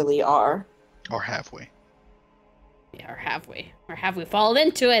they really are. Or have we? Yeah, or have we? Or have we fallen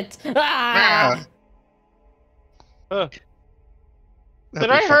into it? Ah! That'd Did be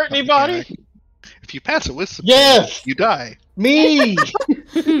I hurt fucked up anybody? mechanic. If you pass a wisdom Yes! save, you die. Me!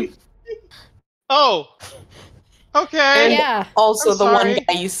 Oh. Okay. Yeah. Also, I'm the one sorry.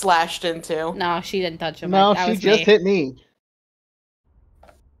 guy you slashed into. No, she didn't touch him. No, that she was just me. hit me.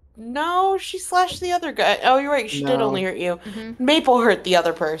 No, she slashed the other guy. Oh, you're right. She did No. only hurt you. Mhm. Maple hurt the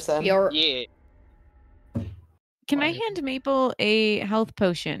other person. You're Yeah. Can I hand Maple a health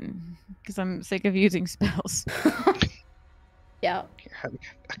potion? Because I'm sick of using spells. yeah. Here, have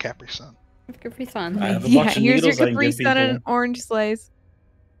a Capri Sun. Capri Sun. I have a Yeah, bunch of here's your needles I can Capri give Sun and an people. orange slice.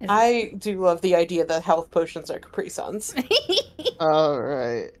 I do love the idea that health potions are Capri Suns.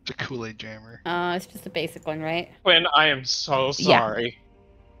 Alright. The Kool-Aid Jammer. It's just a basic one, right? Quinn, I am so Yeah. sorry.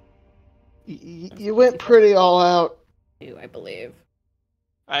 You went pretty all out. Two, I believe.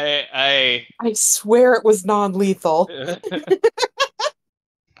 I I swear it was non-lethal. That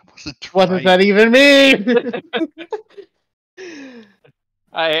wasn't What does dry. that even mean?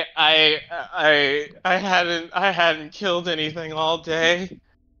 I hadn't killed anything all day,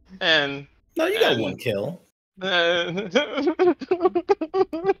 and No, you got one kill.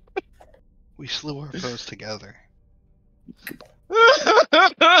 We slew our foes together.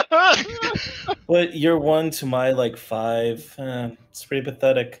 But you're 1 to my like 5. It's pretty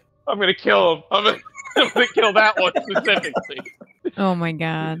pathetic. I'm gonna kill him. I'm gonna kill that one specifically. Oh my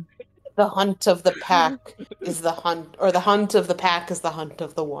god. The hunt of the pack is the hunt, or the hunt of the pack is the hunt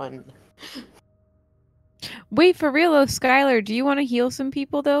of the one. Wait, for real though, Skylar, do you want to heal some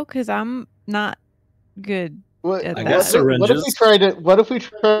people though? Because I'm not good. What, I got what if syringes. we tried it? What if we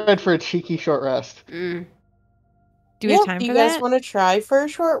tried for a cheeky short rest? Mm. Do we have time do for you guys that? want to try for a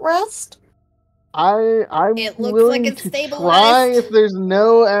short rest? I'm It looks willing like it's to try stabilized. if there's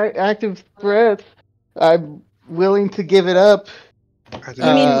no active threats. I'm willing to give it up. Are there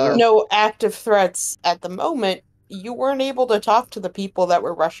I mean, other- no active threats at the moment. You weren't able to talk to the people that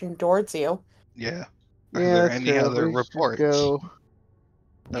were rushing towards you. Yeah. Are Yeah, there that's any true. other We should reports? go.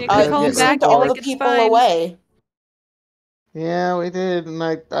 that Yeah, we we call can him get back, Sent they're all like, the "It's people fine." away. Yeah, we did, and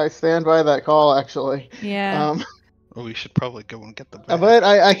I stand by that call actually. Yeah. Well, we should probably go and get them back. But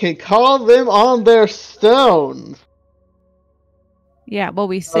I can call them on their stones. Yeah, well,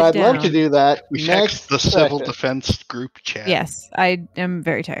 we sit But I'd down. love to do that we checked next the civil session. defense group chat. Yes, I am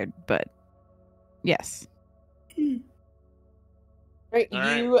very tired, but yes. Right, All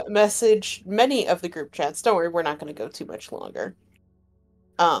right. you messaged many of the group chats. Don't worry, we're not going to go too much longer.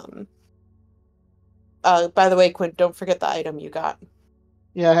 By the way, Quinn, don't forget the item you got.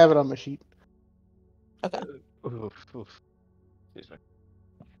 Yeah, I have it on my sheet. Oof, oof. Excuse me.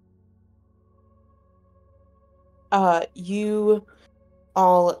 You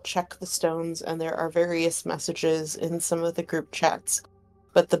all check the stones, and there are various messages in some of the group chats.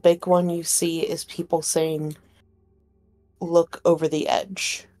 But the big one you see is people saying, "Look over the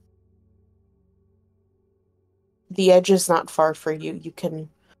edge." The edge is not far for you. You can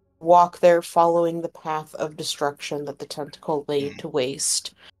walk there following the path of destruction that the tentacle laid to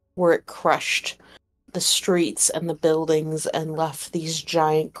waste, where it crushed the streets and the buildings and left these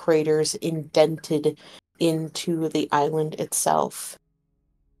giant craters indented into the island itself.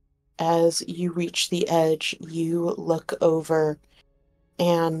 As you reach the edge, you look over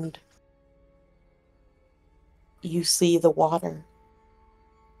and you see the water.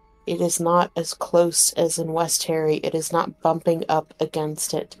 It is not as close as in West Harry. It is not bumping up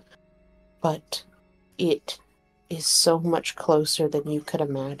against it, but It is so much closer than you could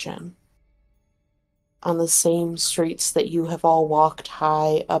imagine. On the same streets that you have all walked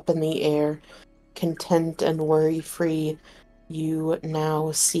high up in the air, content and worry-free, you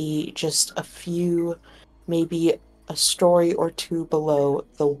now see just a few, maybe a story or two below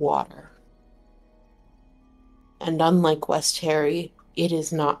the water. And unlike West Harry, it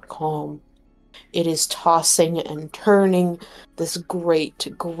is not calm. It is tossing and turning, this great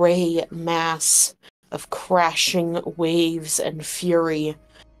gray mass of crashing waves and fury.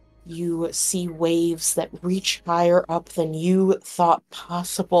 You see waves that reach higher up than you thought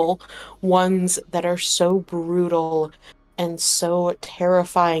possible, ones that are so brutal and so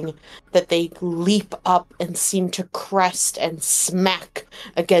terrifying that they leap up and seem to crest and smack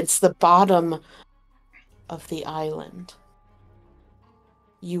against the bottom of the island.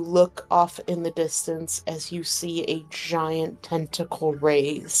 You look off in the distance as you see a giant tentacle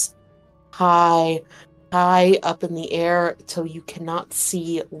raise, high up in the air till you cannot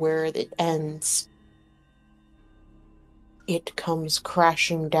see where it ends. It comes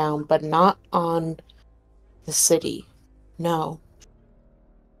crashing down, but not on the city. No.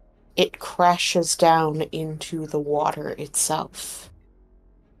 It crashes down into the water itself.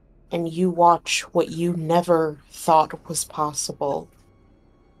 And you watch what you never thought was possible.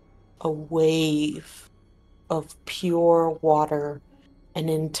 A wave of pure water, an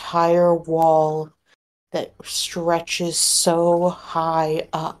entire wall that stretches so high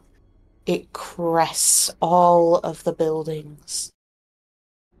up, it crests all of the buildings.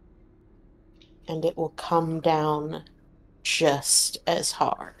 And it will come down just as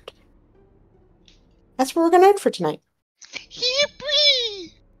hard. That's where we're going to end for tonight.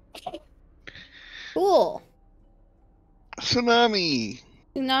 Yippee! Cool. Tsunami.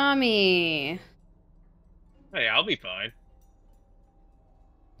 Tsunami. Hey, I'll be fine.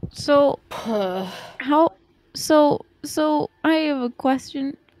 So so I have a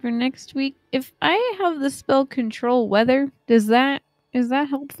question for next week. If I have the spell control weather, is that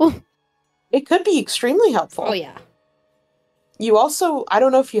helpful? It could be extremely helpful. Oh yeah. You also, I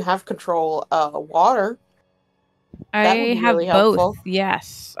don't know if you have control water. That would I be have really both. helpful.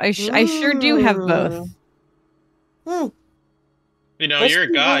 Yes, I sure do have both. You know, This you're a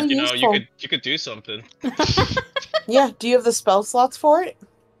would be god. really You know, useful. you could do something. Yeah, do you have the spell slots for it?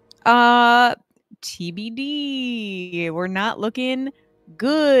 TBD. We're not looking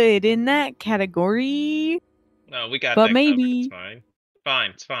good in that category. No, we got But that maybe. covered.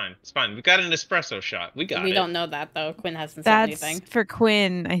 It's fine. It's fine. We got an espresso shot. We got it. We don't know that though. Quinn hasn't said That's anything. for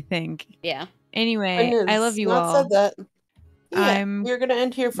Quinn, I think. Yeah. Anyway, I love you not all. said that. Yeah, we're gonna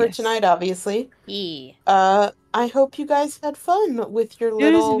end here for Yes. tonight, obviously. Yeah. I hope you guys had fun with your It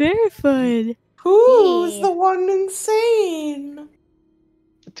little. was very fun. Who's Yeah. the one insane?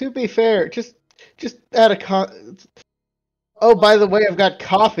 To be fair, just add a Oh, by the way, I've got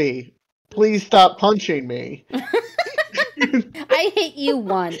coffee. Please stop punching me. I hit you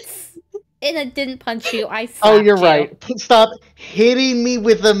once. And I didn't punch you. I slapped Oh, you're you. right. Stop hitting me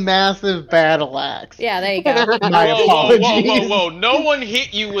with a massive battle axe. Yeah, there you go. My apologies. Whoa. No one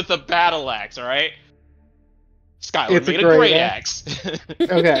hit you with a battle axe, alright? Skylar It's a made a great great axe. axe.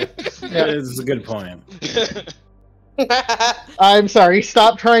 Okay. That is a good point. I'm sorry.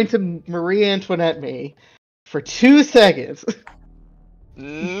 Stop trying to Marie Antoinette me for 2 seconds.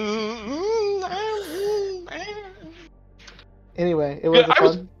 Anyway, it was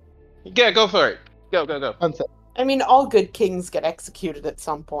fun. Yeah, go for it. Go. Fun set. I mean, all good kings get executed at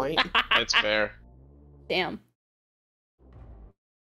some point. That's fair. Damn.